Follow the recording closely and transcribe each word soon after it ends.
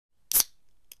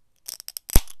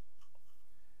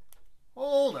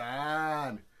Hold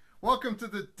on. Welcome to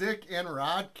the Dick and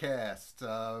Rodcast.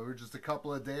 We're just a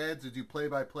couple of dads who do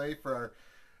play-by-play for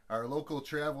our local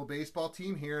travel baseball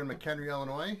team here in McHenry,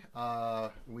 Illinois.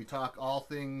 We talk all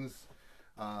things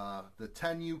the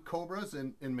 10U Cobras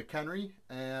in McHenry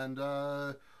and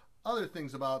other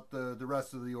things about the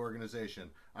rest of the organization.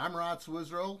 I'm Rod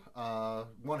Swizrow,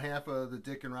 one half of the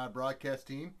Dick and Rod broadcast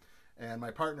team, and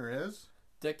my partner is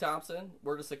Dick Thompson.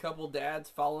 We're just a couple dads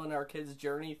following our kids'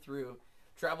 journey through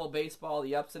travel baseball,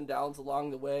 the ups and downs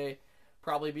along the way,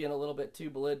 probably being a little bit too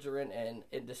belligerent and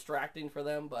distracting for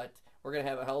them, but we're going to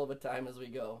have a hell of a time as we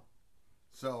go.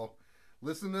 So,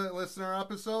 listen to our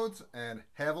episodes and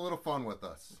have a little fun with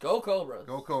us. Go Cobras!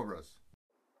 Go Cobras!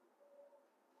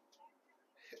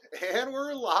 And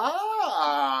we're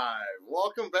live!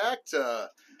 Welcome back to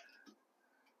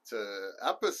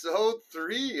episode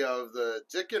 3 of the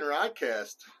Dick and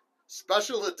Rodcast.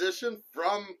 Special edition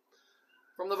from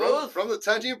the booth. From the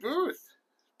 10U booth.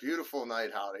 Beautiful night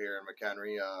out here in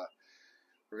McHenry.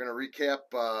 We're gonna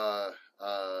recap a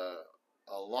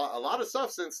lot of stuff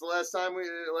since the last time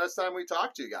we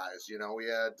talked to you guys. You know, we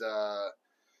had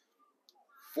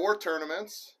 4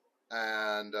 tournaments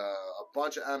and a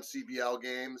bunch of MCBL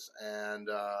games, and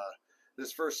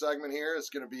this first segment here is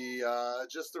going to be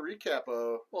just a recap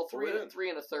of three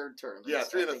and a third tournament. Yeah,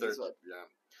 3 and a third. Yeah.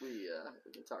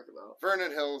 We can talk about.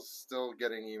 Vernon Hill's still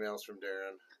getting emails from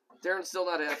Darren. Darren's still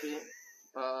not happy.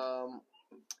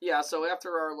 So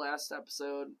after our last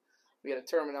episode, we had a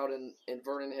tournament out in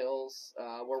Vernon Hills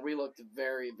where we looked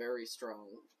very, very strong.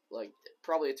 Like,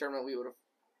 probably a tournament we would have,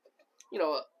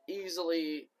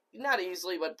 not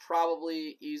easily, but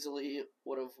probably easily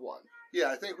would have won. Yeah,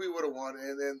 I think we would have won.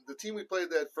 And then the team we played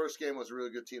that first game was a really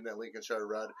good team, that Lincolnshire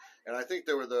Red. And I think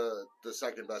they were the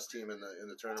second best team in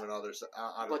the tournament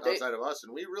outside of us.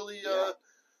 And we really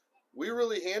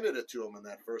handed it to them in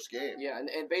that first game. Yeah,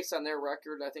 and based on their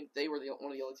record, I think they were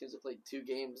one of the only teams that played 2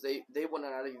 games. They would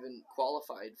not have even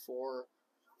qualified for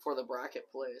the bracket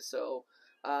play. So,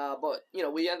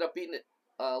 we ended up beating it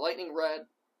Lightning Red.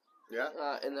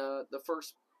 Yeah. In the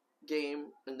first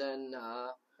game, and then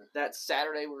that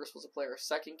Saturday we were supposed to play our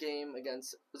second game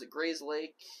against, was it Grays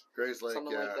Lake,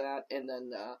 something like that, and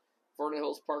then Vernon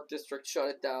Hills Park District shut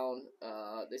it down.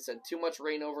 They said too much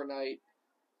rain overnight.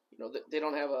 You know, they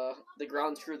don't have the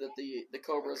ground crew that the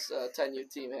Cobras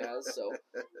 10U team has. So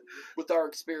with our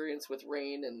experience with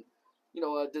rain and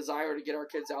a desire to get our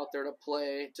kids out there to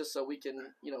play, just so we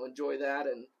can enjoy that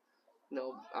and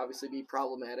obviously be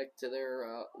problematic to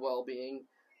their well-being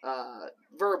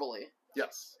verbally.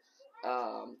 Yes.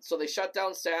 So they shut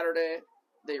down Saturday.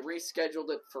 They rescheduled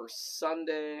it for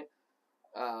Sunday.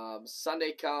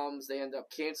 Sunday comes. They end up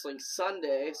canceling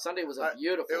Sunday. Sunday was a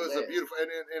beautiful day. It was a beautiful,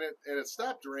 and it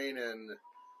stopped raining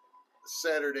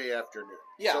Saturday afternoon.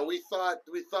 Yeah. So we thought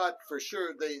for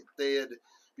sure they had,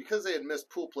 because they had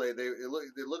missed pool play. They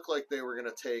looked like they were going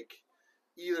to take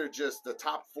either just the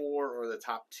top 4 or the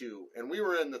top 2, and we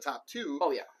were in the top 2. Oh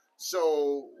yeah.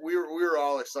 So we were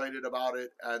all excited about it,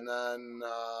 and then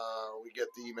we get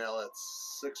the email at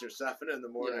 6 or 7 in the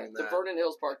morning. Yeah, the Vernon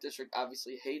Hills Park District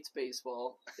obviously hates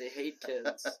baseball. They hate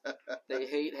kids. They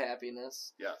hate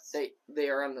happiness. Yes. They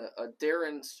are on a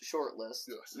Darren's short list,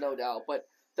 yes, no doubt. But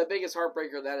the biggest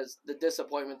heartbreaker of that is the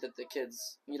disappointment that the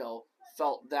kids,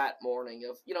 felt that morning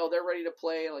of, they're ready to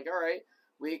play. Like, all right,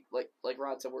 we like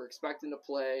Rod said, we're expecting to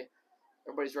play.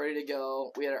 Everybody's ready to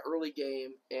go. We had an early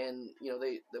game, and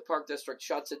the park district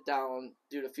shuts it down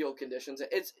due to field conditions.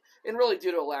 It's really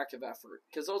due to a lack of effort,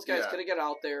 because those guys could have got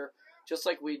out there just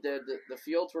like we did. The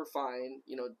fields were fine.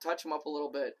 Touch them up a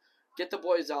little bit, get the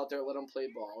boys out there, let them play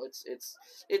ball.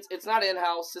 It's not in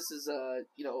house. This is a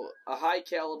high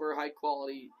caliber, high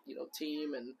quality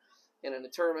team, and in a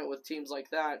tournament with teams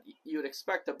like that, you would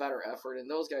expect a better effort, and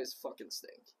those guys fucking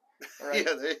stink. All right.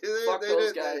 Yeah, Fuck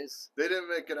those guys. They didn't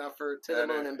make an effort to the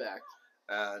moon and back.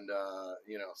 And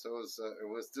so it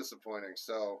was disappointing.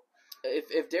 So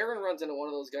if Darren runs into one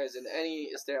of those guys in any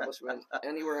establishment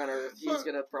anywhere on earth, he's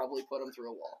gonna probably put him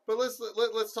through a wall. But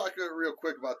let's talk real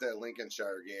quick about that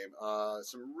Lincolnshire game.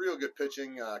 Some real good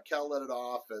pitching. Cal led it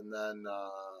off, and then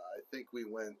I think we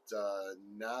went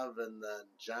Nev and then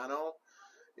Jano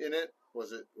in it.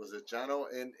 Was it Jano?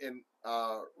 And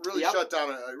really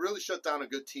shut down a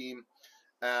good team,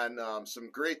 and some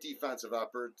great defensive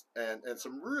efforts and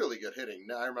some really good hitting.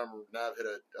 Now, I remember Nav hit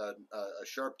a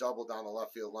sharp double down the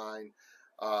left field line.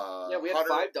 We had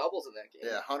 5 doubles in that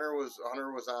game. Yeah, Hunter was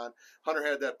on. Hunter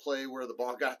had that play where the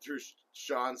ball got through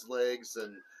Sean's legs,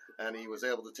 and he was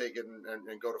able to take it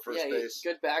and go to first base.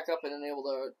 Good backup, and then able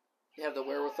to have the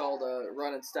wherewithal to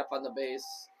run and step on the base.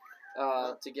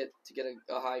 to get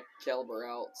a high caliber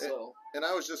out. So and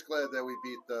I was just glad that we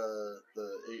beat the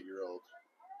 8-year-old,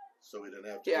 so we didn't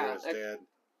have to hear his dad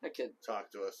that kid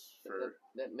talk to us for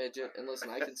that midget. And listen,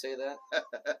 I can say that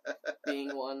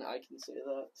being one, I can say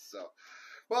that. So.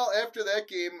 Well, after that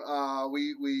game,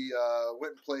 we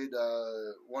went and played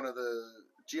one of the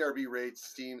GRB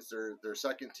Raids teams, their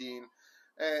second team,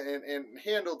 and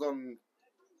handled them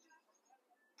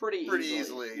pretty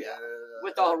easily. Yeah.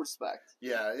 With all respect.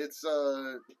 Yeah, it's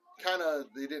kind of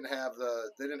they didn't have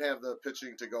the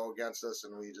pitching to go against us,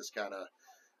 and we just kind of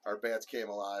our bats came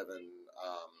alive, and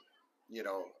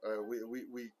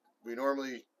we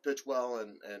normally pitch well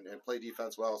and play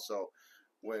defense well, so.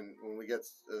 When we get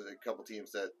a couple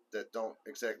teams that don't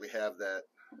exactly have that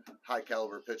high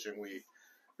caliber pitching, we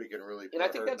can really. And I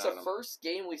think that's the first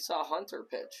game we saw Hunter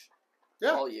pitch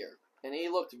all year, and he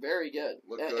looked very good.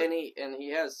 And he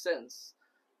has since,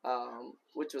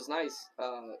 which was nice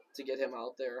to get him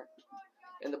out there.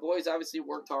 And the boys obviously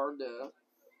worked hard to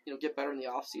get better in the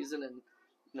off season, and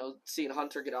seeing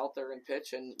Hunter get out there and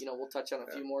pitch, and we'll touch on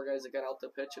a few more guys that got out to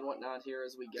pitch and whatnot here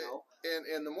as we go.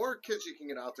 And the more kids you can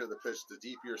get out there to pitch, the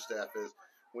deeper your staff is.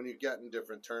 When you get in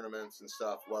different tournaments and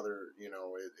stuff, whether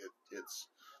it's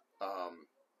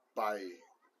by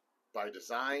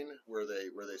design where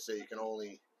they say you can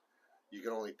only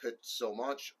pitch so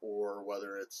much, or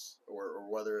whether it's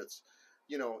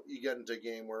you get into a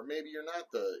game where maybe you're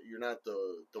not the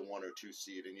 1 or 2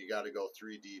 seed, and you got to go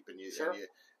 3 deep, and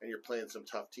you're playing some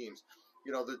tough teams.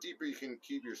 The deeper you can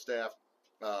keep your staff,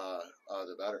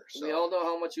 the better. So. We all know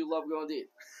how much you love going deep.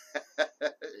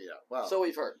 Yeah, well. So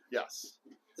we've heard. Yes.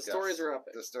 The stories are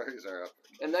epic. The stories are epic.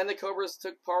 And then the Cobras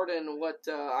took part in what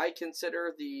I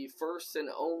consider the first and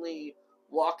only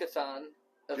walkathon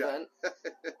event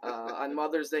on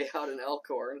Mother's Day out in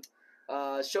Elkhorn.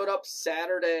 Showed up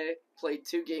Saturday, played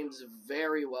 2 games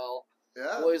very well.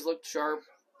 Yeah. Boys looked sharp,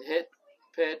 hit,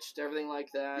 pitched, everything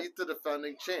like that. Beat the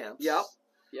defending champs. Yep.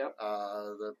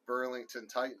 The Burlington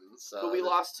Titans. But we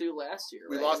lost to last year,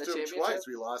 We right? lost to them twice.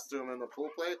 We lost to them in the pool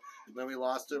play, and then we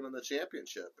lost to them in the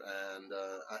championship. And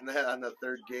on the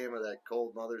third game of that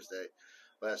cold Mother's Day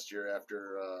last year,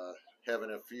 after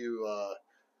having a few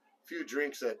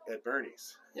drinks at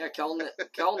Bernie's. Yeah, Cal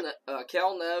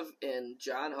Nev and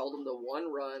John held them to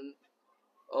 1 run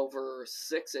over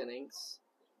 6 innings.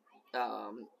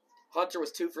 Hunter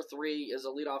was 2 for 3 as a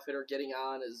leadoff hitter. Getting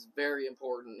on is very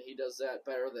important. He does that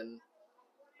better than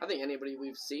I think anybody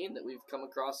we've seen that we've come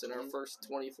across in our first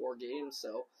 24 games.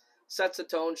 So sets a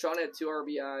tone. Sean had 2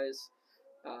 RBIs,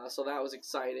 so that was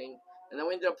exciting. And then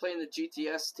we ended up playing the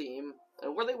GTS team.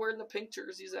 And were they wearing the pink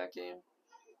jerseys that game?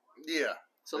 Yeah.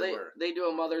 So they do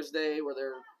a Mother's Day where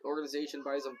their organization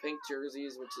buys them pink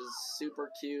jerseys, which is super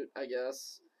cute, I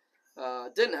guess.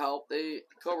 Didn't help.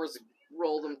 Cobras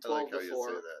rolled them 12 I like to how 4.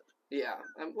 you say that. Yeah,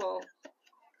 well,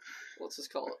 let's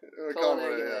just call it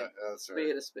That's right.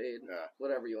 spade a spade,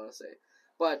 whatever you want to say.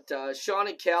 But Sean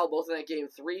and Cal both in that game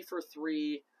 3 for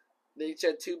 3. They each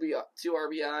had 2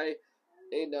 RBI,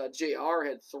 and JR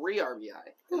had 3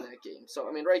 RBI in that game. So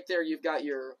I mean, right there you've got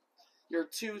your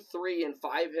 2, 3, and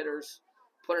 5 hitters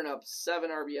putting up 7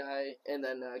 RBI, and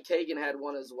then Kagan had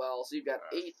 1 as well. So you've got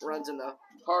 8 runs in the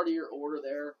heart of your order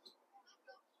there.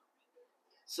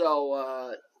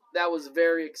 So that was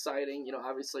very exciting.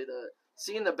 Obviously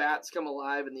seeing the bats come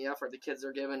alive and the effort the kids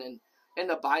are giving and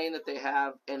the buy-in that they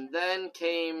have. And then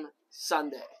came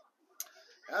Sunday.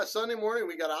 Sunday morning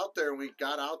we got out there and we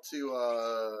got out to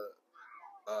a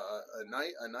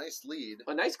nice lead.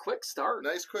 A nice quick start.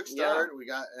 Yeah. We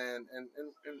got and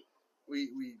we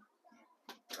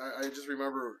I just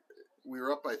remember we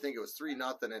were up. I think it was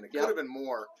 3-0, and it could have been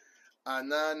more.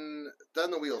 And then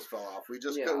the wheels fell off. We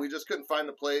just couldn't find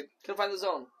the plate. Couldn't find the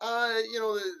zone. There's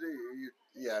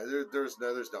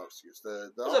no excuse.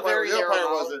 The umpire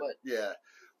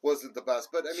wasn't the best.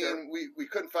 But I mean, we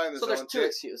couldn't find the zone. So there's 2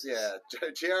 excuses. Yeah,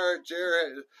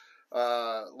 Jared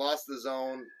lost the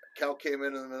zone. Cal came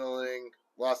in the middle of the inning,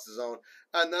 lost the zone,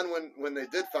 and then when they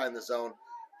did find the zone,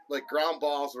 like ground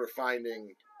balls were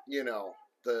finding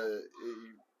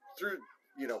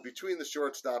between the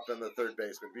shortstop and the third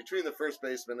baseman, between the first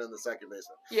baseman and the second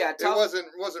baseman. Yeah, it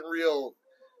wasn't real.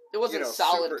 It wasn't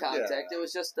solid contact. Yeah. It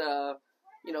was just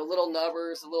little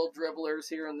nubbers, little dribblers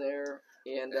here and there,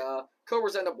 and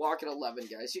Cobras end up walking 11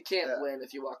 guys. You can't win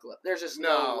if you walk 11. There's just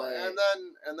no way.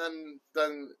 And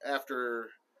then after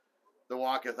the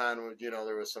walkathon,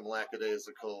 there was some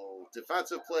lackadaisical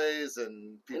defensive plays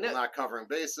and people not covering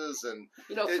bases, and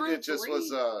it just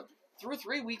was. Through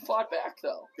 3, we fought back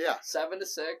though. Yeah. 7-6.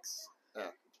 Yeah.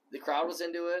 The crowd was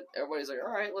into it. Everybody's like,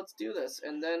 "All right, let's do this."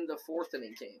 And then the 4th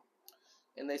inning came,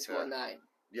 and they scored 9.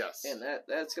 Yes. And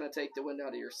that's going to take the wind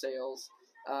out of your sails.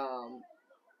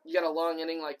 You got a long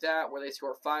inning like that where they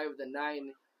score 5 to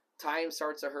 9. Time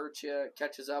starts to hurt you,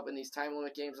 catches up in these time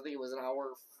limit games. I think it was an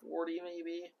hour 40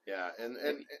 maybe. Yeah, and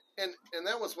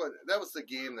that was the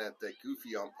game that the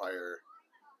goofy umpire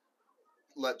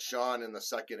let Sean in the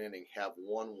second inning have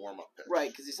one warm up pitch.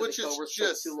 Right, because he said the Cobras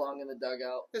took too long in the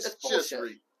dugout. It's just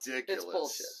ridiculous. It's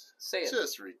bullshit. Say it.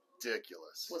 Just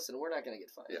ridiculous. Listen, we're not going to get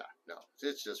fined. Yeah, no,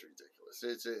 it's just ridiculous.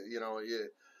 It's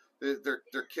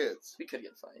they're kids. We could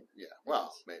get fined. Yeah,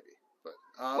 well, maybe,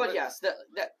 but yes,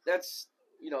 that's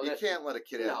you can't let a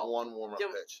kid have one warm up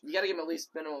pitch. You got to give him at least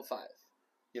minimum 5.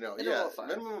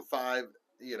 Minimum 5.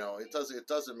 It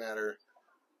doesn't matter.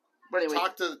 But anyway,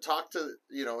 talk to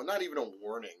not even a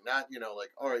warning, not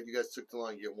like, all right, you guys took too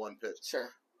long to get one pitch.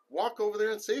 Sure. Walk over there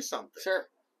and say something. Sure.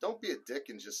 Don't be a dick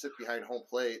and just sit behind home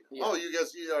plate. Yeah. Oh, you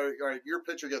guys, all right, your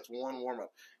pitcher gets one warm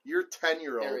up. Your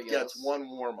 10-year-old gets one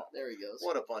warm up. There he goes.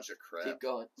 What a bunch of crap. Keep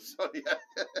going. So yeah.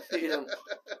 Feed him.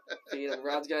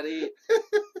 Rod's got to eat.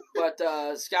 But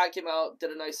Scott came out,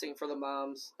 did a nice thing for the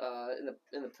moms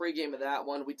in the pregame of that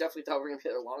one. We definitely thought we were going to be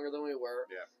there longer than we were.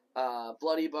 Yeah.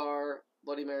 Bloody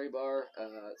Mary bar,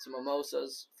 some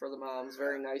mimosas for the moms.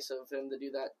 Very nice of him to do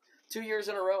that 2 years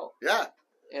in a row. Yeah.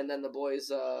 And then the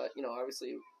boys,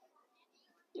 obviously,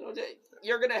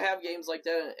 you're going to have games like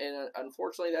that. And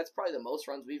unfortunately, that's probably the most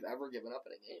runs we've ever given up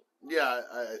in a game. Yeah,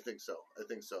 I think so.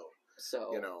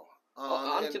 So,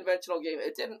 unconventional game.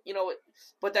 It didn't,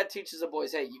 but that teaches the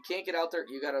boys, hey, you can't get out there.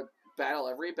 You got to battle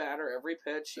every batter, every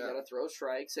pitch. You got to throw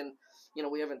strikes. And,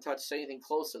 we haven't touched anything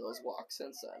close to those walks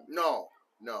since then. No.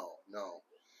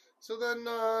 So then,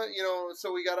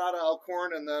 so we got out of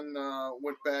Elkhorn and then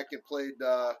went back and played,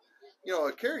 a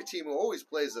Cary team who always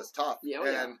plays us tough.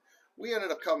 Yeah, we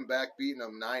ended up coming back beating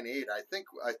them 9-8. I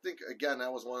think again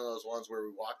that was one of those ones where we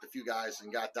walked a few guys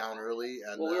and got down early.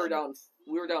 And we were down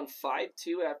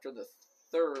 5-2 after the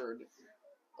third.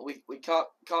 We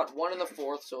caught one in the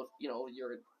fourth, so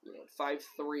you're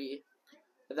 5-3,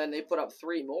 and then they put up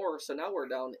 3 more, so now we're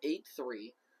down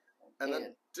 8-3. And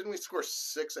then didn't we score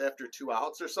 6 after 2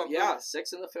 outs or something? Yeah,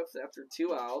 6 in the 5th after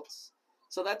 2 outs.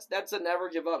 So that's a never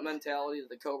give up mentality that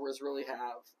the Cobras really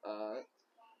have.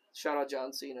 Shout out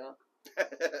John Cena,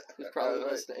 who's probably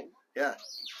listening. Yeah.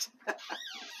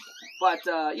 But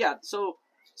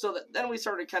then we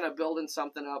started kind of building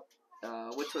something up,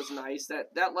 which was nice.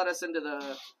 That led us into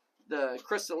the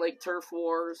Crystal Lake Turf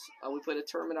Wars. We played a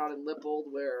tournament out in Lippold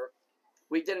where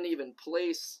we didn't even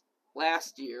place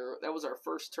last year. That was our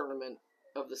first tournament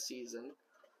of the season.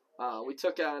 We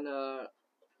took on a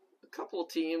couple of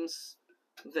teams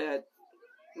that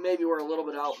maybe were a little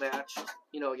bit outmatched,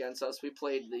 against us. We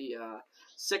played the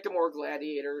Sycamore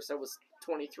Gladiators. That was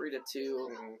 23-2.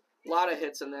 Mm-hmm. A lot of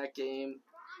hits in that game.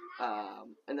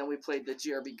 And then we played the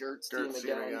GRB Gertz team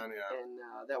again. Yeah. And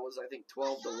that was, I think,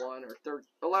 12-1 or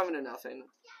 11-0.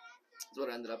 Is what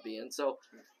it ended up being. So,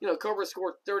 Cobra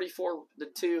scored 34-2.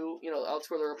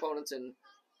 Outscored their opponents in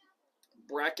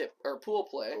bracket or pool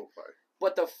play.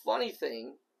 But the funny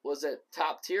thing was that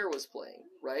Top Tier was playing,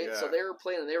 right? Yeah. So they were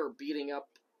playing and they were beating up.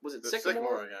 Was it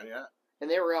Sycamore? Again, yeah. And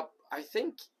they were up. I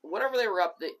think whatever they were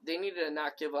up, they needed to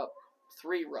not give up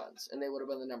 3 runs, and they would have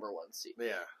been the number 1 seed.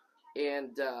 Yeah.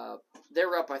 And they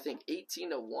were up, I think,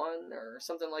 18-1 or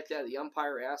something like that. The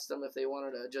umpire asked them if they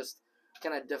wanted to just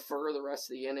kind of defer the rest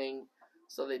of the inning.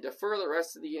 So they defer the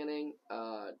rest of the inning.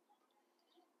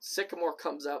 Sycamore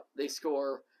comes up. They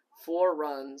score 4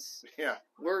 runs. Yeah.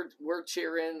 We're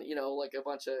cheering, like a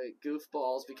bunch of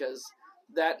goofballs because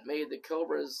that made the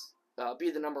Cobras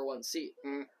be the number 1 seed.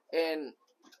 Mm. And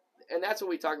that's what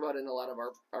we talk about in a lot of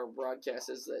our broadcasts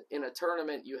is that in a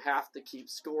tournament you have to keep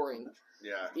scoring.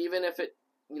 Yeah. Even if it,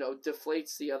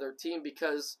 deflates the other team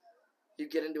because you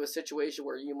get into a situation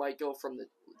where you might go from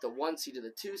the 1 seed to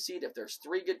the 2 seed. If there's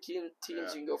 3 good teams, you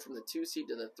can go from the 2 seed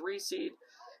to the 3 seed.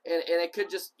 And it could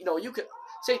just, you could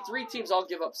say 3 teams all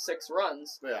give up 6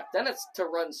 runs. Yeah. Then it's to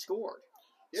run scored.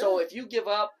 Yeah. So if you give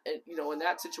up, and in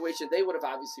that situation, they would have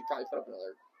obviously probably put up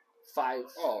another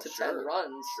 5 to 10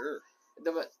 runs. Sure.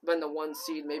 Then the 1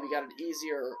 seed maybe got an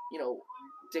easier,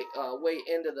 way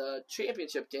into the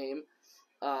championship game.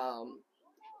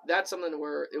 That's something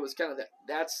where it was kind of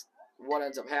that's what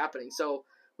ends up happening. So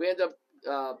we end up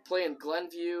playing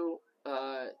Glenview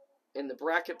in the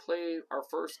bracket play. Our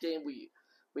first game, we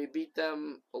beat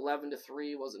them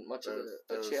 11-3. Wasn't much of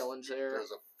a challenge there. It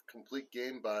was a complete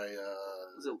game by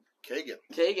Kagan.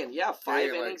 Kagan, yeah,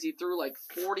 5 innings. He threw like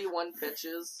 41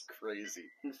 pitches. Crazy.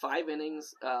 In 5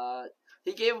 innings.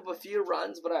 He gave up a few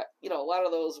runs, but a lot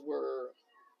of those were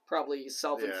probably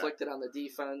self-inflicted on the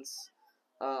defense.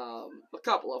 A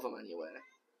couple of them anyway.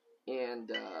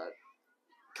 And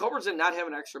Cobras did not have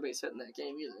an extra base hit in that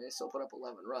game either. They still put up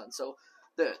 11 runs. So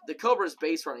the Cobras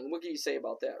base running, what can you say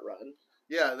about that run?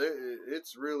 Yeah,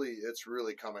 it's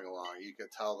really coming along. You can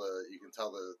tell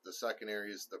the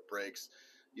secondaries, the breaks.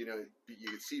 You can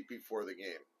see before the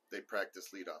game. They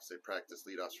practice leadoffs. They practice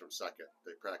leadoffs from second.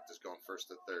 They practice going first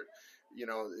to third.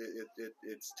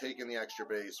 It's taking the extra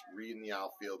base, reading the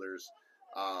outfielders,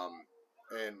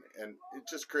 and it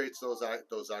just creates those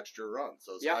extra runs,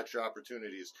 those extra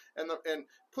opportunities, and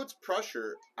puts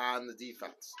pressure on the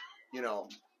defense.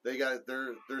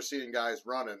 They're seeing guys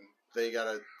running.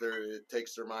 It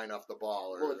takes their mind off the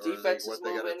ball, or defense what is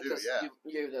they got to do. Yeah,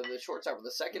 you have the shortstop or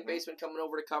the second baseman coming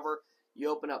over to cover. You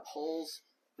open up holes,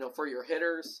 for your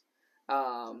hitters.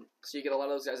 So you get a lot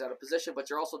of those guys out of position, but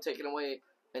you're also taking away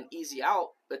an easy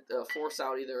out, but force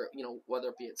out either, whether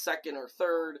it be at second or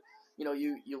third.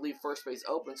 You leave first base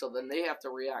open, so then they have to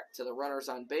react to the runners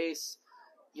on base.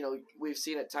 We've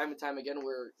seen it time and time again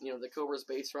where, the Cobras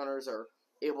base runners are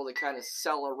able to kind of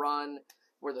sell a run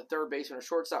where the third baseman or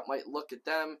shortstop might look at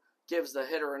them, gives the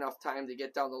hitter enough time to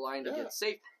get down the line to get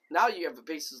safe. Now you have the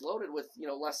bases loaded with,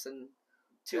 less than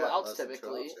two outs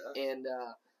typically, and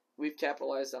we've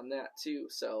capitalized on that too.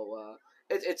 So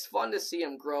it's fun to see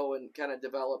him grow and kind of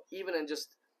develop, even in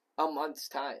just a month's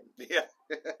time. Yeah.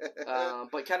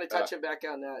 But kind of touching back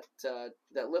on that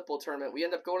Lipple tournament, we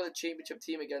end up going to the championship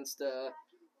team against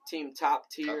team top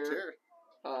tier.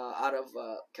 Out of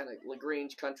kind of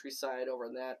LaGrange countryside over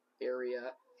in that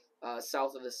area,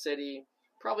 south of the city.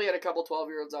 Probably had a couple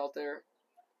 12-year-olds out there.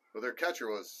 Well, their catcher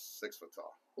was 6 foot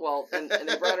tall. Well, and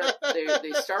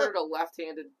they started a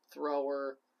left-handed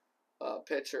thrower,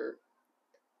 pitcher,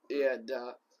 and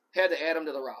had to add him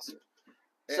to the roster.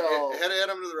 So had to add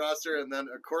him to the roster, and then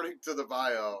according to the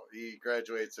bio, he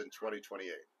graduates in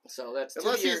 2028. So that's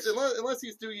unless 2 years. Unless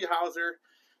he's Doogie Howser,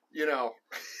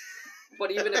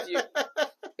 But even if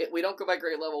we don't go by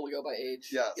grade level, we go by age.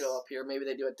 Yes. Up here, maybe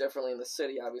they do it differently in the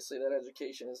city. Obviously, that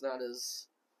education is not as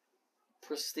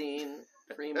pristine,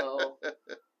 primo,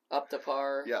 up to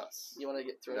par. Yes. You want to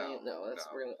get through? No.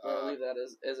 We're gonna leave that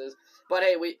as is. But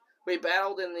hey, we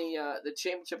battled in the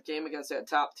championship game against that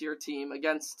top tier team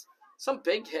against some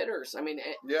big hitters. I mean,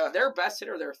 their best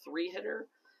hitter, their 3-hitter.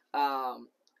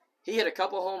 He hit a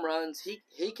couple home runs. He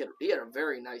had a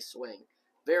very nice swing.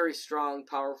 Very strong,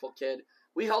 powerful kid.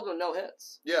 We held him no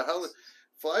hits. Yeah,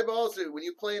 fly balls. When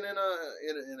you play in a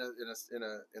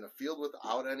field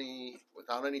without any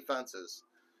fences,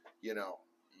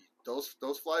 those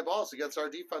fly balls against our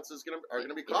defense are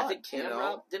gonna be caught.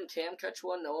 Didn't Cam catch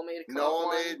one? Noah made a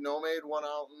Noah made one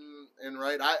out in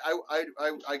right.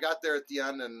 I got there at the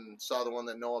end and saw the one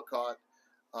that Noah caught.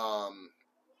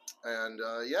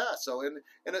 So in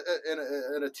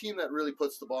a team that really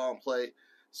puts the ball in play.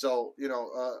 So,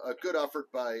 a good effort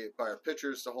by our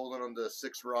pitchers to hold them to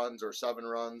 6 runs or 7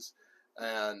 runs.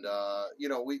 And,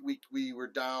 we were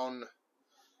down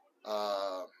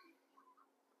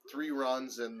 3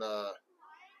 runs in the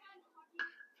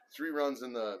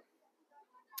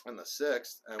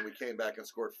 6th, and we came back and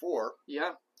scored 4.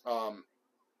 Yeah. Kel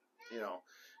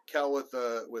with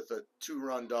a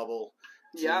 2-run double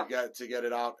to get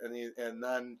it out, and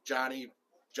then Johnny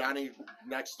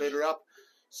next hitter up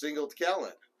singled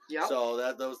Kellen. Yeah. So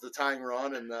that was the tying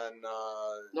run, and then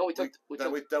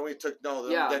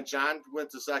then John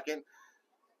went to second,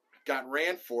 got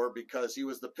ran for because he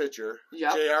was the pitcher.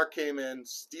 Yeah. JR came in,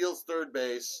 steals third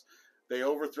base. They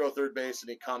overthrow third base, and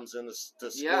he comes in to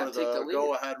score the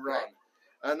go-ahead run. Right.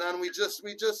 And then we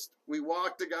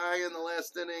walked a guy in the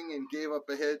last inning and gave up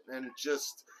a hit, and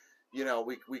just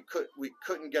we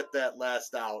couldn't get that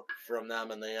last out from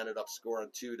them, and they ended up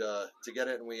scoring 2 to get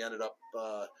it, and we ended up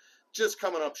just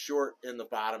coming up short in the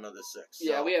bottom of the 6th.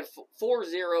 Yeah, we had 4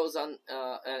 zeros on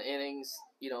innings.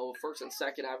 First and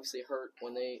second obviously hurt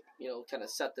when they kind of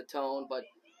set the tone, but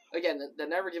again, the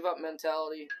never give up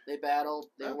mentality. They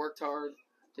battled, they worked hard,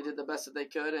 they did the best that they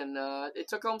could, and it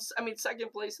took home.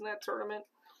 Second place in that tournament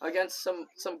against some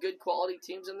good quality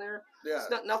teams in there. Yeah,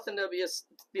 it's nothing to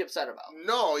be upset about.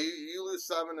 No, you lose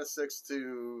 7-6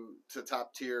 to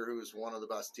top tier, who's one of the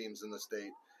best teams in the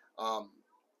state.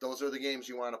 Those are the games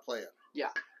you want to play in. Yeah,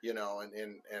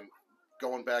 and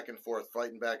going back and forth,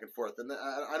 fighting back and forth, and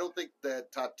I don't think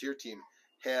that top tier team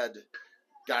had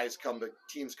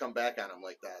teams come back on them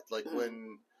like that. Like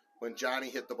when Johnny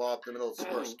hit the ball up the middle of the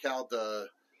first Cal to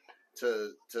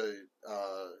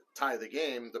tie the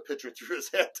game, the pitcher threw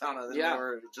his hat down, and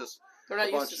they're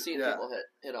not used to seeing people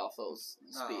hit off those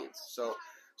speeds.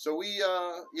 So we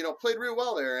played real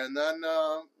well there, and then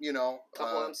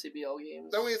couple MCBL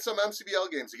games. Then we had some MCBL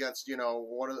games against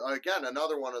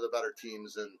another one of the better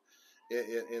teams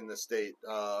in the state.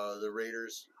 The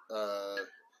Raiders,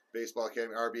 Baseball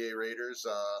Academy, RBA Raiders,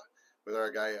 with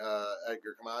our guy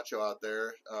Edgar Camacho out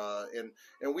there, and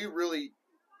we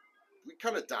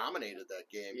kind of dominated that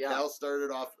game. Yeah. Cal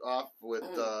started off with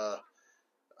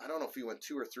I don't know if he went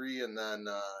 2 or 3, and then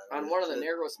on one of the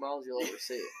narrowest mounds you'll ever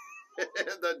see.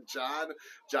 and then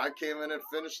John came in and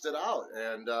finished it out,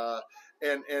 and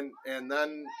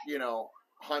then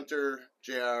Hunter,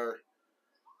 JR,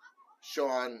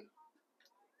 Sean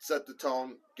set the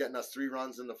tone, getting us 3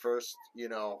 runs in the first.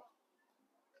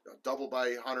 Double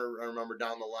by Hunter, I remember,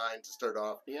 down the line to start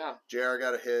off. Yeah. JR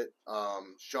got a hit.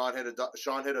 Sean hit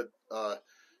a I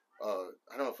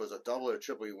don't know if it was a double or a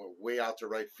triple. He went way out to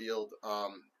right field.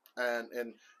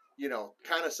 And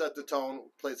kind of set the tone.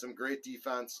 Played some great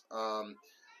defense.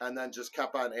 And then just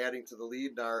kept on adding to the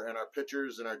lead. And our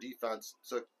pitchers and our defense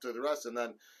took to the rest. And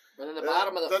then the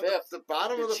bottom of the fifth. The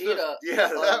bottom of the cheetah fifth. Yeah,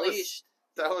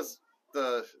 that was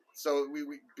the. So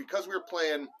we because we were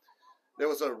playing. There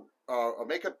was a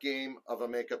makeup game of a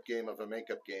makeup game of a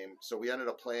makeup game. So we ended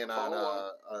up playing on a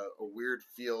weird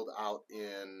field out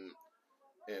in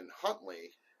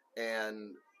Huntley,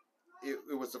 and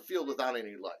it was a field without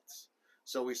any lights.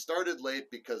 So we started late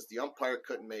because the umpire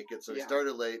couldn't make it. So we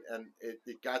started late, and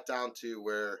it got down to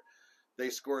where they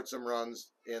scored some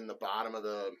runs in the bottom of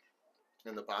the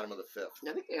fifth.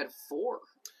 I think they had 4.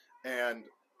 And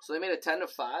so they made it 10-5.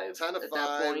 10-5,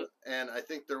 that point. And I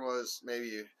think there was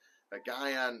maybe a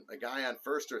guy on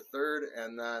first or third,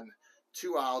 and then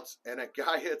 2 outs, and a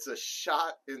guy hits a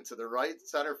shot into the right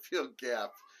center field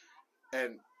gap,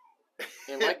 and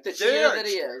like the cheater that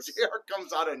he is, JR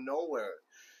comes out of nowhere,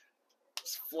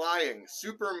 flying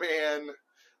Superman,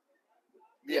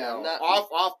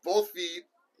 off both feet,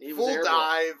 full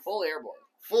dive, full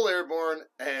airborne,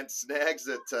 and snags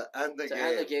it to end the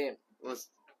game. It was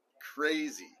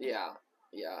crazy. Yeah,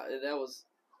 that was,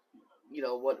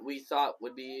 what we thought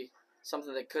would be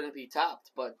something that couldn't be topped,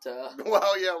 but you'll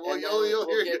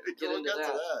get into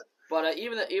that. But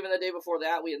even the day before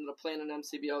that, we ended up playing an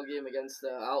MCBL game against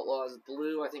the Outlaws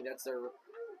Blue. I think that's their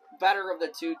better of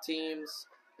the 2 teams.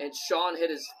 And Sean hit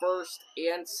his first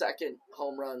and second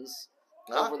home runs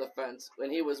over the fence,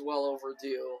 and he was well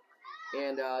overdue.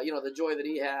 And the joy that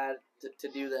he had to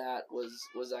do that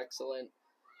was excellent.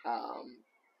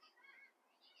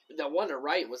 The one to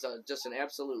right was just an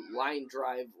absolute line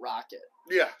drive rocket.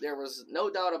 Yeah, there was no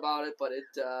doubt about it, but it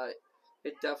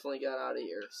definitely got out of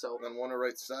here. So and then one to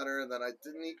right center, and then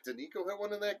did Nico hit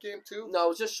one in that game too? No, it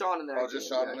was just Sean in that game. Just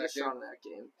Sean in that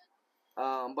game.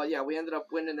 But yeah, we ended up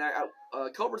winning that.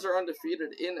 Cobras are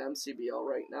undefeated in MCBL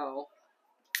right now.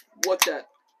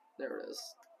 There it is.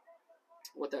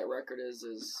 What that record is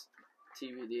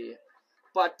TBD.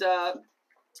 But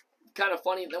kind of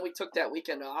funny. Then we took that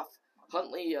weekend off.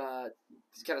 Huntley,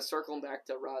 kind of circling back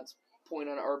to Rod's point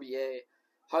on RBA,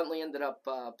 Huntley ended up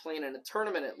playing in a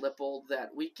tournament at Lippold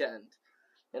that weekend,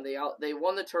 and they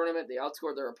won the tournament. They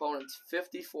outscored their opponents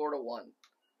 54-1.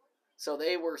 So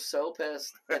they were so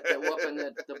pissed at the whooping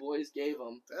that the boys gave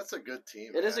them. That's a good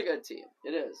team. It is a good team.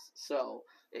 It is. So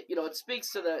it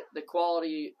speaks to the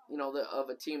quality of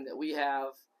a team that we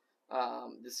have,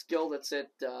 the skill that's at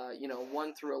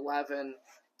 1 through 11.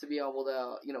 To be able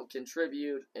to,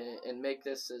 contribute and make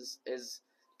this as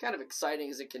kind of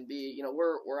exciting as it can be.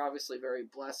 We're obviously very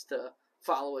blessed to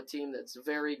follow a team that's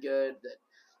very good, that,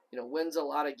 wins a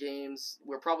lot of games.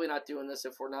 We're probably not doing this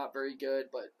if we're not very good,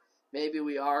 but maybe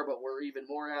we are, but we're even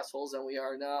more assholes than we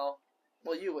are now.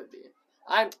 Well, you would be.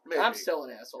 I'm still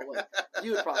an asshole. Like,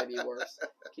 you would probably be worse.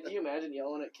 Can you imagine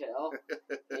yelling at Cal?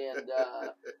 And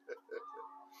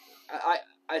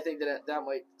I think that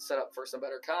might set up for some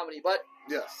better comedy, but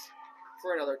yes,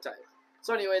 for another time.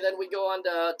 So anyway, then we go on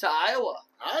to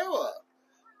Iowa.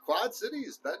 Quad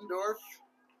Cities, Bettendorf,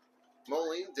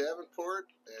 Moline, Davenport,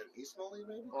 and East Moline,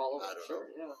 maybe? All of them, I don't sure,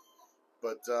 know. Yeah.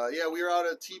 But, we were out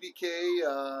at TBK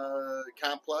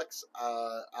complex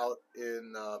out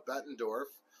in Bettendorf.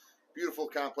 Beautiful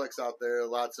complex out there.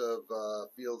 Lots of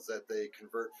fields that they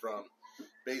convert from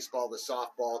baseball to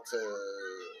softball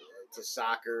to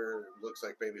soccer. Looks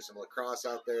like maybe some lacrosse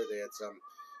out there. They had some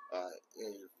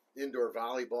indoor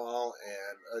volleyball,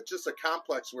 and just a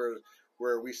complex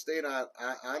where we stayed on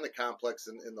the complex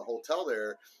in the hotel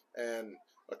there, and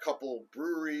a couple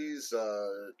breweries,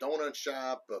 donut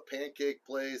shop, a pancake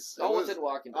place. All within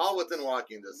walking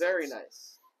distance. Very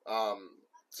nice.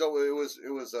 So it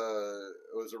was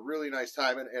a really nice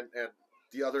time, and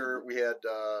the other, we had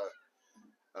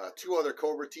 2 other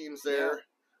Cobra teams there.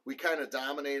 we kind of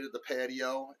dominated the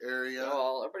patio area.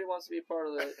 Well, everybody wants to be part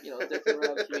of the Dick and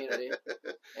Rod community,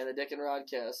 and the Dick and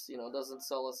Rodcast doesn't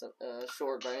sell us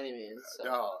short by any means. So.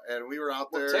 No, and we were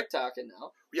out there. We're TikToking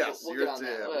now. Yes, we'll get on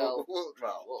that. Well,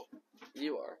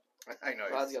 you are. I know.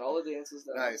 Rod's got all the dances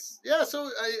done. Nice. Yeah, so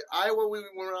Iowa, we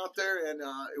went out there, and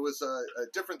it was a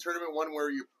different tournament, one where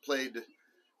you played,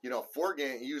 4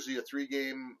 game, usually a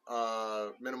 3-game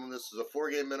minimum. This is a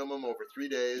 4-game minimum over 3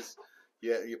 days.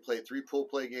 Yeah, you played 3 pool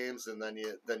play games, and then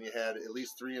you had at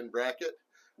least 3 in bracket.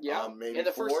 Yeah, maybe and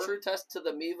the 4. first true test to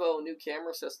the Mevo new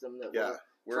camera system that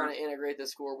we're trying to integrate the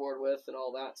scoreboard with and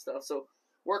all that stuff. So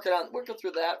working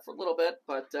through that for a little bit,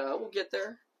 but we'll get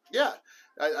there. Yeah,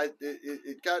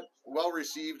 it got well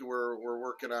received. We're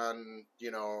working on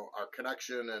our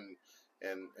connection and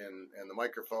the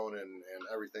microphone and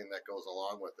everything that goes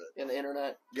along with it. And the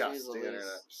internet. Yes, the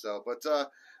internet. So, but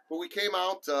we came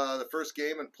out the first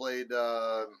game and played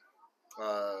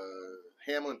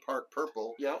Hamlin Park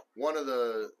Purple. Yeah. One of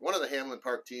the Hamlin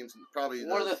Park teams, probably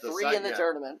one of the 3 in the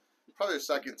tournament. Probably the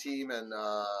second team, and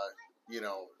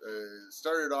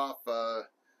started off.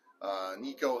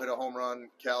 Nico hit a home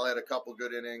run. Cal had a couple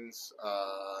good innings.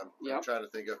 I'm trying to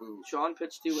think of who. Sean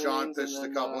pitched 2 innings. Sean pitched a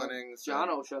couple innings.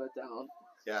 Jono shut it down.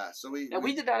 Yeah, so we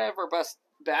did not have our best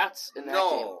bats in that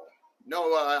game.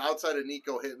 No, outside of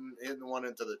Nico hitting one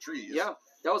into the trees. Yeah,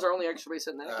 that was our only extra base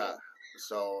in that game.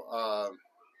 So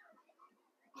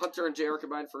Hunter and JR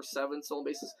combined for 7 stolen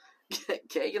bases.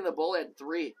 Kagan the Bull had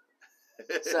 3.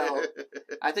 So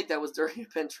I think that was during a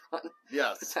pinch run.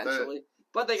 Yes, potentially.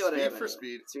 But they go to speed for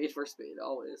speed. Speed for speed,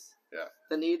 always. Yeah.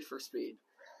 The need for speed.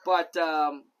 But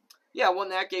won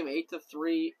that game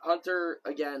 8-3. Hunter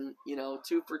again, 2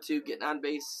 for 2, getting on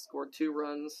base, scored 2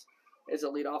 runs as a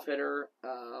leadoff hitter.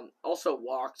 Also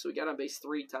walked, so he got on base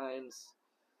 3 times.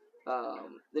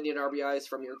 Then you had RBIs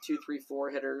from your 2, 3,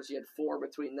 4 hitters. You had 4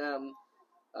 between them.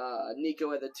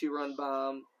 Nico had the 2-run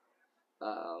bomb.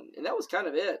 And that was kind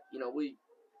of it. We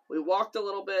walked a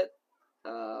little bit.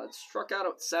 Struck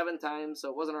out 7 times, so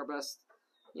it wasn't our best,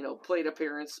 plate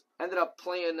appearance. Ended up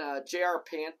playing JR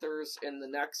Panthers in the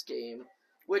next game,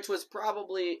 which was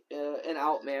probably an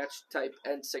outmatch type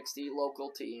N60 local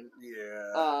team.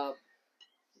 Yeah.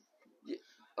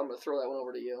 I'm gonna throw that one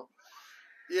over to you.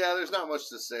 Yeah, there's not much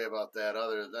to say about that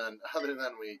other than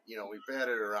we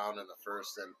batted around in the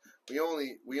first, and we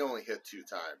only hit 2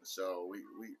 times, so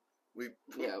it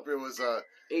was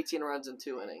 18 runs in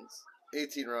 2 innings.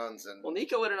 18 runs and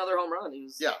Nico hit another home run.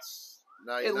 Yes.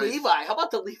 Nice. And Levi, how about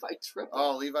the Levi triple?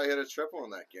 Oh, Levi hit a triple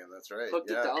in that game. That's right. Hooked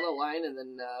it down the line and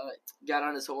then got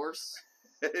on his horse.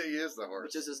 He is the horse,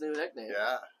 which is his new nickname.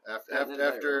 Yeah.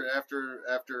 After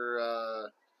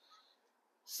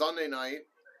Sunday night,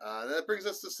 that brings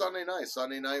us to Sunday night.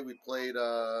 Sunday night we played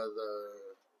Noah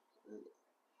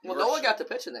got to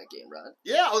pitch in that game, Ron.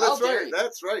 Yeah. Oh, that's right.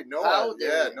 That's right. Noah.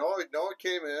 Noah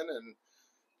came in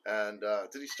and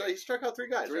did he strike? He struck out 3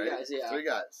 guys. 3 guys, yeah. 3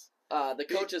 guys. The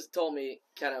coaches told me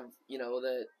kind of,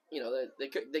 that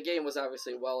the game was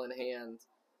obviously well in hand.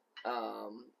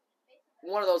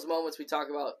 One of those moments we talk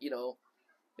about,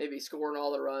 maybe scoring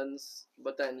all the runs,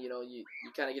 but then you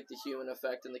kind of get the human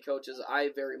effect. And the coaches, I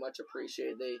very much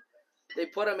appreciate. They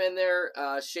put him in there.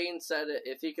 Shane said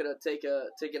if he could have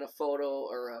taken a photo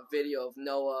or a video of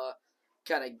Noah,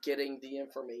 kind of getting the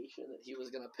information that he was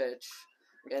going to pitch.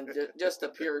 And just a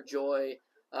pure joy,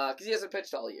 because he hasn't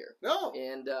pitched all year. No.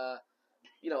 And,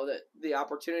 the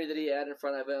opportunity that he had in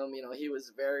front of him, he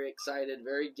was very excited,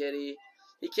 very giddy.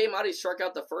 He came out, he struck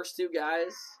out the first 2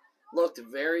 guys, looked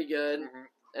very good. Mm-hmm.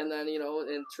 And then,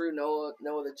 in true Noah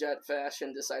the Jet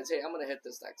fashion, decides, hey, I'm going to hit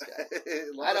this next guy.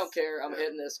 I don't care, I'm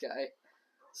hitting this guy.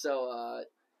 So,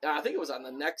 I think it was on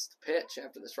the next pitch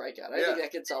after the strikeout. I think I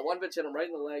could tell. 1 pitch hit him right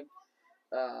in the leg.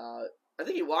 I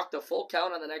think he walked a full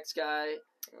count on the next guy.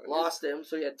 Lost him,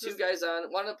 so he had 2 guys on.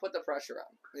 Wanted to put the pressure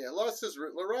on. Yeah, lost his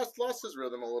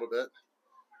rhythm a little bit,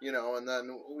 and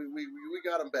then we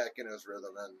got him back in his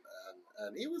rhythm,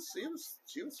 and he was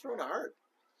throwing hard.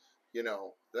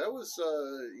 That was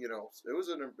it was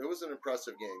an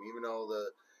impressive game, even though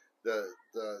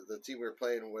the team we were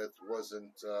playing with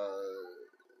wasn't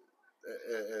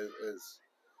as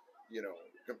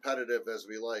competitive as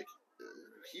we like.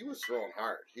 He was throwing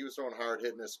hard. He was throwing hard,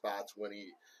 hitting his spots when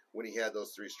he had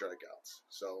those 3 strikeouts.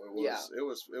 So it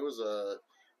was a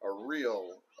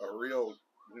real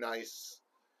nice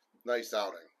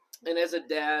outing. And as a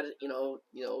dad,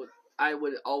 I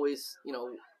would always,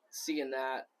 seeing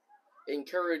that,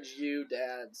 encourage you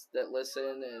dads that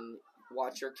listen and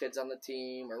watch your kids on the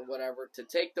team or whatever to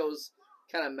take those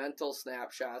kind of mental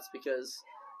snapshots, because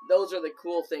those are the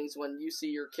cool things when you see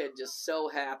your kid just so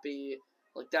happy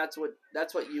Like that's what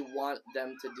you want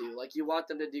them to do. Like you want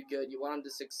them to do good. You want them to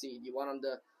succeed. You want them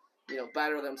to,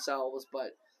 better themselves.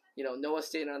 But Noah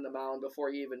standing on the mound before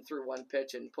he even threw one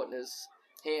pitch and putting his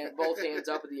both hands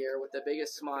up in the air with the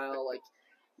biggest smile. Like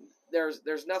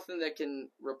there's nothing that can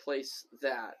replace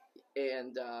that.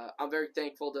 And I'm very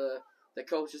thankful to the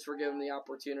coaches for giving him the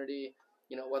opportunity.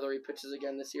 Whether he pitches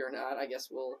again this year or not, I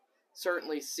guess we'll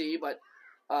certainly see. But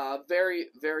very,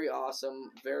 very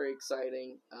awesome, very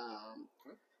exciting.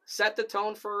 Set the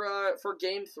tone for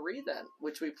Game 3 then,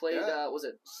 which we played. Was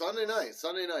it Sunday night?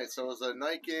 So it was a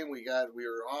night game. We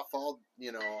were off all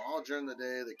during the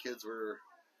day. The kids were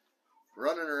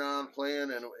running around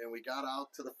playing, and we got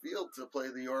out to the field to play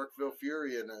the Yorkville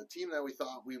Fury, and a team that we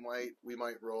thought we might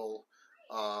roll.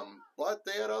 But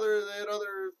they had other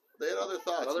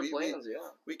thoughts. Other plans, yeah.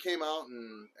 We came out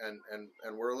and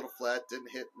we're a little flat,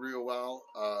 didn't hit real well.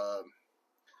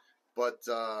 But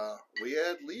we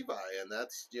had Levi, and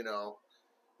that's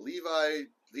Levi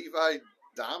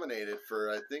dominated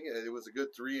for, I think it was a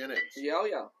good 3 innings. Yeah,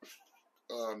 yeah.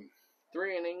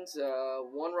 3 innings,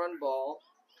 1-run ball,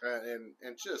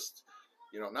 and just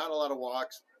not a lot of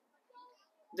walks.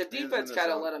 The defense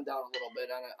kind of let him down a little bit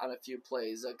on a few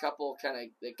plays. A couple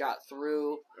they got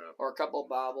through, or a couple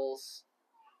bobbles.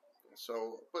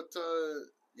 So, but so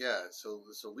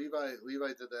Levi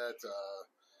did that.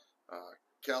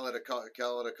 Cal had a couple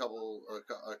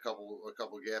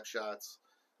gap shots.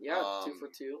 Yeah, 2 for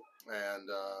 2. And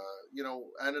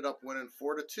ended up winning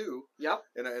 4-2. Yep.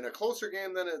 In a closer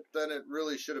game than it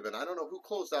really should have been. I don't know who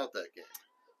closed out that game.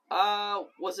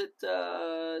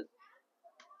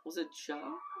 Was it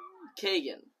John?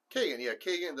 Kagan. Yeah,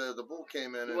 Kagan. The bull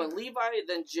came in. When Levi,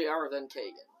 then JR, then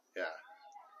Kagan. Yeah,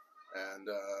 and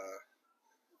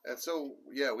so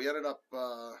we ended up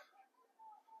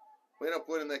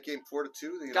winning that game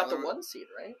 4-2. Got the 1 seed,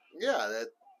 right? Yeah,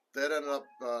 that ended up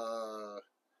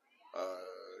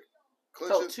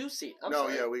clinching. 2 seed.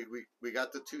 Sorry. Yeah, we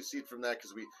got the 2 seed from that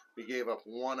because we gave up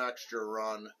 1 extra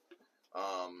run,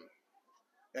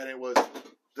 and it was.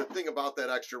 The thing about that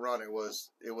extra run, it was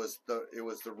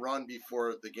the run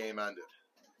before the game ended.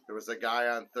 There was a guy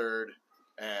on third,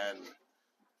 and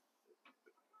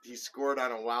he scored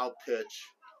on a wild pitch,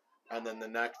 and then the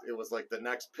next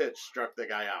pitch struck the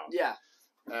guy out. Yeah.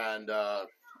 And there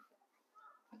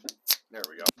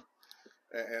we go.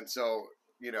 And so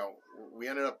we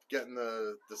ended up getting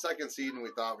the second seed, and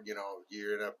we thought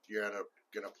you're end up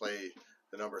gonna play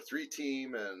the number 3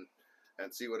 team and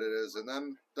see what it is, and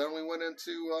then we went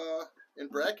into in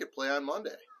bracket play on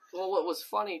Monday. Well, what was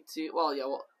funny too? Well, yeah.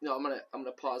 Well, no, I'm gonna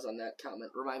pause on that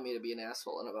comment. Remind me to be an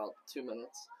asshole in about 2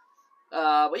 minutes.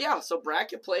 But yeah, so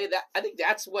bracket play. I think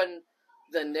that's when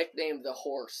the nickname the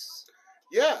horse.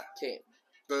 Yeah. Came.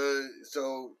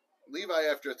 So Levi,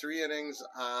 after 3 innings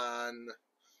on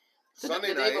Sunday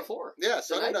the night, day before. Yeah,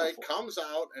 Sunday night comes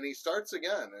out and he starts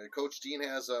again. And Coach Dean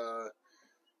has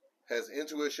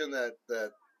intuition that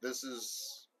this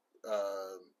is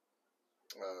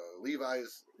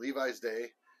Levi's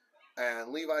day,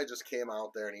 and Levi just came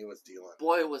out there and he was dealing.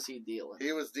 Boy, was he dealing!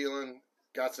 He was dealing.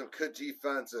 Got some good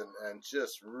defense and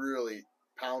just really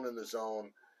pounding the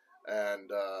zone,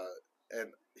 and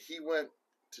he went.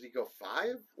 Did he go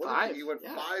 5? 5. He went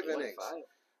 5 innings. 5.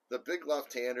 The big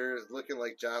left-hander is looking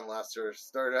like John Lester.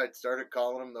 Started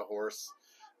calling him the horse.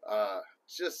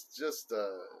 Just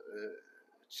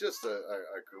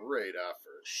a great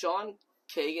effort. Sean,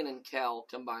 Kagan, and Cal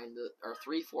combined our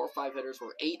 3, 4, 5 hitters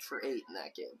were 8 for 8 in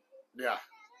that game. Yeah.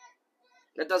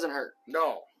 That doesn't hurt.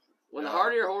 No. When the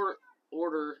hardier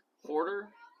Hoarder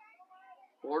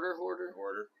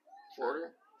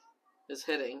is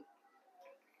hitting,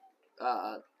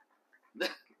 that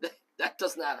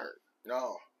does not hurt.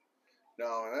 No,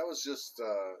 and that was just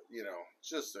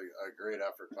just a great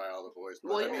effort by all the boys. But,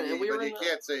 well, yeah,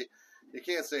 you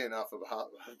can't say enough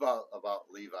about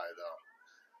Levi though.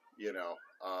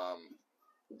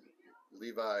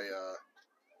 Levi.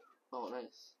 Oh,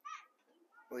 nice.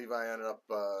 Levi ended up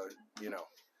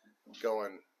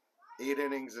going 8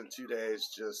 innings in 2 days,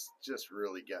 just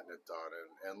really getting it done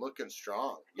and looking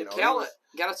strong. Cal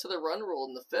got us to the run rule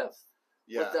in the 5th.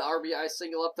 Yeah. With the RBI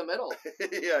single up the middle.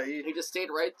 Yeah, he just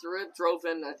stayed right through it, drove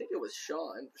in. I think it was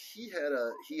Sean. He had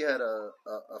a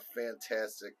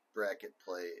fantastic bracket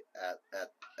play at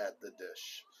the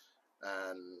dish,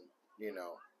 and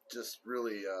just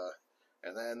really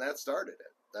and that started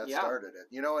it. Started it.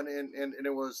 And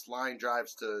it was line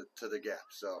drives to the gap.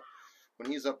 So when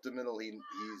he's up the middle,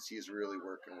 he's really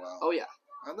working well. Oh yeah.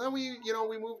 And then we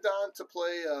moved on to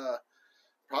play.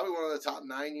 Probably one of the top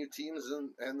 9U teams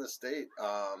in the state.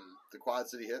 the Quad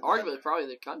City Hitmen. Arguably, probably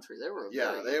the country. They were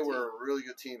they were a really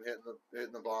good team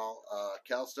hitting the ball.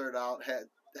 Cal started out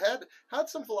had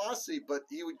some velocity, but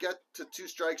he would get to 2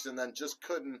 strikes and then just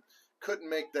couldn't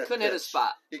make that. Couldn't hit a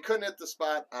spot. He couldn't hit the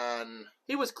spot on.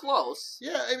 He was close.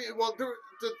 Yeah, I mean, well,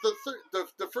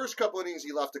 the first couple innings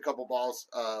he left a couple balls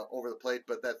over the plate,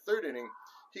 but that third inning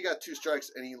he got 2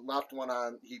 strikes and he left one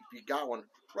on. He got one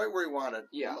right where he wanted.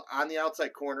 Yeah. On the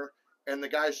outside corner, and the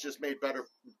guys just made better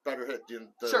hit.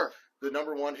 The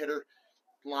number 1 hitter,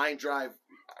 line drive,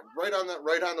 right on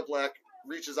the black,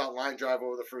 reaches out, line drive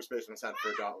over the first baseman's head for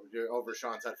a double, over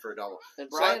Sean's head for a double. And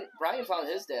Brian found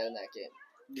his dad in that game.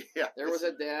 Yeah. There was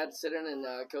a dad sitting, and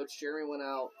Coach Jeremy went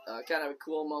out. Kind of a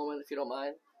cool moment, if you don't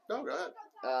mind. No, go ahead.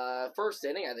 First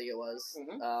inning, I think it was.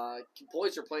 Mm-hmm.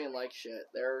 Boys are playing like shit.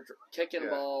 They're kicking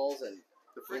balls, and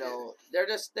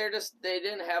they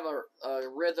didn't have a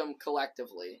rhythm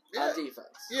collectively on defense.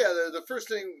 Yeah, the first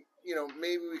thing,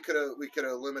 maybe we could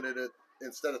have limited it.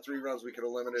 Instead of 3 runs, we could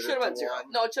have limited it to 1. Should have been 0.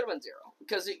 No, it should have been 0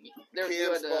 because you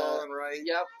had ball and right.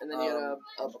 Yep, and then you had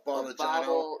a ball to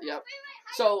bobble. Yep.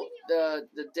 So the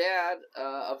dad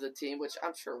of the team, which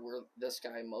I'm sure we're this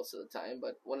guy most of the time,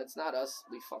 but when it's not us,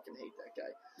 we fucking hate that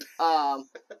guy.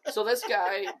 So this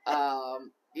guy,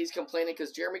 he's complaining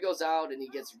because Jeremy goes out and he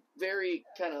gets very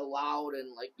kind of loud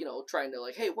and trying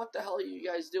to hey, what the hell are you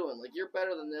guys doing? You're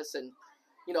better than this, and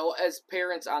as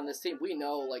parents on this team, we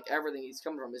know everything he's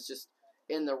coming from is just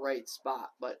in the right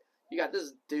spot, but you got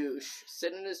this douche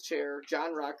sitting in his chair,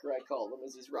 John Rocker, I called him,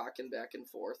 as he's rocking back and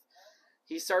forth.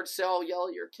 He starts to yell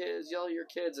at your kids,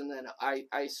 and then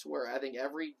I swear, I think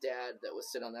every dad that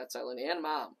was sitting on that sideline and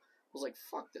mom was like,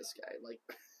 fuck this guy.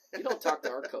 You don't talk to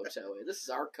our coach that way. This is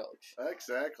our coach.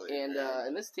 Exactly. And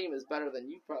this team is better than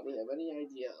you probably have any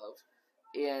idea of.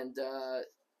 And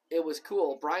it was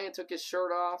cool. Brian took his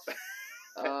shirt off,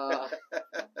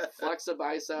 flex the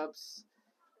biceps.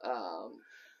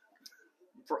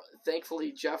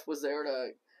 Thankfully, Jeff was there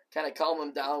to kind of calm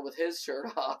him down with his shirt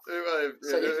off.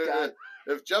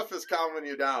 If Jeff is calming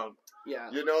you down,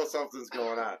 you know something's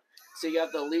going on. So you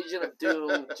have the Legion of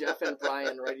Doom, Jeff and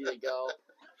Brian ready to go.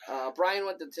 Brian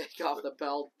went to take off the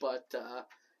belt, but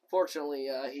fortunately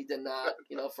he did not,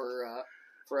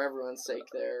 for everyone's sake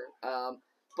there.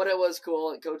 But it was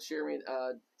cool, and Coach Jeremy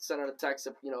sent out a text,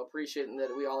 appreciating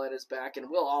that we all had his back, and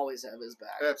we'll always have his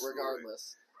back,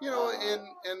 regardless.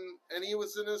 And he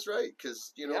was in his right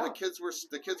because the kids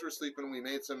were sleeping. We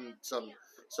made some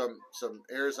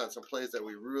errors on some plays that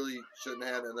we really shouldn't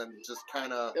have, and then just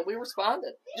kind of. And we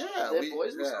responded. Yeah, the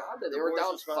boys responded. They were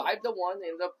down 5-1. They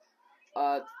ended up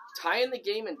tying the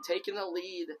game and taking the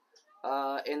lead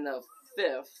in the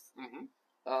 5th.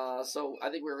 Mm-hmm. So I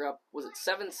think we were up. Was it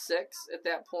 7-6 at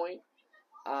that point?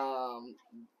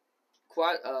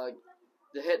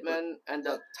 The Hitmen end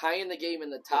up tying the game in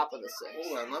the top of the 6th.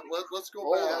 Hold on, let's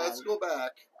go back. Let's go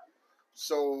back.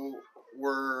 So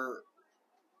we're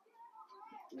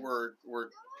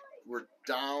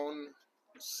down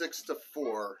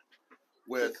 6-4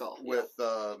 with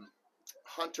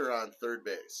Hunter on third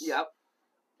base. Yep.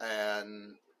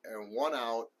 And 1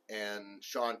 out, and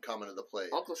Sean coming to the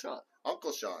plate. Uncle Sean,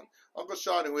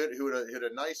 who hit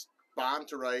a nice bomb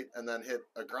to right, and then hit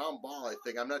a ground ball. I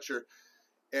think, I'm not sure,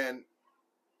 and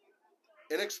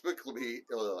inexplicably,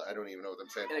 I don't even know what I'm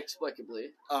saying.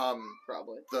 Inexplicably,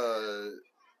 probably the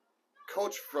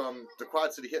coach from the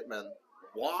Quad City Hitmen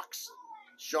walks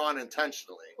Sean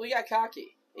intentionally. Well, he got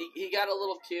cocky. He got a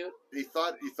little cute. He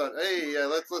thought, hey,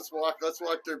 let's walk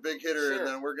their big hitter, and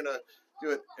then we're gonna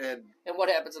do it. And what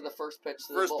happens in the first pitch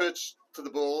to the bull? Pitch to the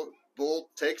bull. Bull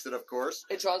takes it, of course.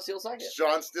 And Sean steals second.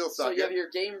 So you have your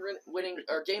game-winning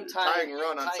or game-tying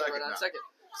run on second.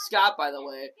 Scott, by the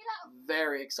way,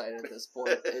 very excited at this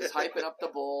point. Is hyping up the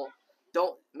bull.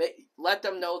 Don't let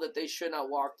them know that they should not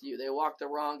walk you. They walked the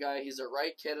wrong guy. He's the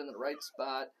right kid in the right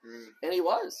spot, and he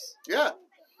was. Yeah.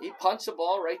 He punched the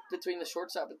ball right between the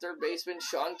shortstop and third baseman.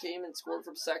 Sean came and scored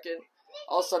from second.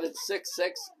 All of a sudden,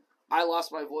 6-6. I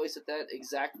lost my voice at that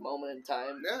exact moment in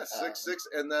time. Yeah, 6-6,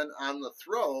 and then on the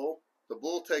throw, the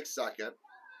bull takes second.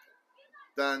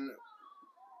 Then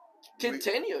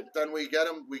continued. We get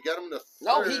him to third.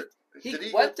 No,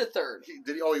 he went to third.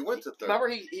 He went to third. Remember,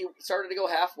 he started to go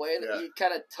halfway, and he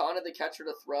kind of taunted the catcher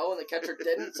to throw, and the catcher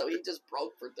didn't, so he just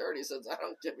broke for third. He says,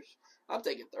 I'm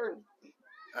taking third.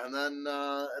 And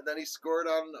then he scored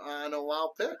on a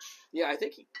wild pitch. Yeah, I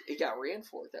think he got ran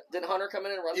for it. Didn't Hunter come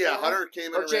in and run? Yeah, Hunter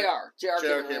came in. Or JR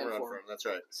came and ran for him. That's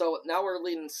right. So now we're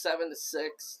leading 7-6.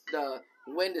 The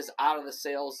wind is out of the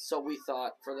sails. So we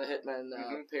thought for the Hitmen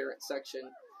parent section.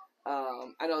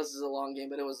 I know this is a long game,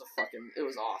 but it was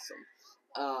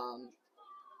awesome.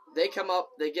 They come up,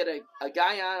 they get a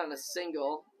guy on a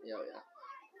single.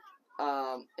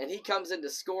 And he comes in to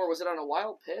score. Was it on a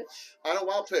wild pitch? On a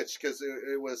wild pitch, because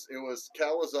it was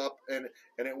Cal was up, and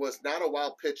it was not a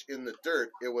wild pitch in the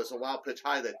dirt. It was a wild pitch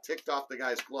high that ticked off the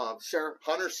guy's glove. Sure.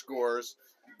 Hunter scores.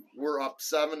 We're up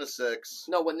 7-6.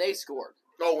 No, when they scored.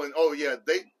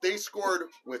 They scored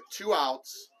with 2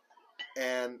 outs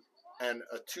and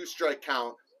a 2-strike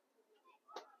count.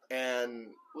 And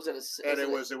was it it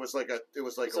was like a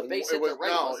base hit to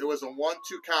right, no, it was a 1-2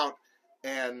 count,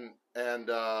 and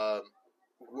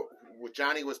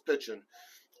Johnny was pitching.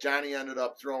 Johnny ended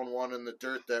up throwing one in the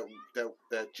dirt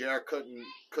that JR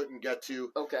couldn't get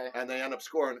to. Okay. And they end up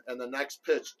scoring. And the next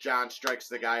pitch, John strikes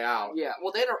the guy out. Yeah.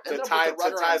 Well, they ended up tie with the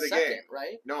runner on the second, game,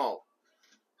 right? No.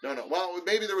 Well,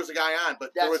 maybe there was a guy on,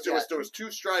 but there was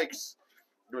 2 strikes.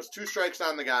 There was 2 strikes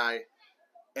on the guy,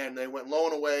 and they went low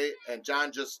and away. And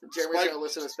John just Jeremy's gonna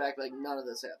listen to this back like none of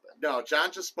this happened. No,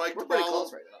 John just spiked the ball. Pretty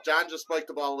close right now. John just spiked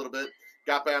the ball a little bit.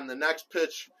 Got by him. The next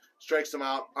pitch strikes him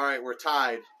out. All right, we're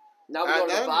tied. Now we go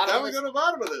to the bottom. Now we go to the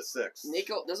bottom of this 6.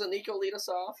 Doesn't Nico lead us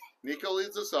off? Nico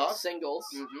leads us off. Singles.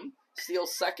 Mm-hmm.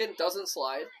 Steals second, doesn't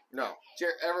slide. No.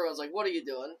 Everyone's like, "What are you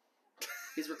doing?"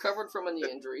 He's recovered from a knee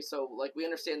injury, so like we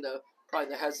understand probably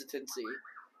the hesitancy.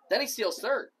 Then he steals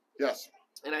third. Yes.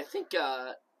 And I think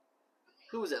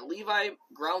who was it? Levi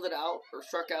grounded out or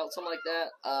struck out, something like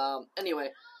that.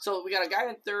 Anyway, so we got a guy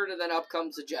in third, and then up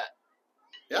comes the Jet.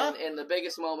 Yeah. And the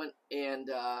biggest moment, and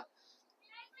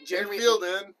Jeremy. Field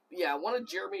in. Yeah, one of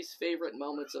Jeremy's favorite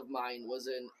moments of mine was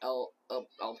in I'll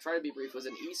try to be brief. Was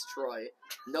in East Troy.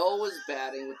 Noah was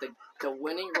batting with the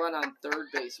winning run on third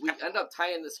base. We end up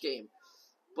tying this game,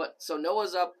 but so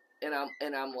Noah's up, and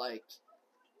I'm like,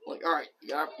 all right,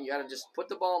 you gotta just put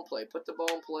the ball in play,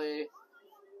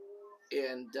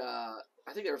 and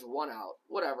I think there was 1 out,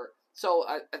 whatever. So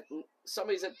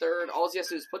somebody's at third. All he has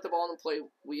to do is put the ball in play.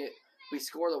 We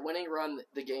score the winning run.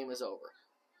 The game is over.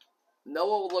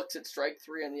 Noah looks at strike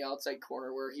 3 on the outside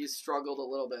corner where he's struggled a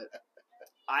little bit.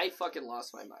 I fucking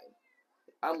lost my mind.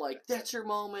 I'm like, that's your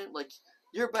moment. Like,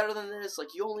 you're better than this.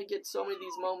 Like, you only get so many of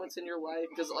these moments in your life.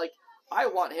 Because, like, I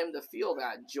want him to feel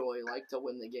that joy, like, to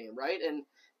win the game, right? And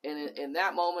in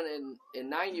that moment in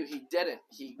 9U, he didn't.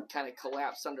 He kind of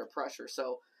collapsed under pressure.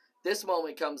 So this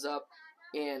moment comes up,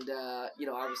 and,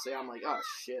 obviously I'm like, oh,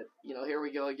 shit. Here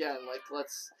we go again. Like,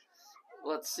 let's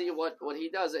see what he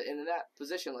does. And in that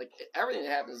position, like, everything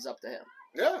that happens is up to him.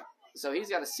 Yeah. So he's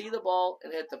got to see the ball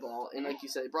and hit the ball. And like you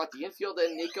said, he brought the infield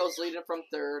in. Nico's leading from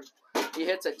third. He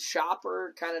hits a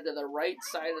chopper kind of to the right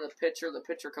side of the pitcher. The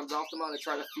pitcher comes off the mound to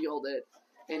try to field it,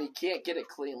 and he can't get it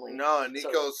cleanly. No, and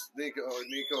Nico's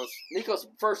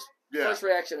first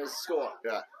reaction is score.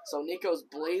 Yeah. So Nico's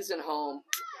blazing home,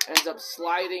 ends up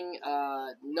sliding.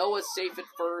 Noah's safe at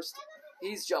first.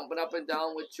 He's jumping up and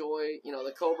down with joy.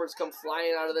 The Cobras come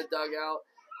flying out of the dugout.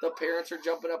 The parents are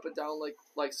jumping up and down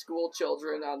like school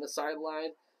children on the sideline.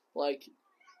 Like,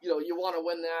 you want to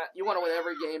win that. You want to win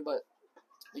every game, but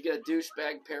you get a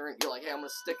douchebag parent. You're like, hey, I'm going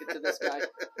to stick it to this guy.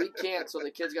 We can't, so the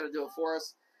kid's got to do it for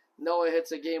us. Noah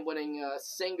hits a game-winning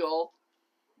single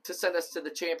to send us to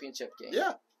the championship game.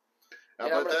 Yeah. I'm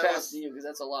going to pass to you because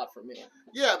that's a lot for me.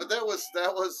 Yeah, but that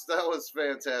was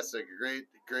fantastic. Great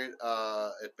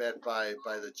at bat by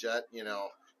the Jet.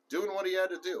 Doing what he had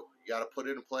to do. You got to put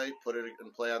it in play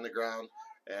on the ground,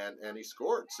 and he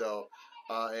scored. So,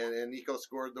 and Nico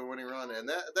scored the winning run, and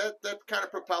that kind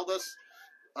of propelled us.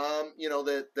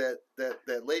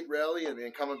 That late rally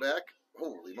and coming back.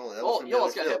 Holy moly! You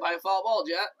almost got hit by a foul ball,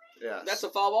 Jet. Yeah, that's a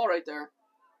foul ball right there.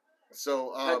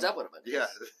 So heads up would have been. Yeah,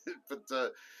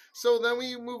 but so then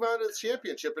we move on to the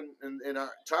championship, and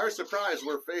to our surprise,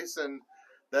 we're facing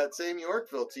that same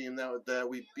Yorkville team that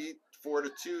we beat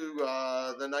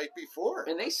 4-2 the night before.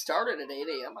 And they started at 8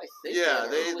 a.m. I think. Yeah,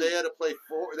 they had to play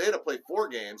 4. They had to play 4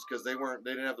 games because they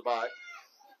didn't have the bye.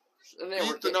 And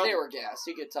they were gassed.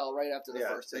 You could tell right after the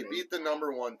first inning. They beat the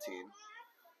number 1 team,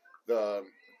 the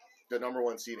number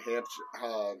 1 seed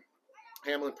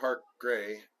Hamlin Park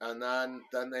Gray, and then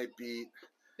they beat.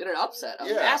 In an upset,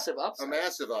 massive upset. A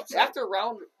massive upset. After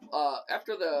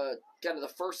the kind of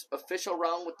the first official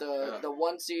round with the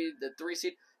 1 seed, the 3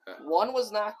 seed, 1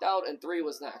 was knocked out and 3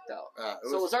 was knocked out.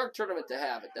 It was our tournament to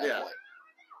have at that point.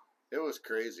 It was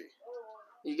crazy.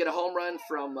 You get a home run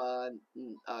from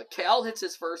Cal hits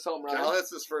his first home run. Cal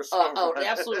hits his first home run. An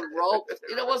absolute rope.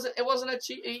 It wasn't a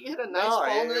cheat. He hit a nice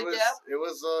ball into the gap. It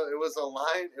was a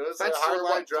line. It was Fence a hard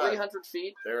line drive. 300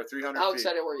 feet. They were 300 How feet.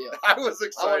 excited were you? I was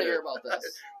excited. I want to hear about this.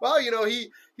 Well,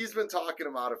 he's been talking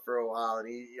about it for a while, and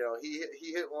he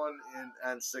hit one in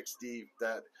N60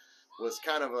 that was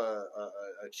kind of a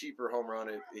cheaper home run.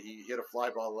 He hit a fly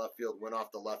ball to left field, went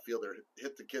off the left fielder,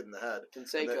 hit the kid in the head, and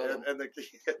the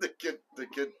kid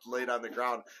laid on the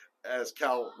ground as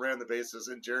Cal ran the bases,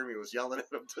 and Jeremy was yelling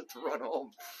at him to run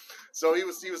home. So he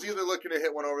was either looking to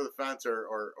hit one over the fence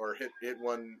or hit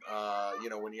one,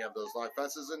 when you have those long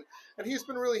fences, and he's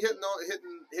been really hitting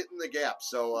the gap.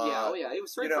 So he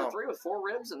was 3 for 3 with 4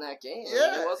 ribs in that game. Yeah,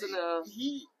 I mean, it wasn't a...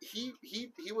 he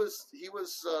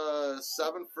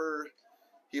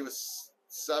was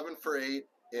 7 for 8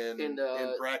 in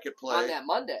bracket play on that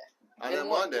Monday.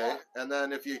 And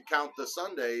then if you count the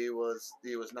Sunday, he was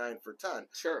 9 for 10.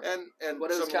 Sure. And what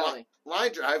is counting?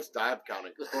 Line drives, I'm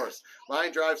counting, of course.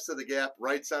 Line drives to the gap,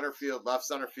 right center field, left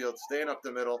center field, staying up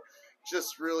the middle.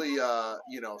 Just really,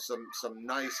 some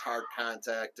nice hard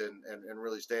contact and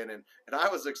really staying in. And I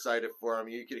was excited for him.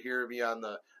 You could hear me on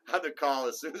the call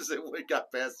as soon as it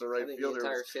got past the right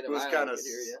fielder. It was kind of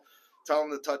tell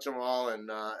him to touch them all, and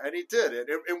he did it.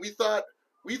 And we thought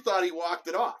he walked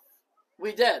it off.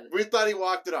 We did. We thought he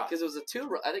walked it off because it was a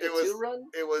 2-run. I think it was a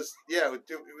 2-run. It was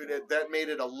that made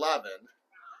it 11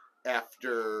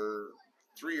 after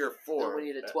 3 or 4. And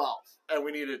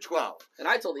we needed 12. And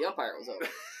I told the umpire it was over.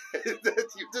 You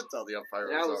did tell the umpire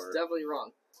it was over. I was definitely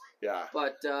wrong. Yeah.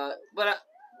 But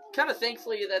kind of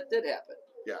thankfully that did happen.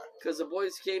 Yeah. Because the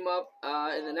boys came up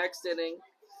in the next inning.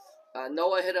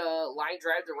 Noah hit a line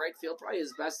drive to right field, probably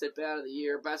his best at bat of the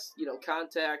year, best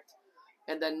contact.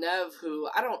 And then Nev, who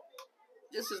I don't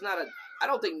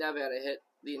think Nev had a hit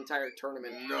the entire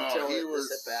tournament until he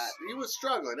was at bat. He was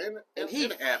struggling, and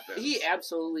it happened. He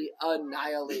absolutely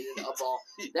annihilated a ball.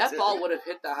 That ball would have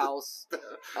hit the house.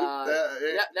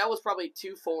 That was probably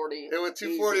 240. It was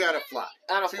 240 on a fly.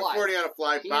 240 on a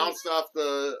fly, bounced off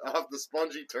the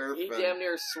spongy turf. He damn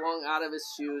near swung out of his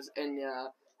shoes, and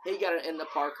he got an in the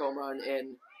park home run,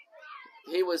 and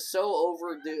he was so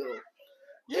overdue.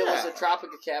 Yeah. It was a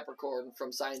Tropic of Capricorn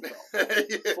from Seinfeld.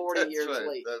 40 years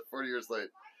late. 40 years late.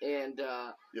 And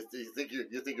you think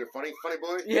you're funny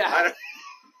boy? Yeah.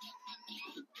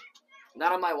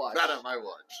 Not on my watch. Not on my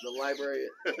watch. The library.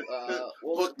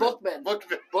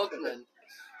 Bookman.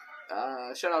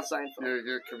 Shout out Seinfeld.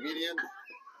 You're a comedian.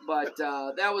 But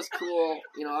that was cool.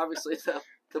 Obviously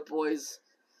the boys.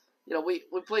 We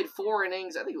played 4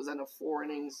 innings. I think it was end of 4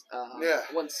 innings.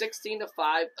 Won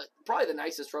 16-5. Probably the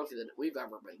nicest trophy that we've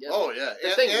ever been given. Oh yeah,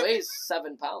 the thing weighs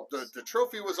 7 pounds. The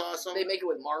trophy was awesome. They make it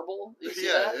with marble. You see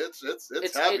that? It's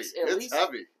heavy. It's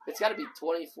heavy. It's got to be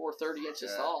 24, 30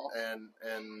 inches tall. And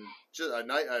just a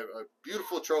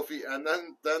beautiful trophy. And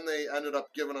then they ended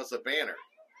up giving us a banner.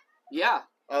 Yeah.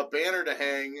 A banner to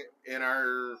hang in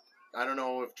our. I don't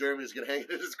know if Jeremy's going to hang it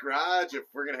in his garage, if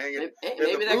we're going to hang it in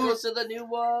maybe the that booth. Goes to the new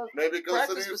maybe it goes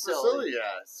to the new facility.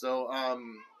 Yeah. So,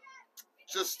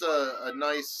 just a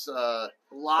nice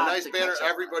banner.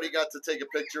 Everybody got to take a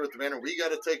picture with the banner. We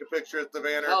got to take a picture at the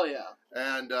banner. Oh, yeah.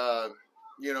 And,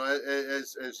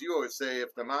 as you always say,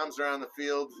 if the moms are on the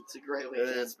field, it's a great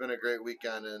weekend. It's been a great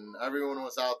weekend, and everyone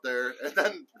was out there.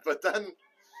 But then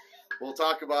we'll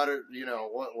talk about it.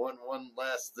 One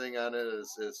last thing on it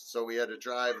is so we had to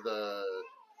drive the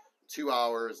 2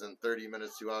 hours and 30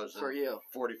 minutes, 2 hours for and you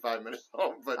 45 minutes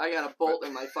home. But I got a bolt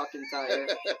in my fucking tire.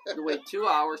 To wait 2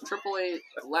 hours. AAA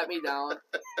let me down.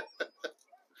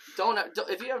 Don't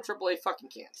if you have AAA, fucking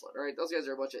cancel it. All right, those guys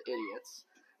are a bunch of idiots.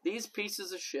 These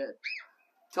pieces of shit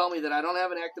tell me that I don't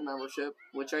have an active membership,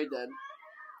 which I did.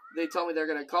 They tell me they're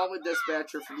gonna call the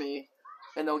dispatcher for me.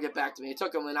 And they'll get back to me. It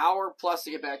took them an hour plus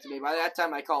to get back to me. By that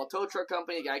time, I call a tow truck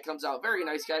company. The guy comes out, very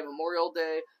nice guy, Memorial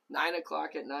Day, 9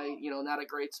 o'clock at night. Not a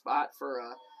great spot for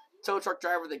a tow truck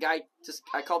driver. The guy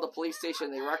I called the police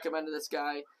station. They recommended this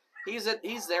guy. He's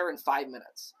there in 5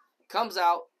 minutes. Comes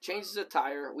out, changes the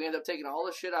tire. We end up taking all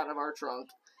the shit out of our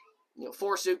trunk.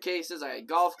 4 suitcases. I had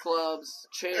golf clubs,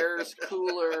 chairs,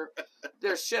 cooler.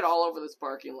 There's shit all over this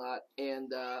parking lot.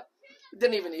 And,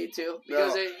 didn't even need to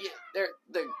because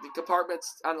the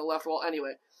compartments on the left wall.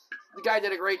 Anyway, the guy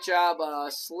did a great job.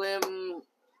 Slim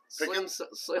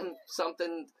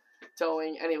something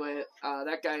towing. Anyway,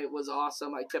 that guy was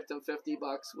awesome. I tipped him $50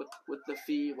 with the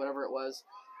fee, whatever it was.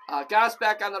 Got us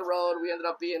back on the road. We ended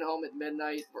up being home at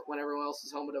midnight when everyone else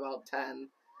was home at about 10.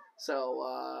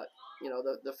 So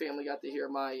the family got to hear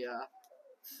my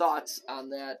thoughts on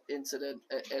that incident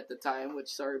at the time. Which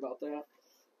sorry about that.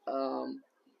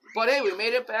 But hey, we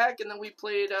made it back, and then we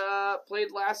played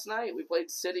last night. We played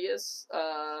Sidious,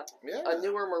 a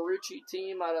newer Marucci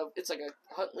team it's like a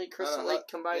Huntley Crystal Lake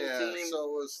combined team. So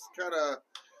it was kind of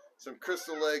some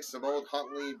Crystal Lake, some old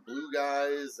Huntley Blue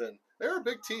guys, and they were a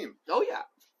big team. Oh yeah.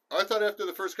 I thought after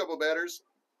the first couple of batters,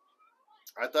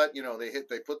 I thought,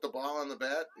 they put the ball on the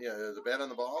bat, the bat on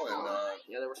the ball, and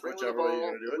they were throwing the whichever way ball. you're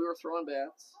going to do it. We were throwing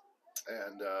bats.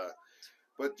 And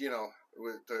but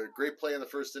with the great play in the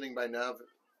first inning by Nev,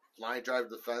 line drive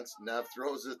to the fence. Nev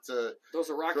throws a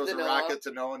rocket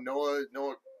to Noah.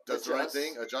 Noah does the right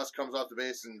thing. Adjust, comes off the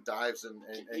base and dives and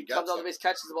he gets comes off the base,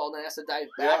 catches the ball, and then has to dive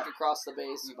back across the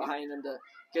base behind him to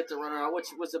get the runner out, which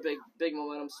was a big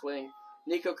momentum swing.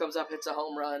 Nico comes up, hits a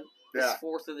home run. His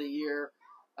fourth of the year,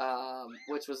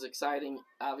 which was exciting,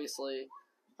 obviously.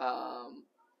 And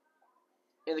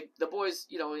the boys,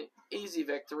 easy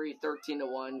victory,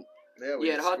 13-1. Yeah, we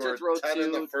had Hunter throw 10 2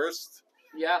 in the first.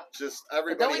 Yeah, just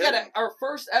everybody. And then we got our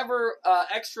first ever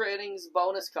extra innings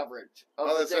bonus coverage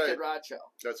of the Dick and Rod show.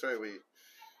 That's right.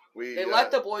 They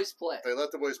let the boys play. They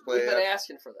let the boys play. We've been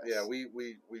asking for this. Yeah, we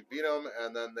beat them,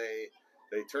 and then they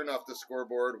turned off the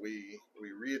scoreboard. We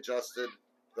readjusted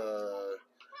the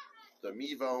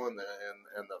Mevo and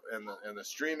the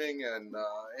streaming and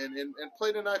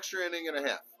played an extra inning and a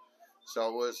half. So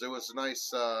it was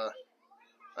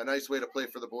a nice way to play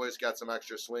for the boys. Got some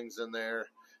extra swings in there.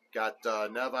 Got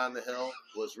Nev on the hill,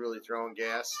 was really throwing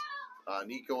gas.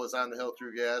 Nico was on the hill,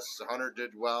 threw gas. Hunter did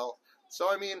well. So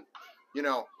I mean,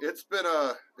 it's been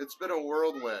a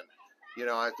whirlwind.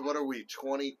 What are we,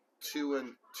 22-2?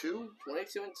 22-2,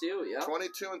 yeah.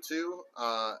 22-2.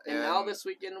 And now this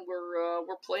weekend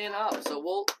we're playing up, so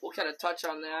we'll kind of touch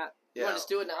on that. You want to just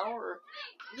do it now, or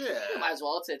might as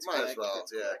well. It's might quick. As well,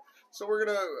 it's yeah. Quick. So we're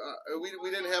gonna we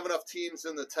didn't have enough teams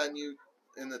in the 10U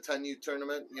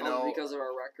tournament, because of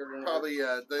our record and probably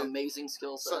our amazing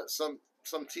skill set.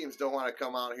 Some teams don't want to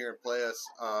come out here and play us.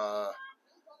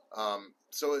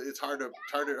 So it's hard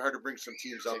to bring some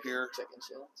teams up here. Chicken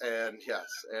shits. And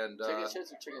yes, and chicken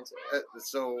shits or chicken shits.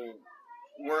 So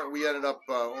we ended up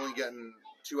only getting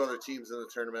 2 other teams in the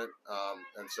tournament,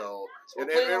 and so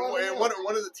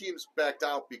one of the teams backed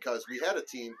out because we had a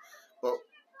team, but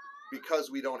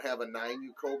because we don't have a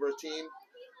 9U Cobra team,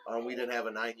 we didn't have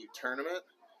a 9U tournament,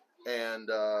 and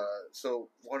so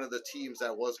one of the teams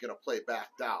that was going to play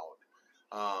backed out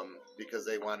because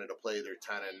they wanted to play their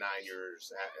 10 and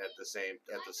 9ers at the same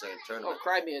tournament. Oh,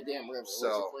 cry me a damn river,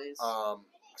 please.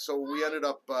 So we ended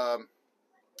up.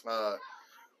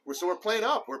 We're playing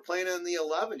up. We're playing in the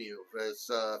 11U. It's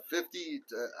 50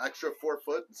 extra 4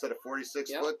 foot instead of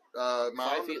 46 foot mound.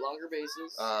 5 feet longer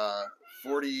bases.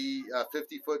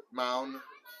 50 foot mound.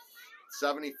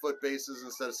 70 foot bases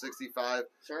instead of 65.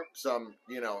 Sure. Some,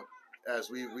 as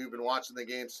we've been watching the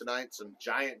games tonight, some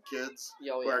giant kids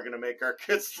who are going to make our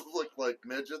kids look like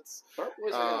midgets. Our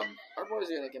boys are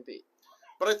going to compete.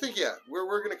 But I think we're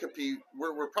going to compete.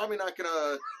 We're probably not going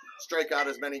to strike out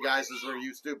as many guys as we're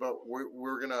used to, but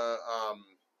we're gonna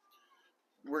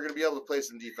be able to play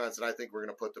some defense, and I think we're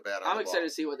gonna put the bat on. I'm excited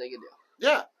to see what they can do.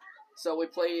 Yeah. So we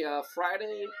play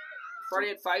Friday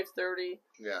at 5:30.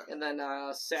 Yeah. And then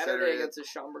Saturday against the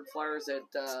Schaumburg Flyers at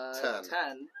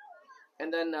 10.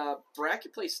 And then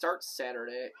bracket play starts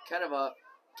Saturday. Kind of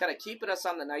keeping us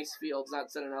on the nice fields,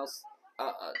 not sending us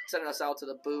out to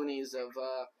the boonies of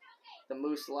the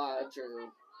Moose Lodge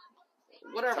or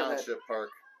whatever. Township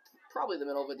Park. Probably the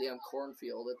middle of a damn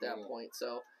cornfield at that point.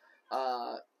 So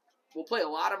we'll play a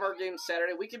lot of our games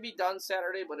Saturday. We can be done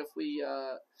Saturday, but if we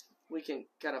can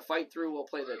kind of fight through, we'll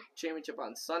play the championship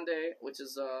on Sunday, which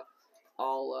is we're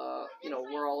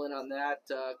all in on that.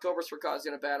 Cobras for Cause is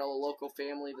going to battle a local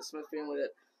family, the Smith family,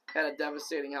 that had a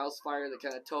devastating house fire that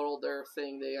kind of totaled their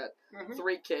thing. They got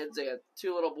 3 kids. They had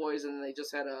 2 little boys, and they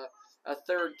just had a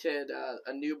third kid,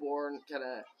 a newborn, kind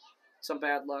of some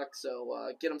bad luck.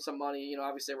 So get them some money.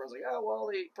 Obviously everyone's like, oh, well,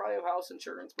 they probably have house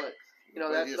insurance, but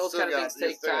those kind of things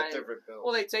take time.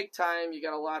 Well, they take time. You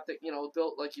got a lot that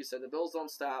built, like you said, the bills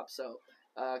don't stop. So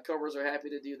Cobras are happy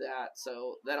to do that.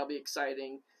 So that'll be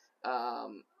exciting.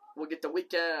 We'll get the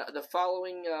weekend. The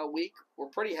following week, we're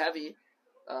pretty heavy.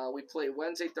 We play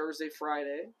Wednesday, Thursday,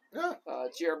 Friday. Yeah.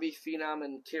 GRB Phenom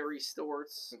and Kerry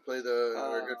Storts. We play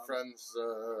our good friends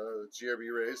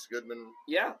GRB Race Goodman.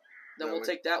 Yeah. Then we'll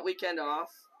take that weekend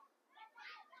off.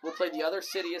 We'll play the other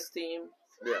Sidious team.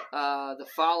 Yeah. The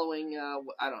following,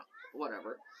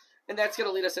 whatever. And that's going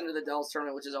to lead us into the Dells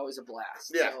tournament, which is always a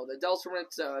blast. Yeah. So the Dells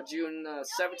tournament's June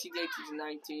 17th, 18th, and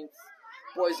 19th.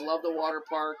 Boys love the water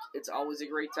park. It's always a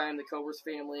great time. The Cobras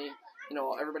family,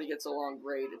 everybody gets along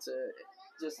great. It's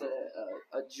just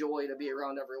a joy to be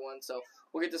around everyone. So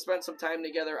we'll get to spend some time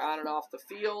together on and off the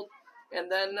field. And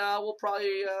then we'll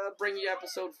probably bring you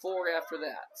episode 4 after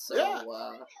that. So, yeah.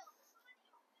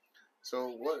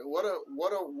 So what a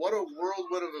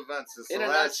whirlwind of events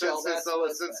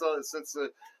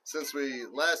since we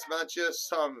last met you.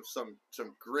 Some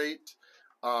great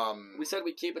We said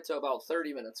we'd keep it to about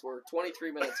 30 minutes. We're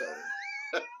 23 minutes over.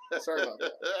 Sorry about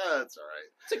that. That's all right.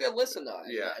 It's a good listen, though, I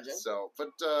imagine. So, but,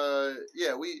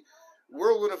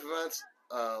 whirlwind of events,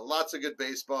 lots of good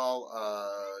baseball,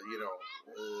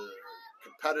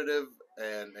 competitive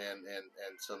and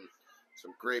some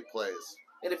great plays.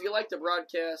 And if you like the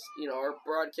broadcast, our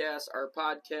broadcast, our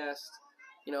podcast,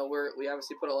 we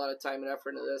obviously put a lot of time and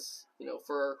effort into this,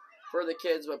 for the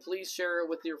kids, but please share it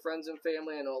with your friends and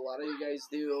family. I know a lot of you guys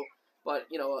do, but,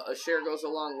 a share goes a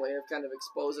long way of kind of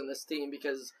exposing this team,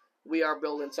 because we are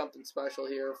building something special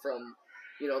here from,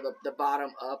 the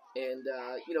bottom up, and,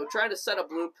 trying to set a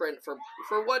blueprint for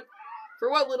what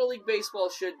Little League Baseball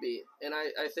should be. And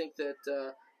I think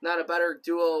that, not a better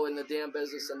duo in the damn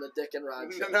business than the Dick and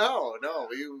Rod show. No,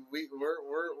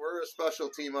 we're a special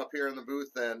team up here in the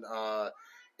booth, and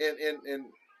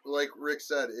like Rick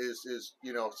said, is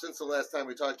since the last time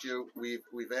we talked to you,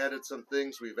 we've added some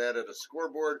things. We've added a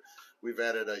scoreboard. We've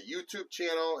added a YouTube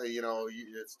channel.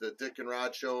 It's the Dick and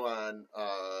Rod Show on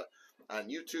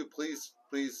YouTube. Please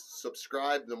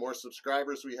subscribe. The more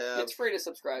subscribers we have, it's free to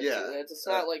subscribe. Yeah, to. It's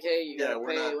not like, hey, you gotta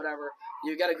pay whatever.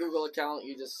 You got a Google account.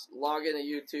 You just log into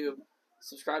YouTube,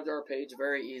 subscribe to our page.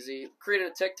 Very easy.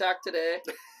 Created a TikTok today.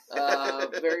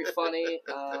 Very funny.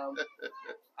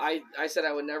 I said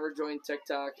I would never join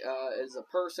TikTok as a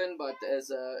person, but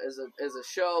as a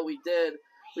show, we did.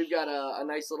 We've got a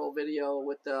nice little video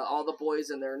with all the boys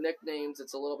and their nicknames.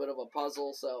 It's a little bit of a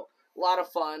puzzle, so a lot of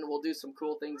fun. We'll do some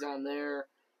cool things on there.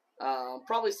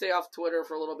 Probably stay off Twitter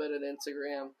for a little bit and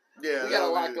Instagram. Yeah, we got a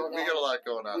lot going on. We got a lot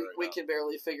going on. We can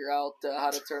barely figure out how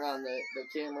to turn on the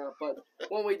camera, but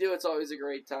when we do, it's always a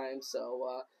great time.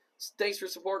 So thanks for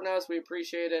supporting us. We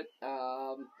appreciate it.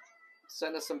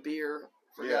 Send us some beer,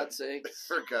 for God's sakes.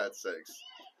 For God's sakes.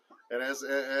 And as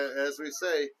we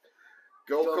say,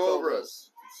 go Cobras.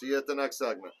 See you at the next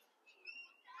segment.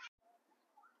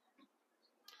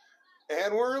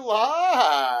 And we're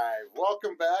live.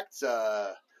 Welcome back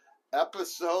to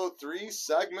episode 3,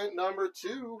 segment number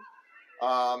 2.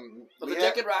 Of the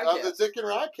Dick and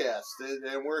Rodcast.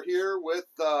 And we're here with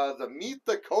the Meet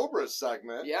the Cobras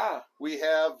segment. Yeah. We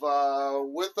have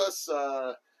with us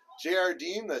J.R.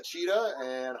 Dean, the Cheetah,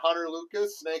 and Hunter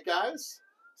Lucas, Snake Eyes.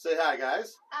 Say hi,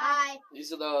 guys. Hi.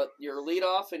 These are your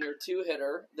leadoff and your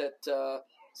 2-hitter that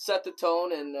set the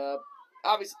tone, and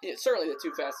obviously, certainly the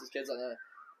 2 fastest kids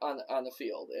on the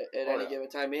field at any given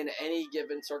time, in any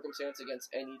given circumstance against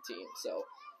any team. So,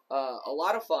 a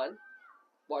lot of fun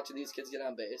watching these kids get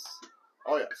on base.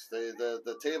 Oh yes,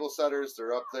 the table setters,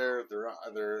 they're up there, they're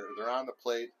on the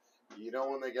plate.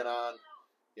 When they get on,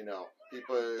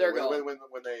 people when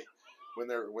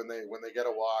they get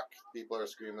a walk, people are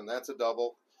screaming, "That's a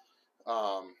double."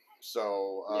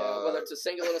 Whether it's a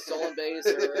single and a stolen base,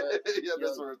 or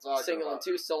that's what we're talking single about. and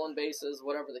 2 stolen bases,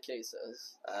 whatever the case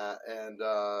is.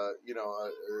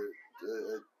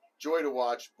 Joy to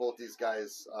watch both these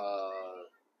guys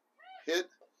hit.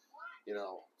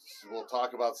 We'll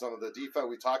talk about some of the defense.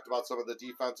 We talked about some of the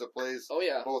defensive plays. Oh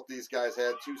yeah. Both these guys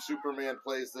had 2 Superman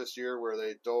plays this year where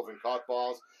they dove and caught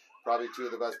balls. Probably 2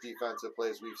 of the best defensive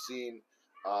plays we've seen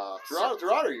throughout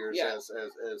our years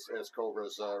as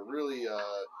Cobras. Really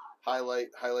highlight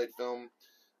film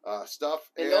stuff.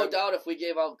 And no doubt, if we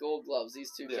gave out Gold Gloves,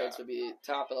 these 2 kids would be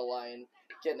top of the line,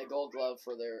 getting a Gold Glove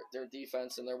for their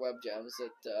defense and their web gems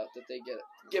that they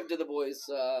give to the boys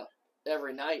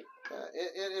every night.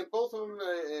 And both of them,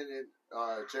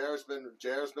 JR's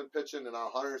been pitching, and now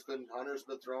Hunter's been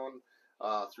throwing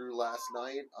through last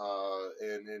night,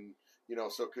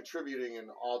 so contributing in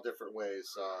all different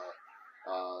ways,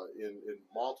 in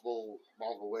multiple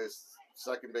ways,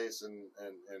 second base and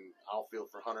outfield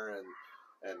for Hunter,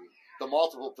 and the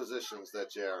multiple positions that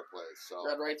JR plays. So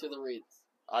read right through the read.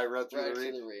 I read through the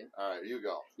read. All right, you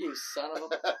go. You son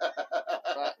of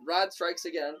a Rod strikes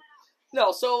again.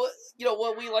 No, so,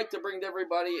 what we like to bring to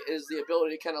everybody is the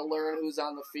ability to kind of learn who's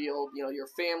on the field. Your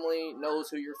family knows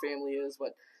who your family is,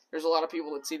 but there's a lot of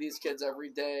people that see these kids every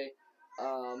day.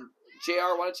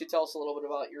 JR, why don't you tell us a little bit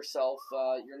about yourself,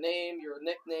 your name, your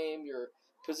nickname, your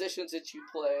positions that you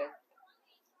play.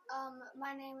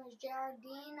 My name is JR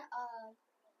Dean.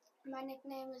 My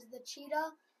nickname is the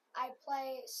Cheetah. I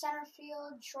play center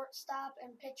field, shortstop,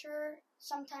 and pitcher,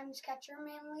 sometimes catcher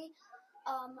mainly.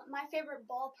 My favorite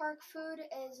ballpark food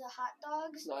is hot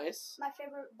dogs. Nice. My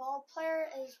favorite ball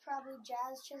player is probably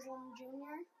Jazz Chisholm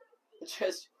Jr.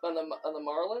 Just on the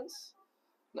Marlins?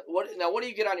 What do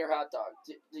you get on your hot dog?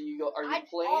 Do you go? Are you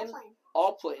plain?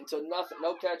 All plain. So nothing,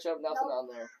 no ketchup, nothing on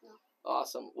there. No.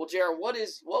 Awesome. Well, Jared,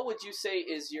 what would you say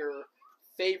is your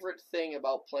favorite thing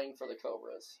about playing for the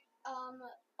Cobras?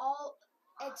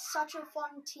 it's such a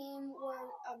fun team. We're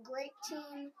a great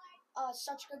team.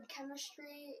 Such good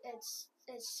chemistry. It's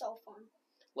so fun.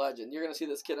 Legend. You're going to see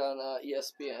this kid on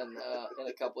ESPN in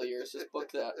a couple of years. Just book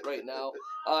that right now.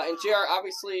 And JR,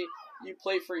 obviously, you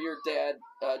play for your dad,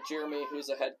 Jeremy, who's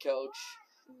a head coach.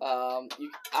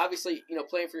 You obviously,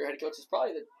 playing for your head coach is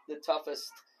probably the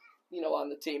toughest, on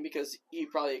the team because he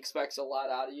probably expects a lot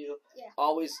out of you. Yeah.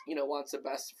 Always, wants the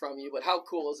best from you. But how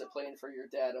cool is it playing for your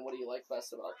dad, and what do you like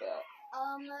best about that?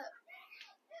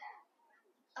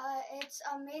 It's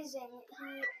amazing.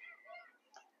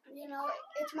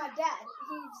 It's my dad.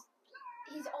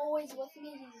 He's always with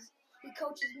me. He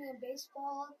coaches me in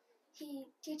baseball. He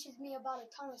teaches me about a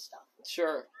ton of stuff.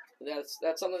 Sure, that's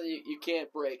something that you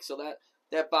can't break. So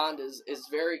that bond is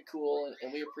very cool,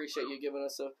 and we appreciate you giving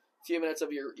us a few minutes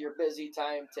of your busy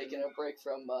time, taking a break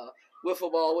from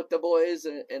wiffle ball with the boys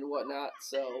and whatnot.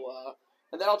 So,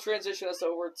 and that'll transition us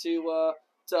over to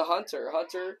Hunter.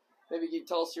 Hunter, maybe you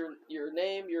tell us your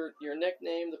name, your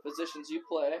nickname, the positions you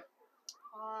play.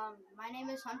 My name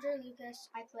is Hunter Lucas.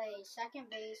 I play second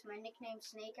base. My nickname's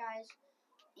Snake Eyes,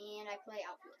 and I play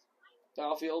outfield.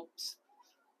 Outfield,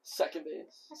 second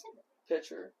base, That's it.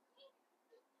 pitcher.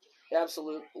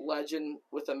 Absolute legend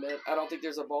with a mitt. I don't think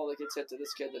there's a ball that gets hit to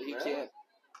this kid that he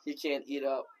can't eat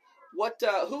up.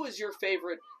 Who is your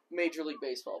favorite Major League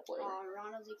Baseball player?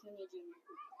 Ronald Acuna Jr.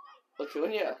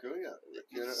 Acuna.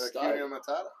 Acuna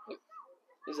Matata?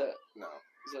 Is that? No.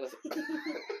 Is that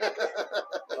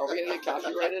Are we gonna get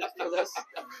copyrighted for this?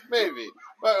 Maybe.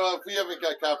 Well, if we haven't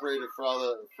got copyrighted for all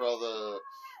the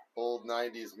old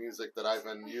 '90s music that I've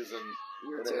been using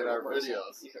in our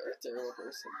videos. You're a terrible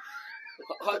person.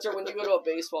 Hunter, when you go to a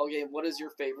baseball game, what is your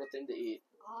favorite thing to eat?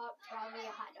 Probably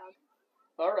a hot dog.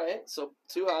 All right, so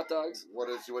 2 hot dogs. What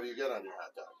do you get on your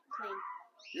hot dog? Plain.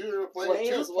 You're Plain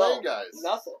two as well. plain guys.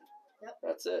 Nothing. Yep.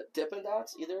 That's it. Dippin'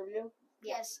 Dots, either of you?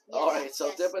 Yes. All right, so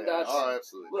yes. Dippin' Dots. Oh,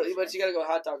 absolutely. Well, but you got to go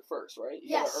hot dog first, right? You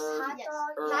Yes. gotta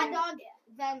earn- Hot dog.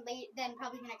 Then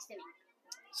probably the next inning.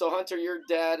 So Hunter, your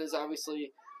dad is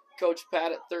obviously Coach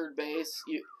Pat at third base.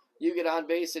 You get on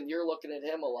base and you're looking at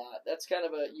him a lot. That's kind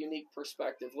of a unique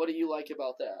perspective. What do you like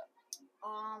about that?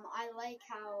 I like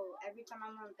how every time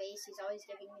I'm on base, he's always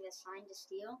giving me the sign to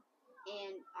steal,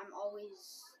 and I'm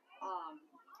always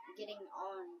getting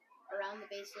on around the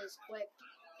bases quick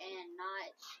and not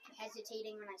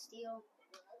hesitating when I steal.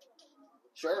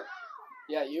 Sure.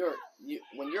 Yeah,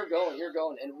 when you're going, you're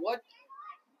going. And what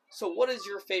is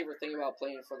your favorite thing about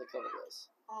playing for the Cobras?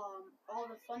 All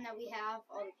the fun that we have,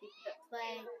 all the people that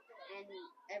play, and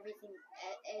everything.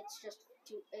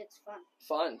 It's fun.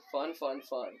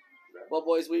 Fun. Well,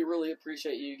 boys, we really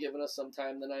appreciate you giving us some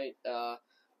time tonight.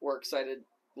 We're excited,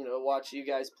 to watch you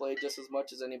guys play just as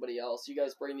much as anybody else. You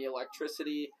guys bring the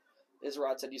electricity. As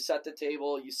Rod said, you set the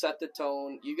table, you set the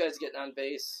tone. You guys getting on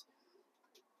base,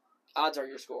 odds are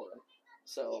you're scoring.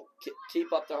 So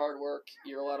keep up the hard work.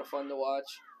 You're a lot of fun to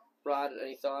watch. Rod,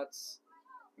 any thoughts?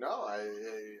 No,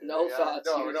 No thoughts.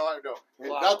 No.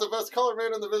 Wow. Not the best color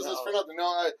man in the business No. for nothing.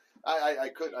 No, I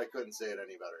couldn't say it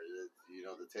any better.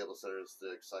 The table setters,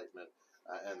 the excitement,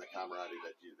 and the camaraderie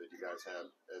that you guys have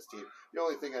as team. The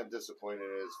only thing I'm disappointed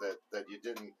is that you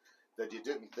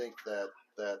didn't think that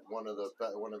one of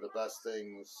the best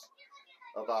things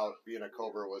about being a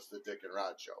Cobra was the Dick and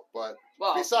Rod show. But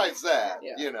besides that,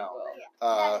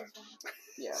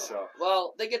 Yeah. So.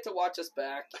 Well, they get to watch us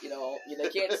back. They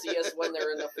can't see us when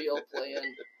they're in the field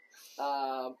playing.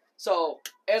 So,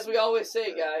 as we always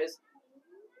say, guys,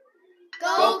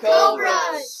 Go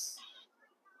Cobras!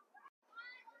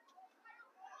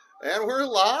 And we're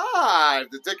live.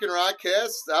 The Dick and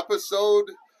Rodcast,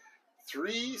 episode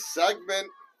 3, segment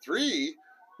 3.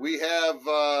 We have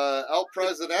El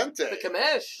Presidente, the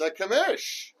commish,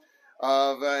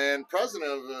 and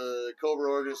president of the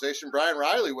Cobra organization, Bryan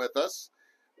Riley, with us.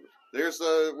 Where's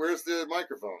the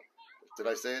microphone? Did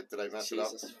I say it? Did I mess it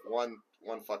up?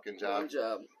 One fucking job.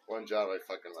 One job. I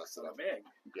fucking messed it up. Bag.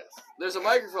 Yes. There's a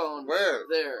microphone. Where?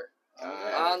 There.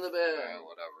 On the bed. Yeah,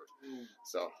 whatever.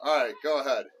 So, all right, go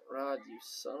ahead. Rod, you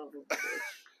son of a bitch.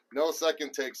 No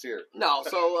second takes here. No,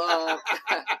 so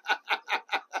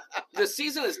the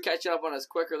season is catching up on us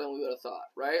quicker than we would have thought,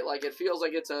 right? Like, it feels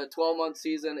like it's a 12-month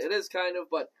season. It is kind of,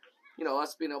 but,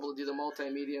 us being able to do the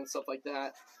multimedia and stuff like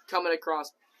that, coming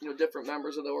across, different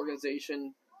members of the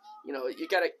organization, you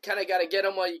got to get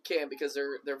them while you can because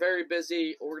they're very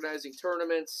busy organizing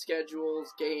tournaments,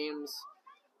 schedules, games.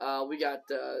 We got,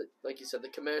 like you said, the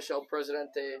commish, El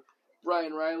Presidente,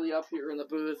 Bryan Riley up here in the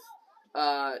booth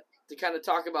to kind of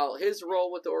talk about his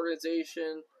role with the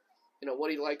organization,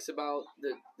 what he likes about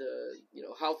the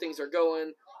how things are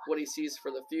going, what he sees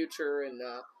for the future, and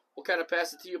we'll we'll kind of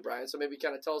pass it to you, Brian. So maybe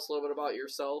kind of tell us a little bit about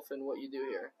yourself and what you do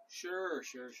here. Sure.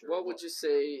 What would you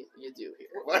say you do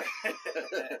here? What?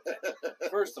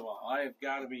 First of all, I've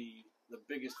got to be the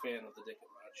biggest fan of the Dick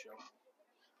and Rod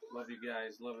Show. Love you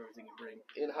guys. Love everything you bring.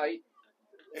 In height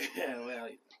Well,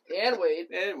 and weight.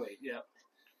 anyway, yeah.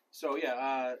 So yeah,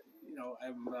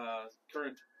 I'm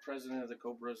current president of the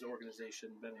Cobras organization.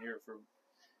 Been here for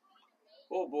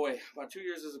about 2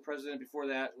 years as a president. Before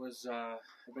that was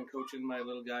I've been coaching my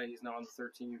little guy. He's now on the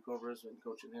 13U Cobras. Been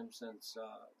coaching him since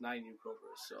 9U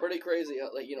Cobras. So Pretty crazy.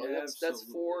 Like that's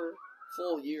absolutely. 4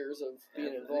 full years of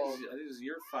being involved. I think it was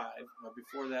year 5.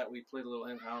 Before that, we played a little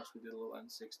in-house. We did a little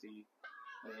N60,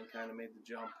 and then kind of made the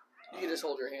jump. You can just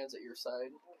hold your hands at your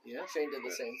side. Yeah. Shane did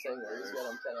the same thing where he's got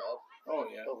them kind of up Oh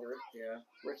yeah. over Yeah.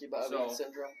 Ricky Bobby So-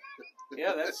 syndrome.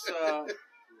 Yeah. That's.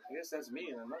 I guess that's me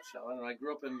in a nutshell. And I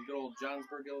grew up in good old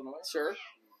Johnsburg, Illinois. Sure.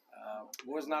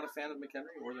 Was not a fan of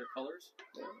McHenry or their colors,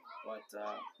 Yeah. but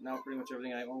now pretty much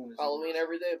everything I own is Halloween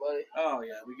every day, buddy. Oh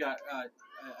yeah, we got.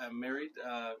 I'm married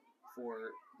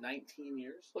for 19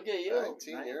 years. Look at you.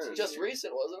 19 years. Just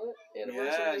recent, wasn't it?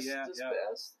 Anniversary just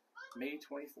passed. May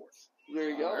 24th. There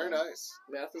you go. Very nice.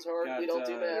 Math is hard. Got, we don't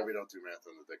do uh, math. Yeah, we don't do math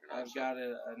on the Dick and Rod I've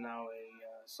Show. got now a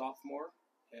sophomore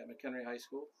at McHenry High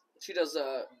School. She does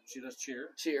She does cheer.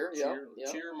 cheer. Yeah. Yeah.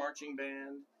 Cheer, marching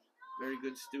band. Very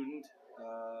good student.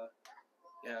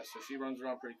 Yeah, so she runs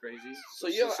around pretty crazy. So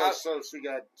you So she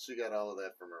got all of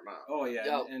that from her mom. Oh yeah,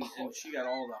 Yeah. And she got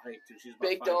all the hype too. She's about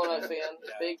big 5'10". donut fan,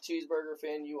 Yeah. big cheeseburger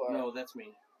fan. You are. No, that's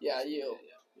me. Yeah, you.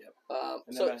 Yeah.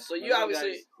 And So then so my you little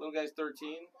obviously. little guy's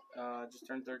 13. Just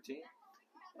turned 13.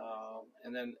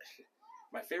 And then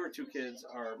my favorite 2 kids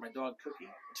are my dog Cookie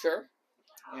Sure.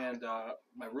 and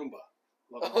my Roomba.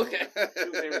 Love my Okay. Roomba.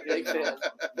 2 favorite Big kids. fan.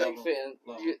 Love Big them. fan.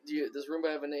 Love Does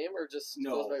Roomba have a name or just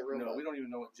No, goes by Roomba? no, we don't even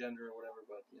know what gender or whatever,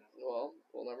 but Well,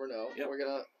 we'll never know. Yep.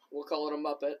 We'll call it a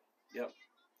Muppet. Yep.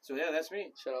 So yeah, that's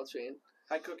me. Shout out Shane.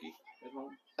 Hi, Cookie. At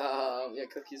home. Yeah,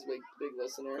 Cookie's a big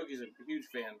listener. Cookie's a huge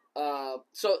fan.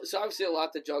 So obviously a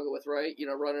lot to juggle with, right?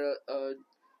 Running a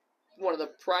one of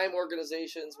the prime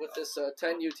organizations with this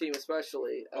 10U team,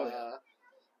 especially. Oh, yeah.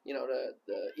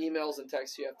 The emails and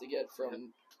texts you have to get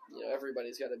from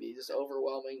everybody's got to be just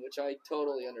overwhelming, which I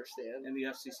totally understand. And the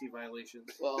FCC violations.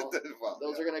 Well, Well,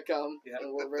 those yeah. are going to come, Yeah.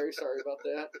 and we're very sorry about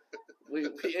that. We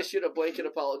issued a blanket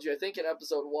apology, I think, in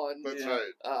episode 1. That's Yeah.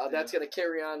 right. That's going to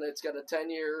carry on. It's got a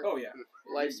 10-year Oh yeah.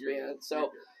 lifespan. You're So.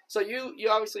 good. So you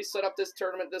obviously set up this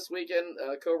tournament this weekend,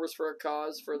 Cobras for a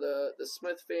Cause for the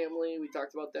Smith family. We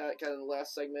talked about that kind of in the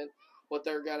last segment, what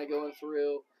they're kind of going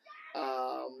through.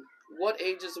 What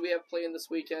ages do we have playing this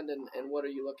weekend, and what are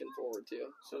you looking forward to?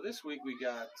 So this week we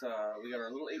got our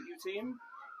little 8U team.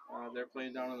 They're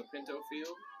playing down on the Pinto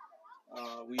field.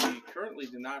 We currently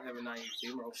do not have a 9U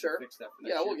team. We're hoping Sure. to fix that for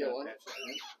next Yeah, we'll year. get one. Patch that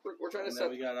in. We're trying to And set.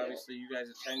 then we got obviously you guys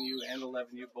at 10U and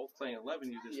 11U, both playing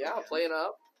 11U this Yeah, weekend. playing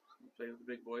up. We play with the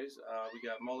big boys. We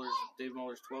got Dave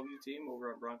Muller's 12U team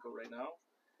over on Bronco right now.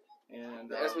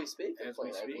 And As we speak, we're as we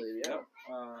playing, speak, I believe. Yeah.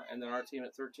 yep. And then our team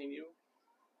at 13U,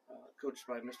 coached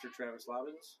by Mr. Travis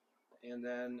Lobbins. And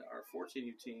then our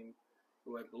 14U team,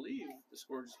 who I believe the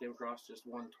score just came across, just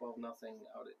won 12-0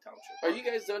 out at Township. Are you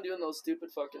guys done doing those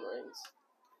stupid fucking rings?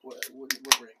 What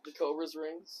rings? The Cobras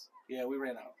rings? Yeah, we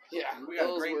ran out. Yeah, We got a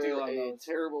those great were deal on a those.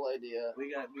 terrible idea.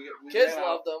 We Kids ran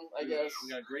love out. them, I guess. We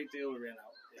got a great deal. We ran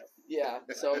out. Yep. Yeah,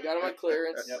 so we got them on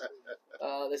clearance. Yep.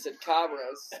 They said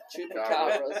Cobras, chewing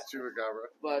Cobra. Cobras. Chupacabra.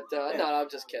 But no, I'm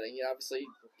just kidding. Obviously,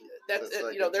 that's It's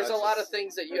like there's a lot of Texas.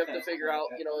 things that you have to figure out.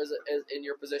 As in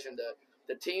your position,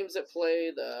 the teams that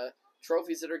play, the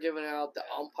trophies that are given out, the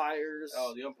umpires.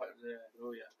 Oh, the umpires. Yeah.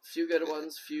 Oh, yeah. Few good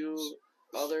ones, few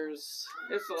others.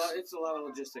 It's a lot of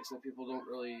logistics that people don't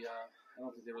really. I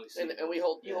don't think they really see. And we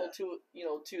hold Yeah.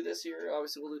 hold two this year.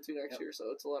 Obviously, we'll do 2 next year. So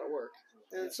it's a lot of work.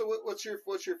 And so, what's your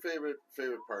favorite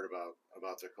part about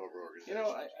the Cobra organization?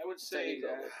 I would say, Thank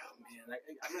you.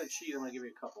 I'm going to cheat. I'm going to give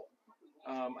you a couple.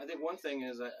 I think one thing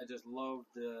is I just love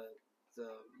the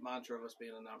mantra of us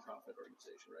being a nonprofit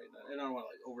organization, right? And I don't want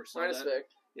to oversell Minus that. Vic.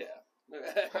 Yeah.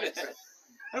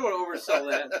 I don't want to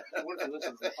oversell that. What if you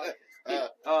listen to the podcast?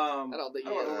 I don't think I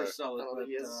don't want to he oversell I it, don't but think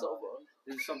he has a cell phone.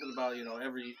 there's something about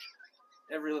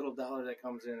every little dollar that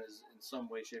comes in is in some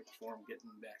way, shape, or form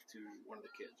getting back to one of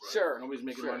the kids. Right? Sure. Nobody's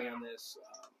making Sure. money on this.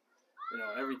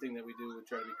 Everything that we do, we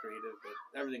try to be creative, but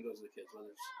everything goes to the kids,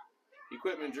 whether it's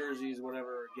equipment, jerseys,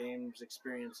 whatever, games,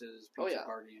 experiences, Oh, pizza yeah.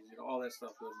 parties, all that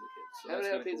stuff goes to the kids. So Haven't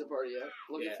that's had a kinda pizza cool. party yet.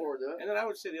 Looking Yeah. forward to it. And then I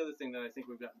would say the other thing that I think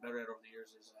we've gotten better at over the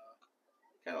years is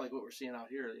kind of like what we're seeing out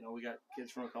here. We got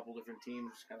kids from a couple different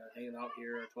teams kind of hanging out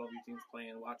here. Our 12U teams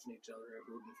playing, watching each other,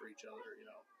 rooting for each other.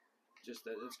 just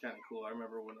that it's kind of cool. I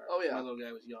remember when my little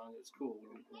guy was young, it was cool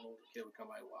when a little kid would come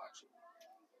by and watch.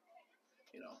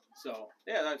 So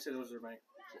yeah, I'd say those are my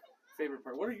favorite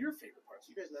part. What are your favorite parts?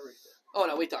 You guys never. Oh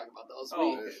no, we talk about those.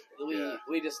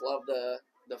 We just love the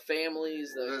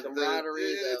families, the camaraderie.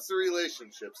 It's the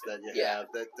relationships that you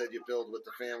have that you build with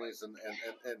the families and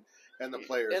the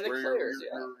players. And the players,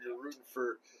 you're rooting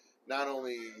for not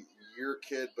only your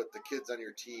kid but the kids on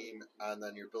your team, and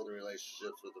then you're building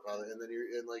relationships with the father. And then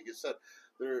like you said,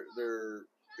 we're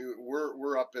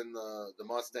up in the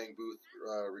Mustang booth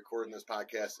recording this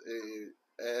podcast.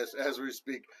 As we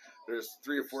speak, there's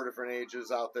 3 or 4 different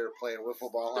ages out there playing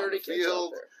wiffle ball on the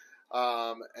field.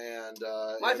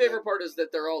 My favorite part is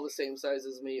that they're all the same size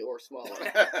as me or smaller.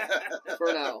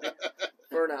 For now.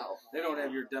 They don't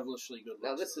have your devilishly good looks.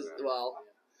 Now this is,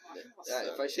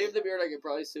 if I shave the beard, I could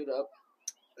probably suit up,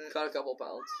 cut a couple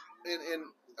pounds. And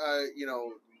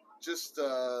just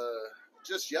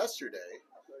yesterday,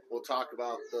 we'll talk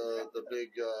about the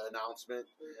big announcement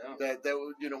that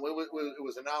it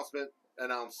was announced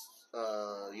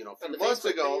a few months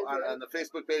ago on the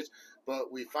Facebook page, but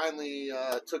we finally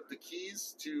took the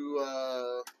keys to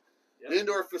the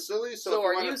indoor facility. So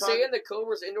are you saying the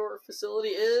Cobras indoor facility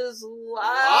is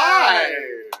live?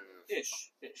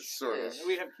 Ish. Sort of.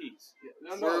 We have keys. Yeah.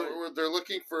 They're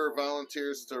looking for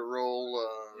volunteers to roll.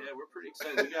 Yeah, we're pretty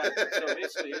excited. So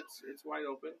basically, it's wide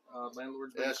open.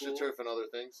 Landlord's been cool. AstroTurf and other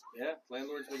things. Yeah,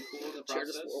 landlord's been cool in the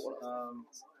process.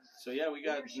 So yeah, we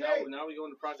got now we go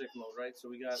into project mode, right? So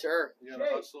we got to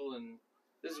hustle, and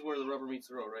this is where the rubber meets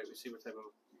the road, right? We see what type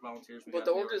of volunteers we got. But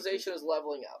the organization is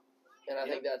leveling up, and I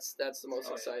think that's the most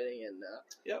exciting. And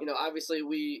obviously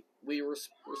we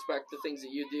respect the things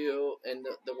that you do and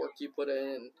the work you put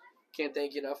in. Can't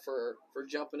thank you enough for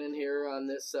jumping in here on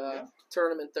this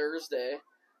tournament Thursday.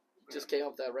 Just came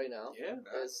up with that right now. Yeah.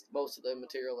 As most of the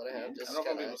material that I have just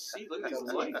kind of see. Look at these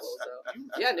lights.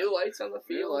 Yeah, new lights on the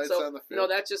field.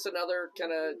 That's just another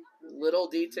kind of little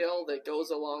detail that goes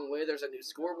a long way. There's a new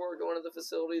scoreboard going to the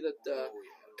facility that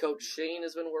Coach Shane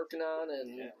has been working on,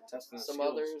 and some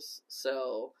others.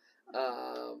 So,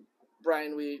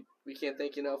 Brian, we can't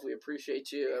thank you enough. We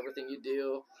appreciate you, everything you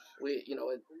do. We,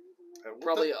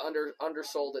 probably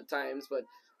undersold at times, but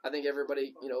I think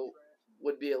everybody,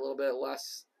 would be a little bit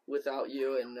less without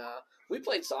you. And we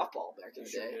played softball back in the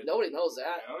day. Nobody knows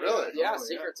that. Really? Yeah,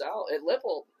 secret's out. At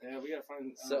Lipple. Yeah, we gotta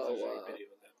find so video of that.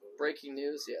 breaking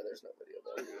news. Yeah, there's no video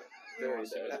of that. Very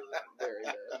dead. Very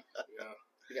dead. Yeah.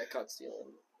 You got caught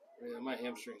stealing. Yeah, my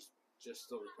hamstring's just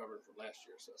still recovering from last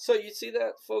year. So you see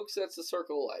that, folks? That's the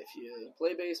circle of life. You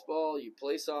play baseball. You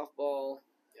play softball.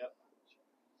 Yep.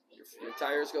 Your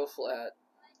tires go flat.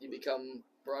 You become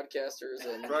broadcasters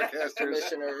and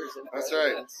commissioners and That's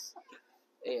presidents.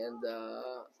 Right. And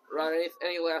Ron,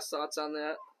 any last thoughts on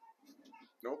that?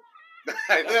 Nope.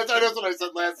 That's what I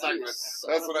said last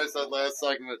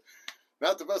segment.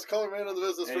 Not the best color man in the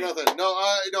business for nothing. No,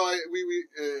 I'll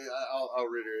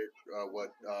reiterate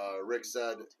what Rick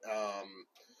said.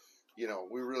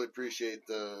 We really appreciate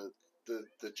the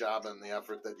job and the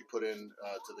effort that you put in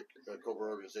to the Cobra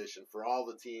organization for all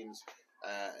the teams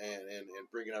and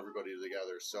bringing everybody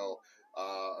together. So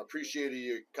appreciated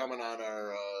you coming on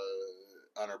our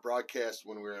broadcast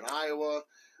when we were in Iowa.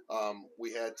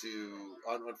 We had to,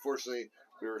 unfortunately,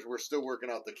 we're still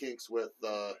working out the kinks with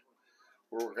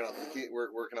we're working out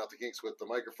the kinks with the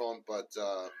microphone, but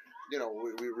we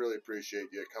really appreciate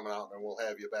you coming out, and we'll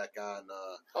have you back on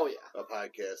a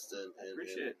podcast and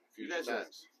appreciate it. You guys are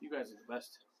the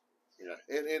best. Yeah,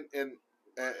 and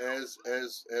as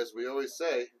we always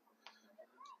say,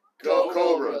 go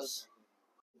Cobras.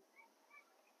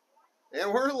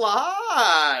 And we're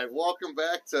live. Welcome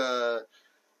back to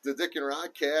the Dick and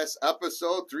Rodcast,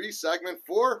 episode 3, segment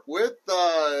 4, with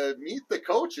Meet the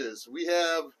Coaches. We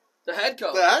have the head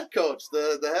coach,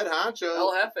 the head honcho,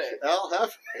 El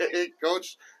Jefe,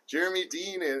 Coach Jeremy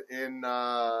Dean in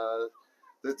the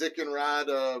Dick and Rod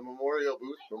Memorial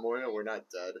booth. We're not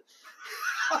dead.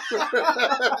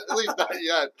 At least not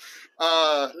yet.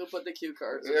 We'll put the cue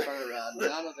cards in front of Rod.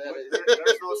 None of that is.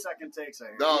 There's no second takes.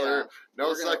 No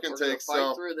second takes. We're gonna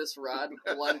fight through this Rod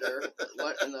blender.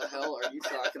 What in the hell are you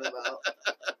talking about?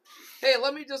 Hey,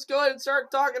 let me just go ahead and start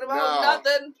talking about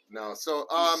nothing. No. So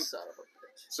son of a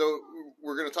bitch. So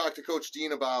we're gonna talk to Coach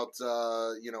Dean about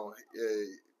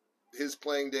his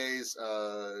playing days.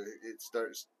 It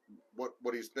starts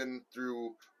what he's been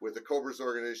through with the Cobras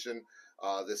organization.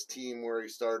 This team where he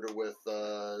started with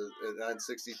an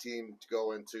N60 team to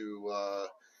go into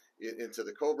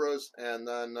the Cobras, and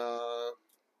then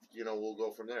we'll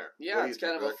go from there. Yeah, it's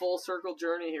kind of a full circle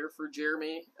journey here for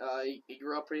Jeremy. He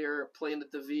grew up here playing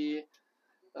at the V.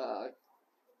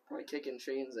 Probably kicking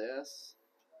Shane's ass.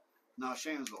 No,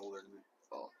 Shane's older than me.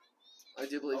 Oh, I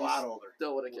do believe A lot older.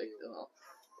 still would have kicked him. Well,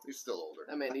 He's still older.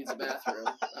 that man needs a bathroom.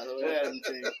 By the way. Yeah,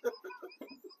 Jake.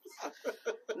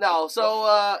 No,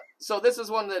 so this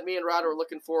is one that me and Rod were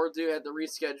looking forward to. Had to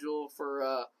reschedule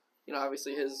for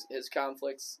obviously his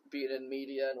conflicts being in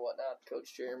media and whatnot.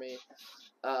 Coach Jeremy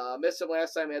missed him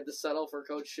last time. Had to settle for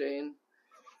Coach Shane,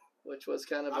 which was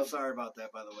kind of I'm sorry about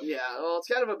that, by the way. Yeah, well, it's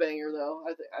kind of a banger though.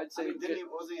 I'd say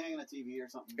Was he hanging a TV or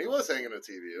something? He was hanging a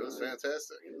TV. It was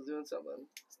fantastic. he was doing something.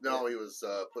 No, he was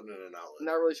putting in an outlet.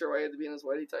 Not really sure why he had to be in his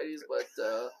whitey tighties, but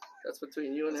that's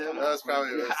between you and him. That's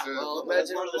probably Yeah, a well, little,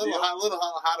 imagine-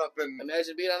 hot up in.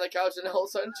 Imagine being on the couch and all of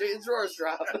a sudden Shane's drawers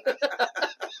drop.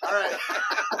 All right.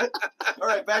 All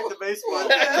right, back to baseball.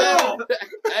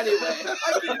 Anyway,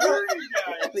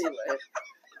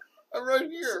 I'm right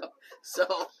here. so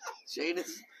Shane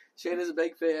is a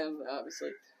big fan, obviously.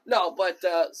 No, but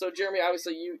so Jeremy,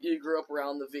 obviously you grew up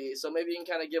around the V, so maybe you can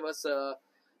kind of give us an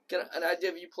idea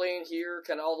of you playing here,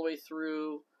 kind of all the way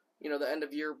through, the end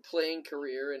of your playing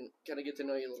career, and kind of get to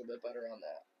know you a little bit better on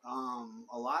that.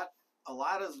 A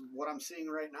lot is what I'm seeing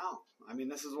right now. I mean,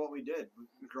 this is what we did.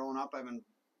 Growing up, I've been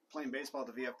playing baseball at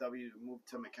the VFW. Moved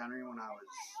to McHenry when I was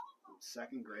in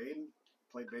second grade.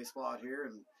 Played baseball out here,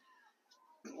 and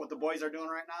what the boys are doing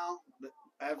right now,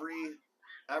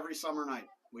 every summer night,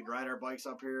 we'd ride our bikes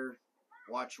up here,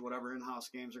 watch whatever in-house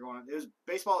games are going on.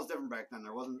 Baseball was different back then.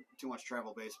 There wasn't too much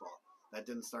travel baseball. That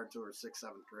didn't start till our 6th,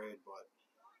 7th grade, but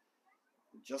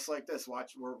just like this,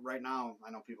 we're right now,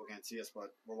 I know people can't see us,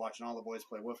 but we're watching all the boys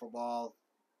play wiffle ball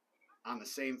on the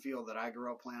same field that I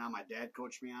grew up playing on. My dad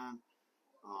coached me on.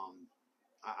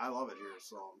 I love it here.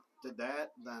 So did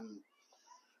that, then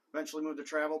eventually moved to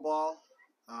travel ball.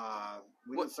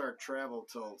 We didn't start travel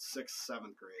till 6th,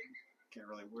 7th grade. Can't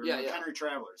really. We were McHenry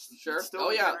Travelers. Sure. It's still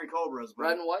McHenry Cobras. But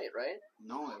Red and white, right?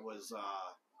 No, it was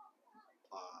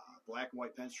black and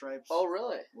white pinstripes. Oh,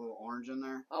 really? A little orange in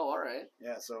there. Oh, all right.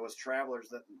 Yeah, so it was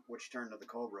Travelers which turned to the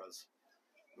Cobras.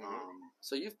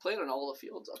 So you've played on all the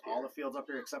fields up here. All the fields up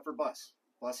here except for Bus.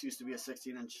 Bus used to be a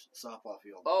 16-inch softball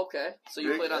field. Oh, okay. So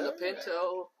you played on the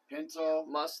Pinto,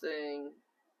 Mustang,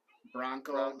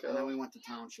 Bronco, and then we went to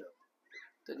Township.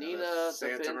 the Nina,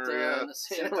 Santa the Pinto, Maria. and the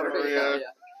Santa Maria. Yeah.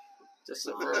 Just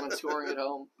for everyone scoring at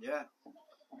home. Yeah.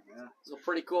 So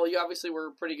pretty cool. You obviously were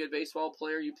a pretty good baseball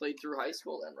player. You played through high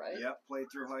school then, right? Yep, played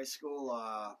through high school.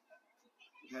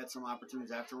 Had some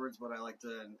opportunities afterwards, but I like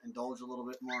to indulge a little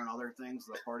bit more in other things,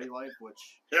 the party life,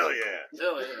 which... Hell yeah.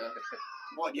 Oh, yeah.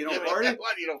 What, you don't party?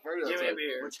 What, you don't party? Give me a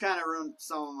beer. Which kind of ruined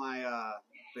some of my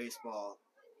baseball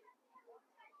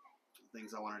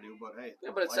things I want to do, but hey. Yeah,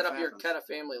 but it set up your happens. kind of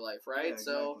family life, right? Yeah,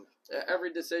 So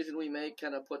every decision we make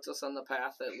kind of puts us on the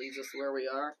path that leads us to where we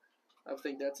are. I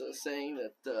think that's a saying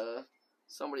that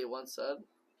somebody once said,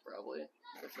 probably.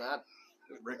 If not,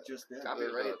 Rick just did.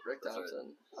 copyright Rick That's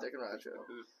Thompson, Dick and Roger.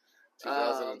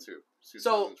 2002.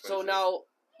 So now,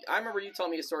 I remember you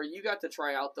telling me a story. You got to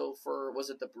try out, though, for, was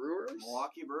it the Brewers?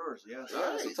 Milwaukee Brewers, yes.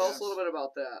 Yeah, so tell us a little bit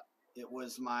about that. It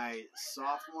was my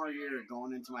sophomore year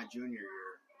going into my junior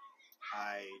year.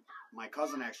 My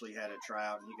cousin actually had a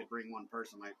tryout, and he could bring one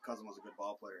person. My cousin was a good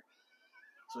ball player.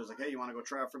 So he was like, hey, you want to go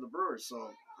try out for the Brewers? So,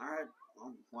 all right,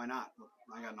 well, why not?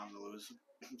 I got nothing to lose.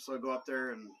 So I go up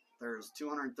there, and there's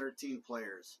 213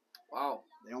 players. Wow.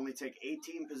 They only take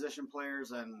 18 position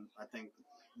players and I think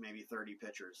maybe 30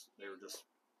 pitchers. They were just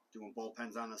doing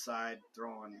bullpens on the side,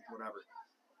 throwing whatever.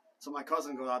 So my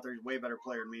cousin goes out there. He's a way better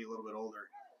player than me, a little bit older.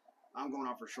 I'm going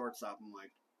out for shortstop. I'm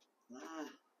like,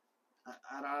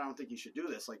 I don't think you should do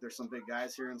this. Like, there's some big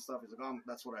guys here and stuff. He's like, oh,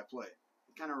 that's what I play.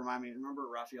 It kind of reminded me. Remember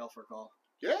Rafael Furcal?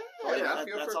 Yeah,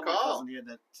 That's how my cousin, he had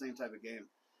that same type of game.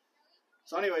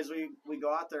 So anyways, we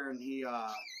go out there, and he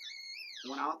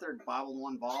went out there, bobbled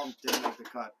one ball, and didn't make the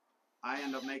cut. I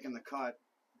end up making the cut,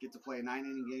 get to play a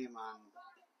 9-inning game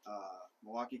on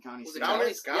Milwaukee County Stadium.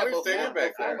 County Stadium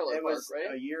back there. It was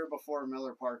right? a year before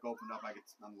Miller Park opened up.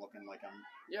 I'm looking like I'm...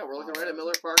 Yeah, we're looking right at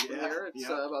Miller Park from Yeah, here. It's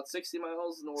yeah. About 60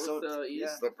 miles north east.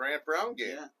 yeah. The Brant Brown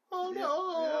game. Yeah. Oh, Yeah,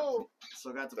 no. yeah.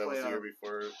 So got to That play was the year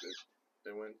before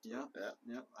they went. Yeah, Yeah.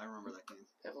 yeah, I remember that game.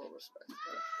 Have a little respect.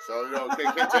 So, no,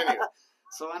 continue.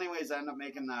 So anyways, I ended up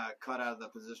making the cut out of the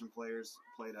position players.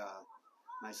 Played a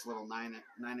nice little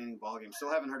nine-inning ball game.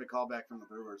 Still haven't heard a call back from the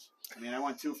Brewers. I mean, I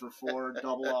went 2 for 4,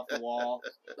 double off the wall,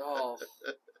 Oh,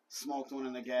 smoked one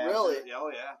in the gas. Really? Oh,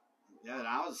 yeah. Yeah, and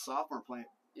I was a sophomore playing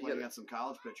gotta- against some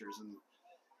college pitchers. And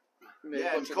maybe yeah,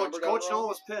 put and your Coach number down Noll wrong?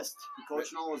 was pissed. Coach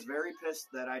Noll was very pissed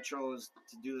that I chose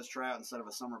to do this tryout instead of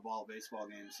a summer ball baseball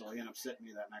game. So he ended up sitting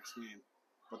me that next game.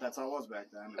 But that's how it was back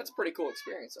then. That's a pretty cool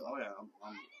experience, though. Oh,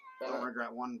 yeah. I don't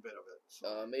regret one bit of it.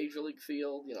 So. Major league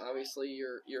field, obviously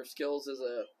your skills as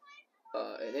an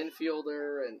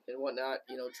infielder and whatnot,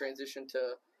 transition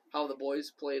to how the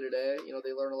boys play today.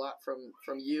 They learn a lot from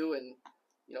you and,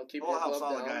 keeping Well, your it helps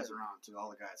glove all down. the guys around, too. All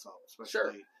the guys help, especially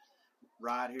Sure.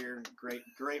 Rod here.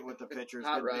 Great with the pitchers.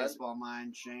 Hot good Rod. baseball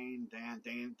mind. Shane, Dan,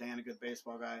 a good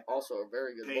baseball guy. Also a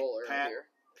very good Pete, bowler Pat. here.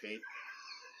 Pete.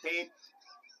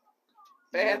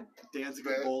 Pat. Dan's a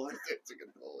good bowler. It's a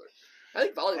good bowler. I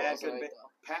think volleyball's Pat, good tonight, ba-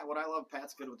 though. Pat, what I love,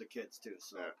 Pat's good with the kids, too.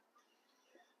 So. Yeah.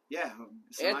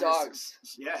 Yeah. And dogs.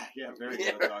 Yeah, very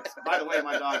good with dogs. By the way,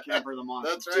 my dog, Camper of the Month.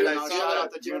 That's right, I saw shout that.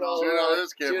 out to Juno. Juno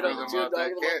is Camper of the Month.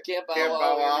 Can't bow Can't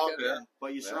bow out. out, yeah.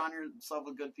 But you Yeah. surround yourself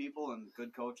with good people and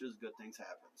good coaches, good things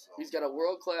happen. So. He's got a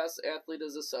world-class athlete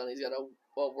as a son. He's got a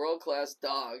world-class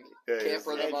dog. Okay,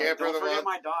 Camper of the Hey, month. Camper of don't the forget month.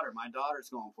 my daughter. My daughter's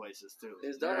going places, too.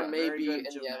 His daughter Yeah, may very be good in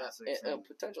the gymnastics a and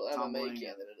potential MMA tumbling.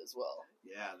 candidate as well.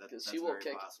 Yeah, Because that's she will very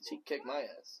kick. possible. She kick my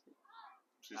ass.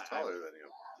 She's taller than you.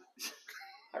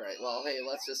 All right. Well, hey,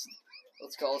 let's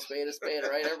call a spade,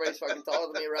 right? Everybody's fucking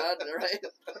taller than me, Rod. All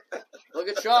right. Look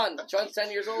at Sean. Sean's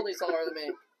 10 years old. He's taller than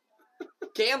me.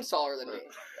 Cam's taller than me.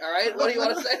 All right. What do you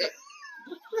want to say?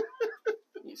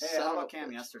 You Hey, son how of about a Cam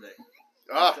bitch. yesterday?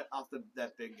 Ah,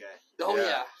 That big guy. Oh Yeah.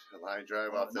 yeah. the line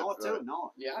drive off Noah, that. too.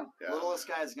 Noah. Yeah. Yeah. Littlest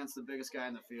guys against the biggest guy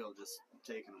in the field, just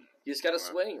taking them. You just got to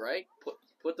swing, right?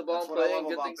 Put the ball That's in what I play love and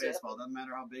good about things baseball. happen. Doesn't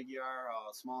matter how big you are,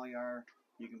 how small you are.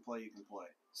 You can play.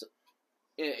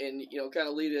 And kind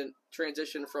of lead in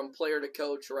transition from player to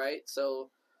coach, right?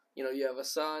 So, you have a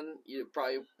son. You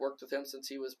probably worked with him since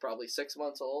he was probably 6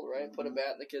 months old, right? Put a Mhm.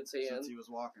 bat in the kid's hand. Since he was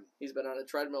walking. He's been on a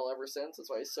treadmill ever since. That's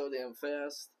why he's so damn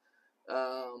fast.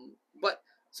 But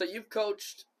so you've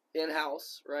coached in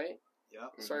house, right?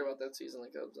 Yep. Sorry about that season. The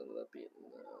Cubs ended up beating.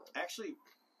 Actually,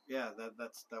 yeah,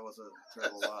 that was a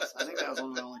terrible loss. I think that was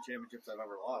one of the only championships I've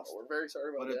ever lost. We're very sorry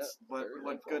about But that. it's but Very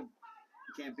what painful. good.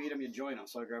 You can't beat them, you join them.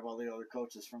 So I grab all the other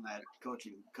coaches from that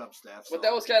coaching Cub staff. But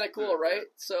that was kind of cool, right?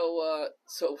 So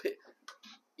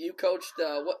you coached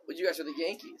what? You guys were the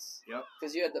Yankees. Yep.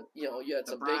 Because you had you had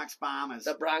the some Bronx Bombers.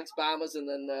 the Bronx Bombers, and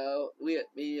then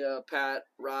me, Pat,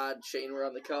 Rod, Shane were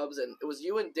on the Cubs, and it was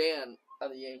you and Dan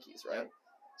on the Yankees, right? Yep.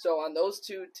 So on those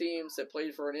two teams that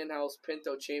played for an in-house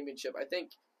Pinto championship, I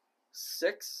think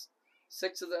six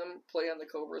of them play on the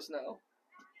Cobras now.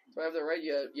 Do I have that right?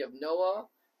 You have Noah,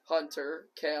 Hunter,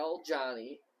 Cal,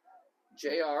 Johnny,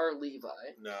 J.R., Levi,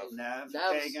 No. Nev,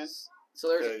 Nevs. Kagan, So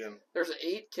there's 8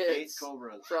 8 kids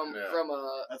Cobras. from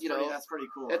That's pretty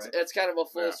cool, it's right? it's kind of a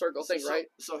full Yeah. circle thing, right?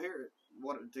 So here,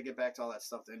 to get back to all that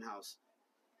stuff in-house,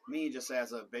 me just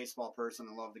as a baseball person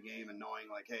and love the game and knowing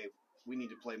like, hey, we need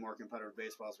to play more competitive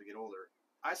baseball as we get older.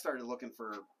 I started looking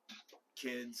for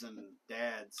kids and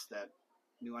dads that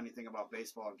knew anything about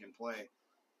baseball and can play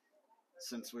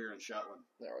since we were in Shetland.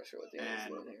 Not really sure what Dan is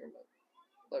And- doing here, but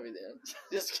love you, Dan.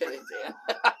 Just kidding, Dan.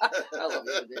 I love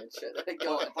you, Dan. Shit.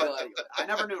 Go on. I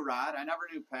never knew Rod. I never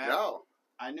knew Pat. No.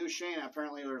 I knew Shane.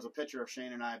 Apparently, there was a picture of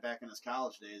Shane and I back in his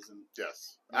college days, and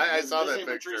Yes. I saw that Visiting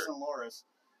picture. Patrice and Loris,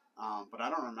 but I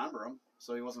don't remember him,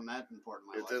 so he wasn't that important in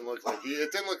my It life.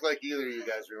 didn't look like either of you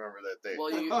guys remember that day.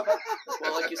 Well,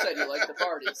 like you said, you like the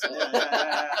party, so.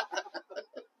 Yeah.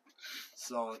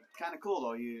 So kind of cool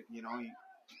though. You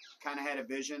kind of had a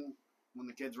vision when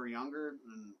the kids were younger,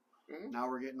 and Mhm. now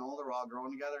we're getting older. We're all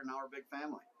growing together. And now we're a big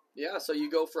family. Yeah, so you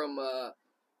go from,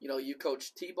 you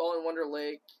coach T-ball in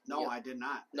WonderAke. No, Yeah. I did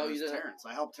not. No, It was you didn't. Terrence.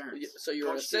 I helped Terrence. So you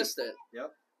were an Coach T. assistant.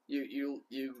 Yep.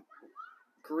 You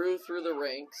grew through the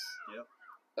ranks. Yep.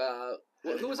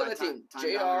 Who was on the team? Time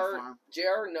down on the farm.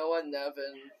 JR, Noah,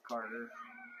 Nevin,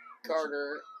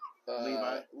 Carter,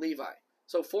 Levi.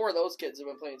 So 4 of those kids have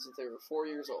been playing since they were 4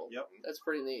 years old. Yep. That's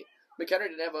pretty neat. McHenry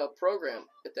didn't have a program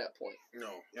at that point.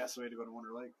 No. Yeah, so we had to go to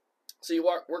Wonder Lake. So you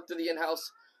worked through the in-house,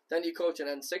 then you coach an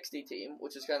N60 team,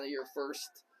 which is kind of your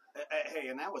first. Hey,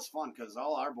 and that was fun because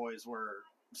all our boys were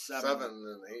 7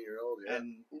 and 8-year-old, yeah.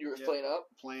 and You were playing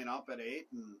up, at 8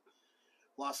 and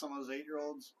lost some of those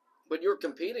 8-year-olds. but you were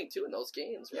competing too in those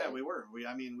games, right? Yeah, we were. We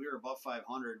were above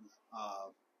 500.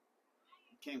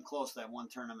 Came close that one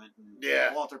tournament. And Yeah.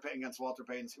 against Walter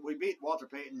Payton's. We beat Walter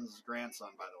Payton's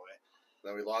grandson, by the way,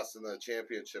 Then we lost in the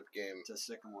championship game. to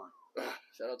Sycamore.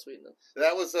 Shout out Sweeten.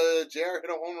 That was JR hit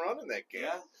a home run in that game.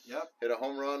 Yeah, yep. Hit a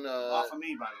home run. Off of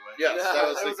me, by the way. Yes, that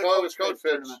was It the was a Coach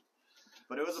Fitch. tournament.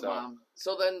 But it was a bomb.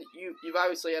 So then you've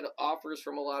obviously had offers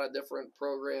from a lot of different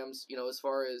programs, as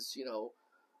far as,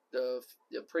 the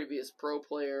previous pro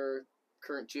player,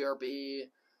 current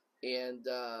GRB, and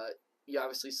you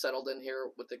obviously settled in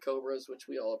here with the Cobras, which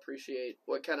we all appreciate.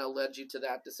 What kind of led you to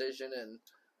that decision? And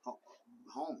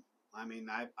Home.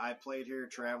 I played here,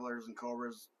 Travelers and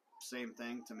Cobras, same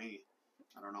thing to me.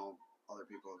 I don't know if other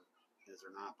people is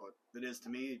or not, but it is to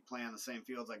me. Play on the same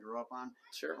fields I grew up on.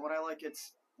 Sure. And what I like,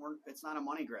 it's not a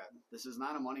money grab. This is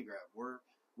not a money grab.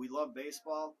 We love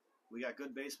baseball. We got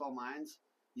good baseball minds.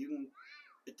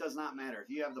 It does not matter if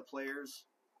you have the players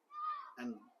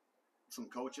and some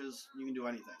coaches. You can do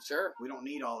anything. Sure. We don't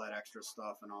need all that extra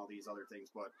stuff and all these other things,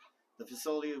 but the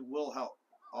facility will help.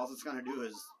 All it's going to do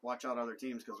is watch out other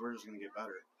teams because we're just going to get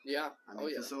better. Yeah. I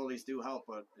mean, facilities do help,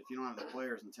 but if you don't have the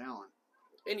players and talent.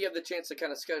 And you have the chance to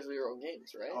kind of schedule your own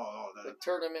games, right? Like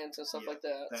tournaments and stuff like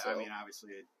that. I mean, obviously,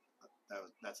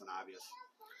 that's an obvious.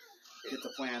 Get to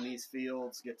play on these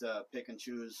fields, get to pick and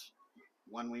choose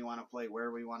when we want to play,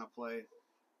 where we want to play.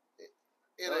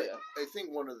 And I think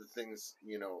one of the things,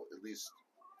 at least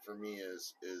for me,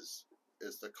 is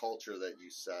the culture that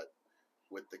you set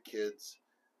with the kids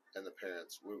and the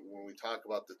parents. When we talk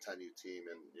about the 10U team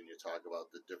and you talk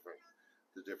about the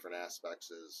different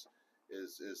aspects, is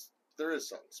there is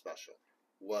something special.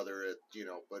 Whether it,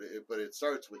 but it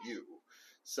starts with you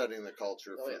setting the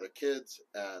culture for the kids,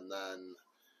 and then,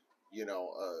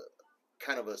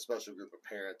 kind of a special group of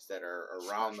parents that are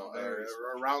around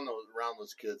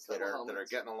those kids that are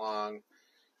getting along,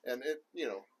 and it,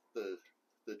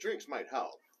 the drinks might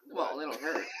help. Well, they don't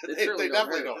hurt. They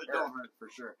definitely don't hurt for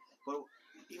sure. But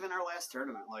even our last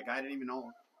tournament, I didn't even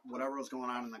know whatever was going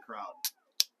on in the crowd.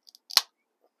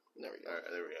 There we go. All right,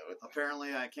 there we go.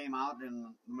 Apparently, I came out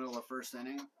in the middle of the first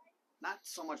inning, not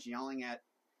so much yelling at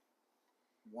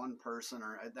one person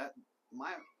or that.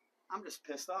 I'm just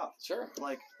pissed off. Sure.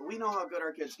 We know how good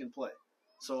our kids can play.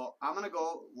 So I'm going to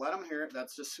go let them hear it.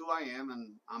 That's just who I am,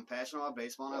 and I'm passionate about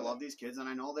baseball, and I love these kids, and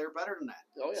I know they're better than that.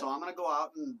 Oh, yeah. So I'm going to go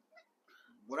out and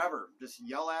whatever, just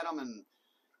yell at them, and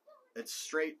it's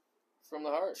straight from the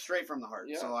heart. Straight from the heart.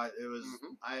 Yeah. So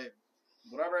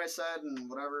whatever I said and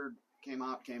whatever came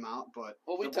out, but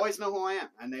the boys know who I am,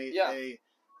 and they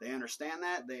understand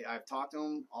that. I've talked to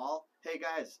them all. Hey,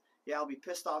 guys, I'll be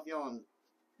pissed off yelling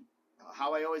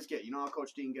how I always get. You know how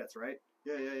Coach Dean gets, right?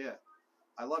 Yeah.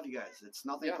 I love you guys. It's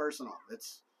nothing personal.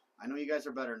 I know you guys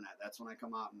are better than that. That's when I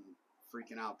come out and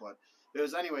freaking out. But it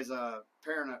was anyways, a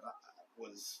parent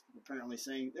was apparently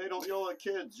saying, hey, don't yell at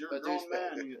kids. You're a grown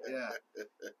man. Yeah.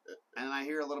 And I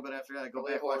hear a little bit after that, I go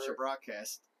back, watch the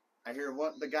broadcast. I hear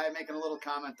the guy making a little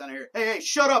comment, then I hear, hey,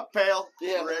 shut up, pal,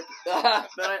 Rick. Then I'm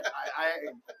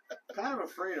kind of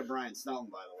afraid of Brian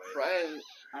Snelton, by the way. Brian.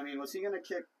 I mean, was he going to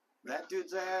kick that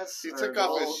dude's ass? He took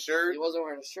off his shirt. He wasn't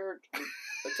wearing a shirt. He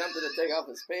attempted to take off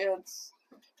his pants.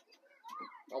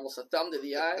 Almost a thumb to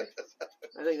the eye.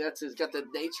 I think he's got the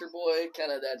nature boy,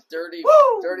 kind of that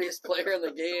dirtiest player in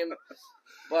the game.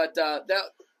 But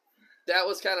that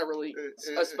was kind of really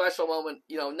a special moment.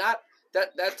 Not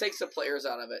that takes the players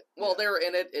out of it. Well, they were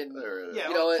in it, and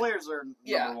players are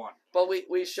number one. But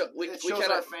we shows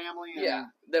kind of family. And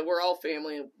that we're all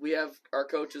family. And we have our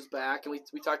coaches back, and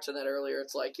we talked on that earlier.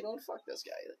 It's like, fuck this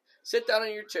guy. Sit down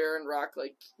in your chair and rock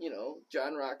like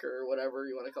John Rocker or whatever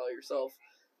you want to call yourself.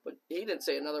 But he didn't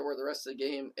say another word the rest of the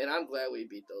game, and I'm glad we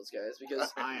beat those guys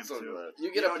because I am too.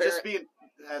 You get a parent, just being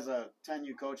as a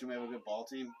 10U coach and we have a good ball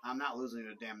team. I'm not losing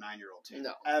to a damn 9-year-old team.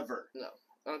 No, ever. No,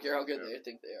 I don't care how good they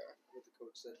think they are. What the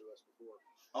coach said to us before.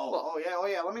 Oh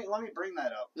yeah. Let me bring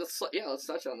that up. Let's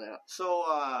touch on that. So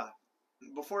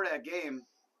before that game,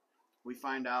 we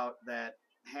find out that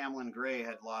Hamlin Gray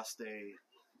had lost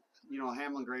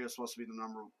Hamlin Gray was supposed to be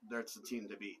that's the team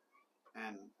to beat.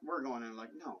 And we're going in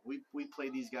no, we play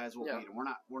these guys, we'll beat them.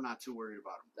 We're not too worried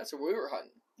about them. That's what we were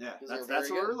hunting. Yeah, that's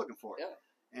what we're looking for. Yeah.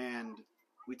 And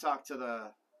we talked to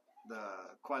the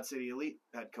Quad City Elite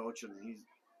head coach, and he's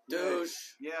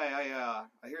douche. Yeah.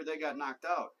 I hear they got knocked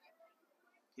out.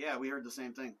 Yeah, we heard the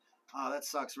same thing. Oh, that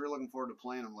sucks. We're looking forward to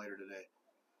playing them later today.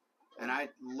 And I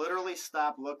literally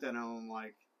stopped, looked at him, and I'm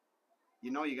like,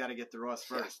 you got to get through us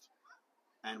first.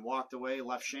 And walked away,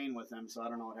 left Shane with him, so I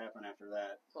don't know what happened after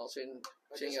that. Well, Shane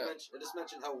I just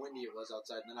mentioned how windy it was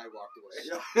outside, and then I walked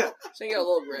away. Shane got a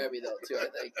little grabby, though, too, I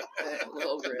think. A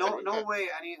little grabby. No way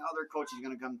any other coach is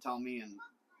going to come tell me and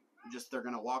they're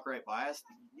going to walk right by us.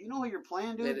 You know who you're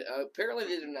playing, dude? Apparently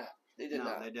they did not. They did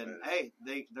not. No, they didn't. Hey,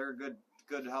 they're a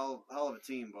good hell of a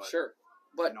team. But, sure.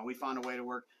 But we found a way to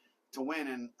win,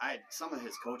 and some of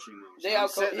his coaching moves. He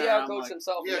outcoached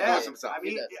himself. Yeah, he outcoached himself. I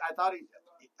mean,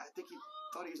 I think he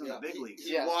thought he was in the big leagues.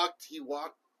 He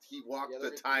walked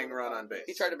the tying run on base.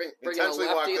 He tried to bring in a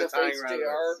lefty to face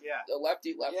JR. Yeah. A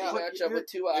lefty matchup with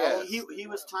 2 outs. He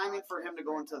was timing for him to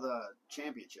go into the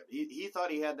championship. He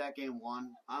thought he had that game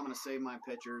won. I'm going to save my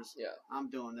pitchers. Yeah. I'm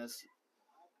doing this.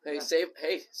 Hey, Yeah. save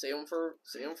them for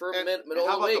middle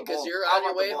how of the about the week because bowl? you're How on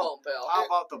your about the way bowl? home, pal. How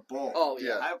about the bowl? Oh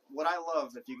yeah. What I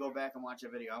love, if you go back and watch a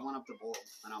video, I went up to bowl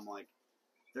and I'm like,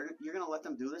 you're gonna let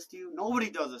them do this to you? Nobody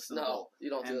does this to the No, bowl. you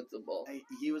don't do And it to the bull.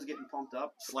 He was getting pumped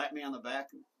up, slapped me on the back.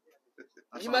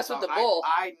 That's You what mess I'm with the talking- bull.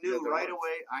 I knew Yeah, right there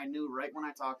away. I knew right when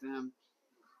I talked to him.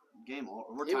 Game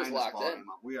over. We're He was tying this locked ball in. game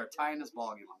up. We are tying this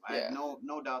ball game up. I Yeah. had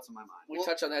no doubts in my mind. We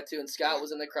touched on that too, and Scott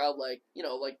was in the crowd, like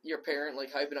like your parent,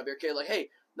 like hyping up your kid, like, hey,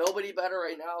 nobody better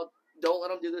right now. Don't let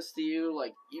them do this to you.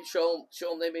 Like you show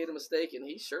them they made a mistake, and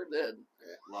he sure did.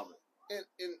 Love it.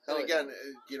 And again,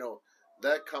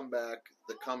 that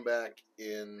the comeback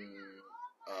in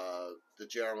the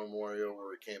JR Memorial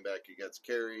where he came back against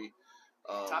Cary.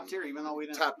 Top tier, even though we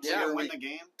didn't top tier, win the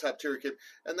game. Top tier kid,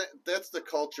 and that's the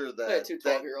culture that They had two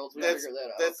 12-year-olds. We that's, figured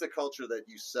that out. that's the culture that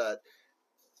you set.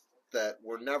 That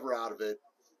we're never out of it,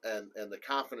 and the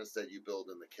confidence that you build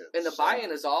in the kids. And the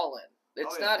buy-in is all in.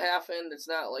 It's Oh, yeah. not half in. It's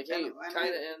not like, hey, And kind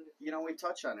of in. We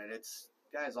touch on it. It's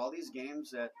guys, all these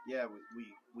games that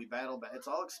we battle back. It's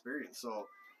all experience. So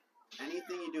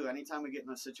anything you do, anytime we get in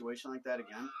a situation like that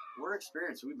again, we're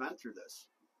experienced. We've been through this,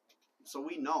 so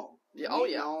we know. Yeah.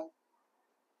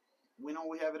 We know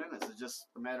we have it in us. It's just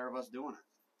a matter of us doing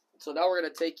it. So now we're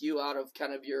gonna take you out of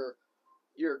kind of your.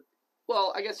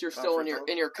 Well, I guess you're still in Comfort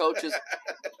your coaches.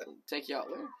 Take you out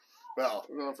where? Well,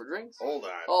 We're going for drinks. hold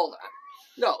on. Hold on.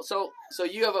 No, so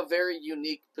you have a very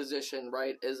unique position,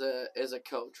 right? As a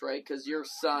coach, right? Because your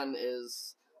son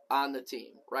is on the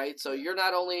team, right? So you're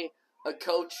not only a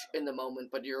coach in the moment,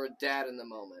 but you're a dad in the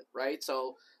moment, right?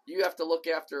 So you have to look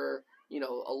after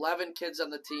 11 kids on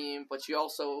the team, but you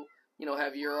also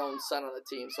have your own son on the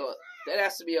team. So that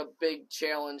has to be a big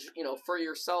challenge, for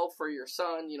yourself, for your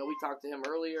son. We talked to him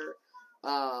earlier.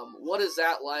 What is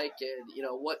that like,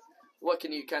 and what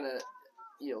can you kind of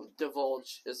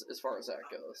divulge as far as that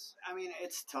goes? I mean,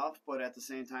 it's tough, but at the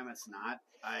same time, it's not.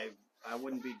 I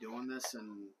wouldn't be doing this,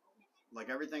 and like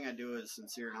everything I do is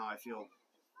sincere in how I feel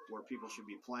where people should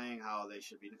be playing, how they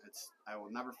should be. I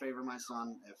will never favor my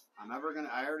son. If I'm ever gonna,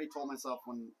 I already told myself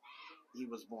when he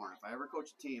was born, if I ever coach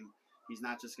a team, he's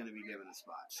not just gonna be given a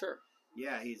spot. Sure.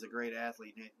 Yeah, he's a great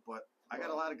athlete, but I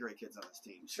got a lot of great kids on this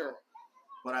team. Sure.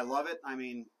 But I love it. I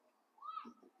mean,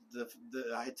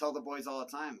 I tell the boys all the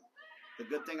time, the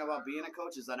good thing about being a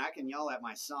coach is that I can yell at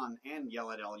my son and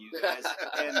yell at all you guys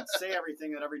and say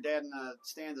everything that every dad in the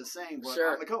stands is saying, but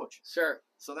Sure. I'm the coach. Sure.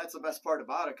 So that's the best part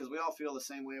about it, because we all feel the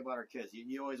same way about our kids.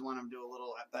 You always want them to do a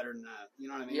little better than that. You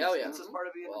know what I mean? Yeah, It's just part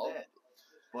of being a dad.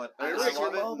 But I I Rick,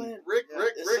 love it. and- Rick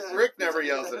yeah, Rick never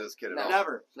yells at his kid at No. all.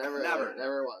 Never.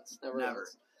 Never once. Never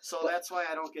once. So that's why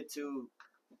I don't get too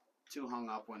hung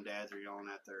up when dads are yelling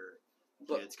at their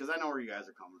kids, because I know where you guys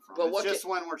are coming from. But It's just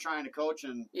when we're trying to coach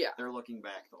and they're looking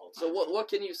back the whole time. So what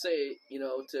can you say,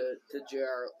 to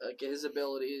JR, like his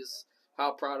abilities,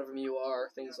 how proud of him you are,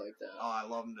 things like that? Oh, I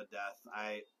love him to death.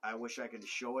 I wish I could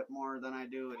show it more than I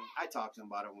do, and I talk to him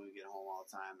about it when we get home all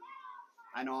the time.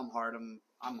 And I know I'm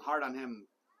hard on him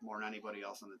more than anybody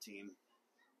else on the team,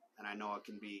 and I know it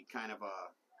can be kind of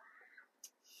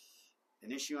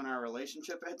an issue in our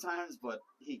relationship at times, but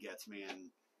he gets me,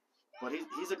 but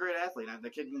he's a great athlete.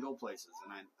 The kid can go places,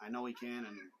 and I know he can,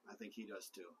 and I think he does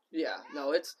too. Yeah,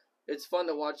 no, it's fun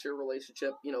to watch your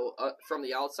relationship, from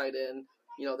the outside in.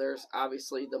 There's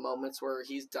obviously the moments where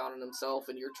he's down on himself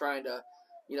and you're trying to,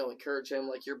 encourage him,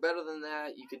 like, you're better than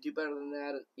that, you could do better than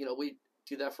that. We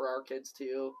do that for our kids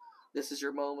too. This is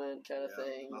your moment kind of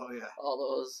thing. Oh, yeah. All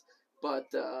those. But,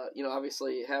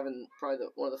 obviously having probably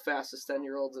one of the fastest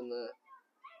 10-year-olds in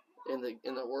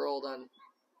the world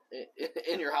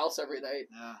in your house every night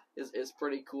is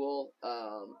pretty cool.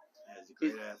 He's a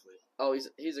great athlete. Oh,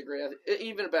 he's a great athlete.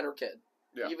 Even a better kid.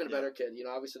 Yeah. Even a better kid.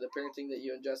 Obviously the parenting that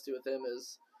you ingested with him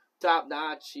is top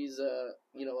notch. He's a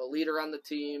leader on the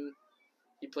team.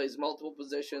 He plays multiple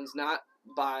positions, not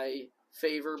by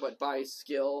favor, but by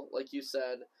skill, like you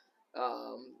said.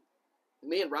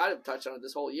 Me and Rod have touched on it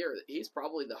this whole year. He's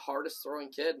probably the hardest throwing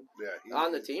kid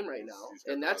on the team right now.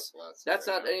 And that's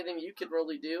not anything you can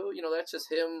really do. That's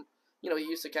just him. He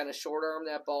used to kind of short arm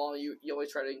that ball. You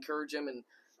always try to encourage him. And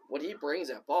when he brings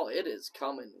that ball, it is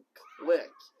coming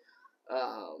quick.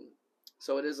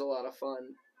 So it is a lot of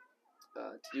fun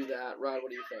to do that. Rod, what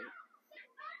do you think?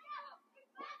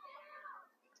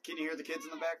 Can you hear the kids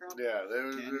in the background? Yeah,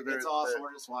 it's awesome.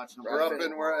 We're just watching them. We're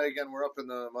up in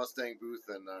the Mustang booth,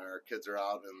 and our kids are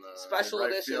out in the special right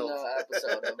edition field.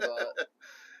 episode of.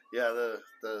 Yeah,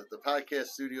 the podcast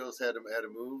studios had to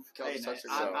move. Hey,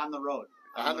 on the road.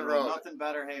 On the road. Nothing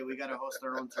better. Hey, we got to host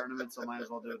our own tournament, so might as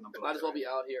well do it in the booth. Might as well be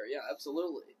out here. Yeah,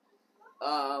 absolutely.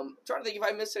 Trying to think if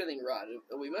I missed anything, Rod.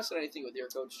 Are we missing anything with your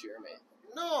coach, Jeremy?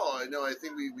 No, I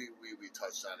think we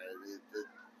touched on it.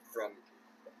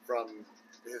 From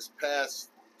his past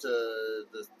to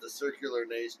the circular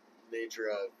nature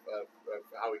of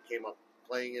how he came up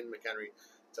playing in McHenry,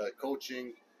 to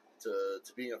coaching, to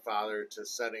being a father, to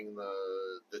setting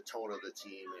the tone of the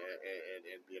team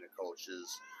and being a coach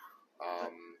is,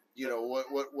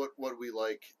 what we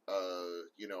like,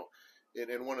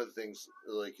 and one of the things,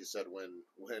 like you said, when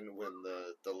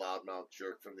the loudmouth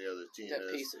jerk from the other team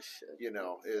that piece of shit,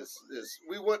 is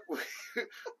we want.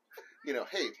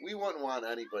 Hey, we wouldn't want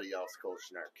anybody else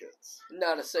coaching our kids.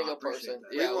 Not a single person.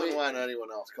 That. We wouldn't want anyone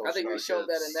else coaching our kids. I think we showed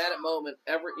that in that moment.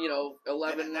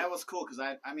 11. And that was cool because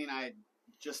I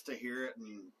just to hear it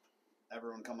and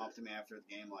everyone come up to me after the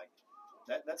game like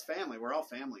that's family. We're all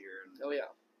family here. And oh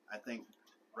yeah. I think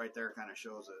right there kind of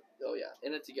shows it. Oh yeah,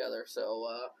 in it together. So,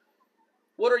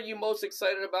 what are you most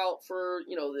excited about for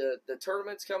the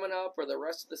tournaments coming up or the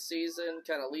rest of the season?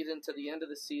 Kind of lead into the end of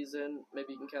the season.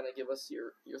 Maybe you can kind of give us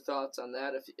your thoughts on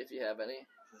that if you have any.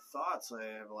 The thoughts, I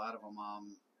have a lot of them.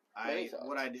 Thoughts.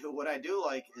 What I do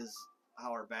like is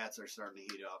how our bats are starting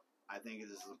to heat up. I think this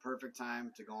is the perfect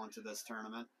time to go into this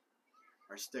tournament.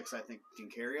 Our sticks, I think, can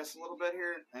carry us a little bit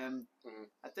here, and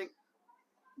I think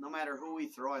no matter who we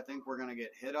throw, I think we're going to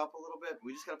get hit up a little bit.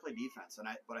 We just got to play defense,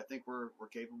 but I think we're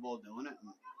capable of doing it,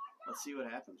 and let's see what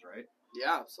happens, right?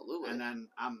 Yeah, absolutely. And then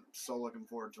I'm so looking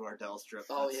forward to our Dells trip.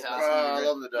 Oh, yeah. I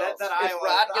love the Dells.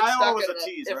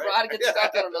 If Rod gets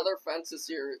stuck on another fence this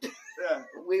year,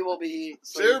 we will be...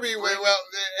 Jeremy,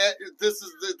 this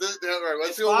is... all right,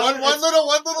 let's do one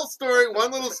little story.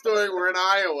 One little story. We're in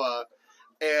Iowa,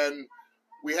 and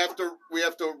we have to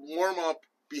warm up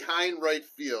behind right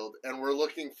field, and we're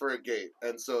looking for a gate.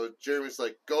 And so Jeremy's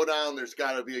like, go down, there's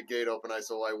got to be a gate open.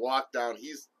 So I walk down,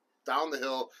 he's down the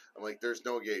hill. I'm like, there's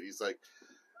no gate. He's like,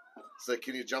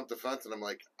 can you jump the fence? And I'm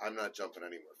like, I'm not jumping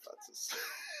any more fences.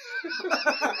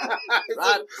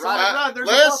 Rod,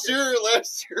 last year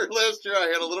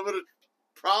I had a little bit of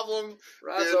problem.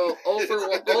 So over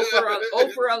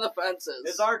on the fences.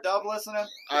 Is our dub listening?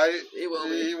 He will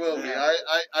be. He will be.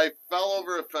 I fell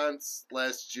over a fence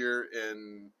last year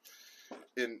in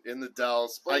the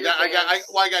Dells. I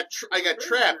got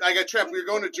trapped. We were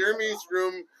going to Jeremy's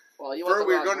room. Well, we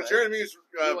were going to Jeremy's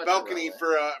balcony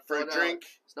for a drink.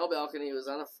 It's no balcony. It was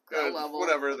on a ground level.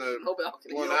 Whatever no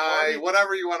balcony.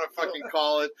 Whatever you want to fucking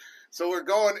call it. So we're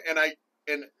going, and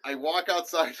I walk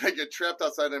outside. I get trapped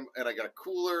outside, and I got a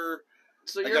cooler.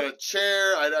 I got a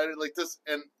chair. I like this,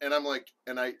 and I'm like,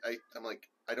 I'm like,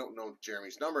 I don't know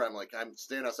Jeremy's number. I'm like, I'm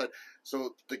staying outside.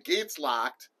 So the gate's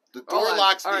locked. The door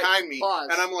locks behind me, pause.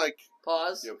 And I'm like,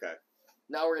 pause. You okay?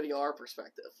 Now we're gonna go our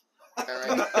perspective. All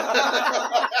right.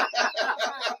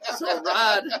 So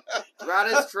Rod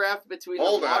is trapped between the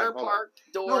water park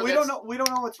door. No, we don't know. We don't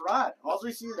know it's Rod. All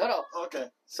we see is no. Okay.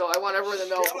 So I want everyone to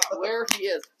know where he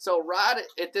is. So Rod,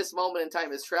 at this moment in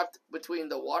time, is trapped between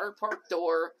the water park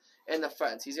door and the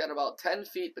fence. He's got about 10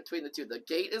 feet between the two. The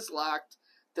gate is locked.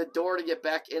 The door to get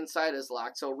back inside is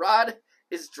locked. So Rod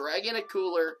is dragging a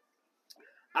cooler.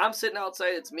 I'm sitting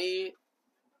outside. It's me,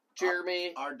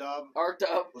 Jeremy, our dub,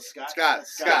 with Scott,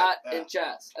 and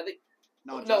Jess. I think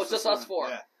no, it's just us four.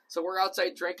 Yeah. So we're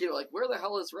outside drinking. We're like, where the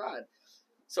hell is Rod?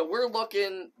 So we're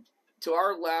looking to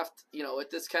our left, at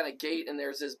this kind of gate, and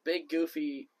there's this big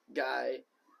goofy guy,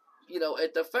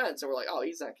 at the fence, and we're like, oh,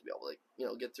 he's not gonna be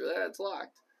able to, get through that. It's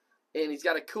locked. And he's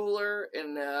got a cooler,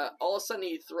 and all of a sudden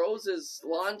he throws his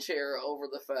lawn chair over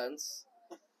the fence.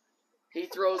 He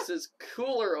throws his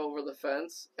cooler over the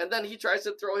fence, and then he tries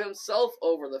to throw himself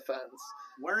over the fence.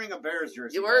 Wearing a Bears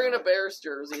jersey. You're wearing a Bears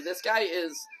jersey. This guy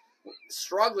is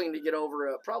struggling to get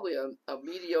over probably a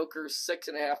mediocre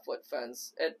 6.5 foot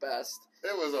fence at best.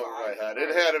 It was over my head. It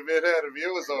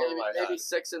was over my head. Maybe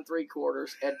 6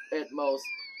 3/4 at most.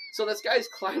 So this guy's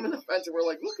climbing the fence, and we're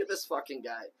like, look at this fucking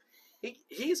guy.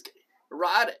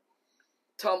 Rod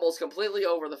tumbles completely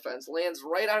over the fence, lands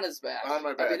right on his back. On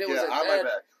my back, on my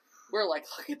back. We're like,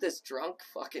 look at this drunk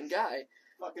fucking guy.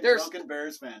 Drunken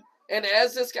Bears fan. And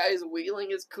as this guy is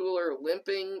wheeling his cooler,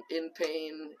 limping in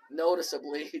pain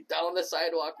noticeably down the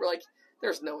sidewalk, we're like,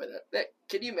 there's no way that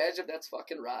can you imagine if that's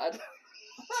fucking Rod?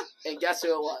 And guess who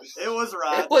it was? It was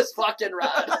Rod. It was fucking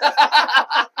Rod.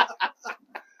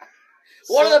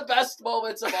 One of the best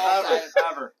moments of all time.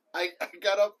 Ever. I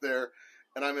got up there,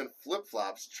 and I'm in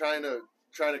flip-flops trying to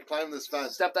climb this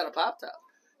fence. Stepped on a pop-top.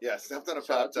 Yeah, stepped on a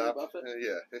pop-top.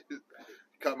 Yeah.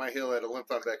 Cut my heel, had a limp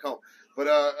on back home. But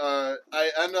I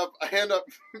end up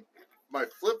my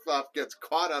flip-flop gets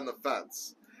caught on the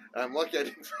fence. And I'm lucky I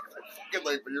didn't fucking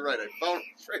leg, but you're right, I fell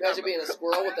straight. Imagine being a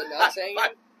squirrel with the nuts hanging.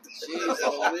 Jeez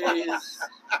Louise.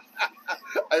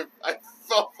 I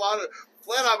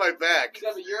flat on my back. Yeah,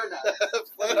 but you're not.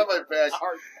 Flat on my back.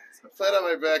 Hard. Flat on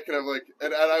my back, and I'm like,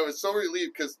 and I was so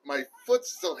relieved because my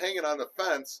foot's still hanging on the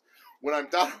fence. When I'm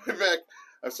down on my back,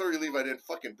 I'm so relieved I didn't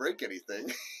fucking break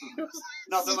anything.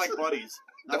 Nothing like buddies.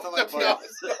 Nothing like No.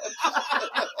 buddies.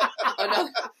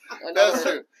 That's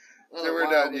true. So another we're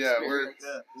wild done. Yeah,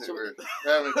 experience. we're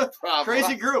having a problem.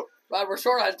 Crazy group. Wow, we're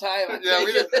short on time. I Yeah, think.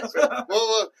 we did.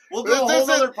 Well, We'll do a whole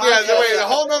other podcast. Yeah, wait, a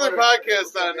whole other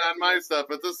podcast on my stuff,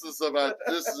 but this is about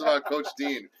Coach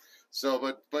Dean. So,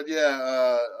 but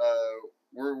yeah,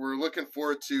 we're looking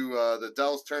forward to the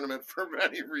Dells tournament for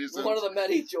many reasons. One of the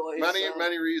many joys.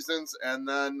 Many reasons, and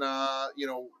then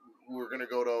we're gonna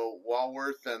go to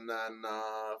Walworth and then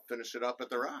finish it up at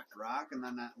the Rock. And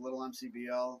then that little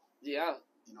MCBL. Yeah.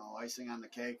 Icing on the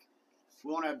cake.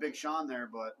 We won't have Big Sean there,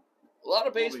 but A lot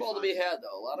of We'll be baseball to fine. be had,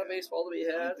 though. A lot of baseball to be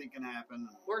had. anything can happen.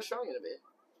 Where's Sean going to be?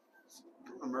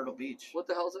 Going to Myrtle Beach. What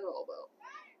the hell's that all about?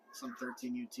 Some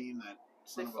 13U team that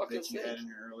son They of a fucking bitch you had stink. in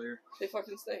here earlier, They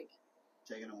fucking stink.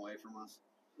 taking them away from us.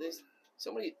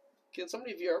 Can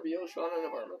somebody VRBO Sean in an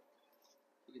apartment?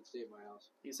 You can stay at my house.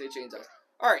 You can say Shane's house.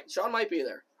 All right, Sean might be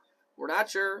there. We're not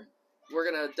sure. We're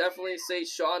going to definitely say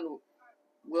Sean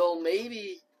will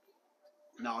maybe.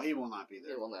 No, he will not be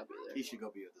there. He will not be there. He should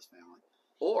go be with his family.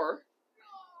 Or,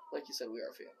 like you said, we are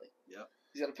a family. Yep.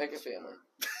 He's got to pick a family.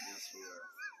 Yes, we are.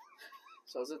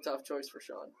 So it's a tough choice for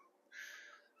Sean.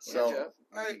 So, Yeah,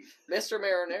 Jeff. Mr.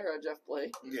 Marinara, Jeff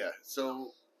Blake. yeah.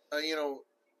 So, as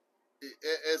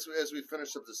we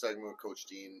finish up the segment with Coach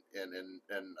Dean, and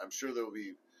I'm sure there'll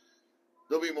be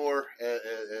more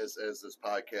as this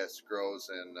podcast grows,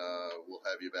 and we'll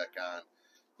have you back on.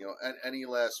 And any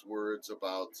last words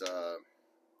about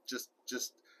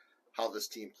just how this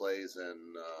team plays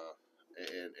and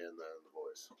the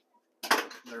boys?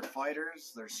 They're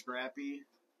fighters. They're scrappy.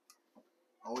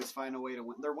 Always find a way to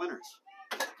win. They're winners.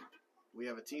 We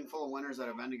have a team full of winners that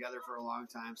have been together for a long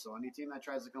time. So any team that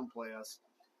tries to come play us,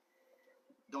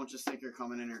 don't just think you're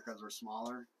coming in here because we're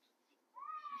smaller.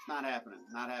 It's not happening.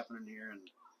 Not happening here. And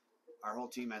our whole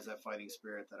team has that fighting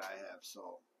spirit that I have.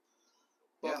 So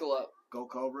Buckle up. go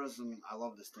Cobras, and I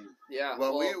love this team. Yeah.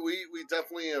 Well, we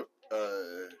definitely have,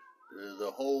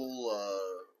 the whole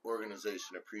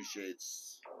organization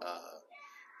appreciates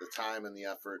the time and the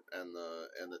effort and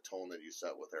the tone that you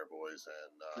set with our boys,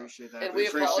 and Appreciate that. And we we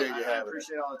appreciate you I having it.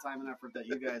 appreciate all the time and effort that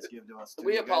you guys give to us. Too.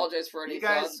 we You guys- apologize for any you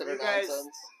guys- thoughts that are you guys-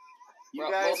 nonsense. You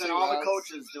Well, guys mostly and all the Rod's.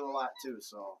 coaches do a lot too,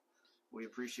 so we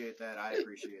appreciate that. I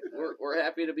appreciate that. We're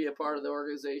happy to be a part of the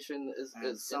organization. and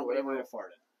In somebody might whatever. have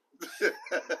farted.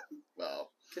 Wow.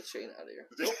 Get Shane out of here.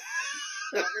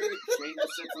 Shane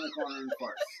just sits in the corner and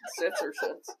farts. Sits or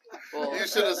shits. Well, You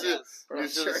should have seen. we're You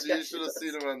not should sure have. yet. You should have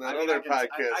seen him on that I mean, other I can- I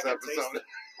podcast can taste episode.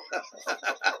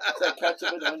 Is that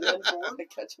ketchup and onion?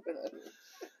 Ketchup and onion.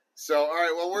 So, all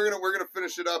right. Well, we're gonna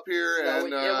finish it up here, No, and we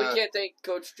can't thank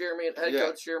Head yeah.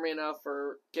 Coach Jeremy enough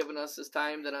for giving us his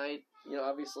time tonight.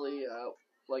 Obviously,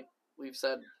 like we've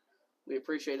said, we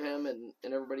appreciate him and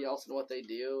everybody else and what they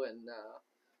do, and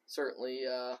certainly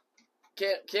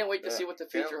can't wait to see what the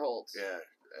future holds. Yeah,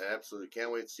 absolutely.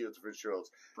 Can't wait to see what the future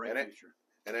holds. Bright And future.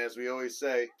 And as we always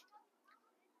say,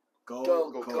 Go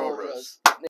Go Cobras. Cobras.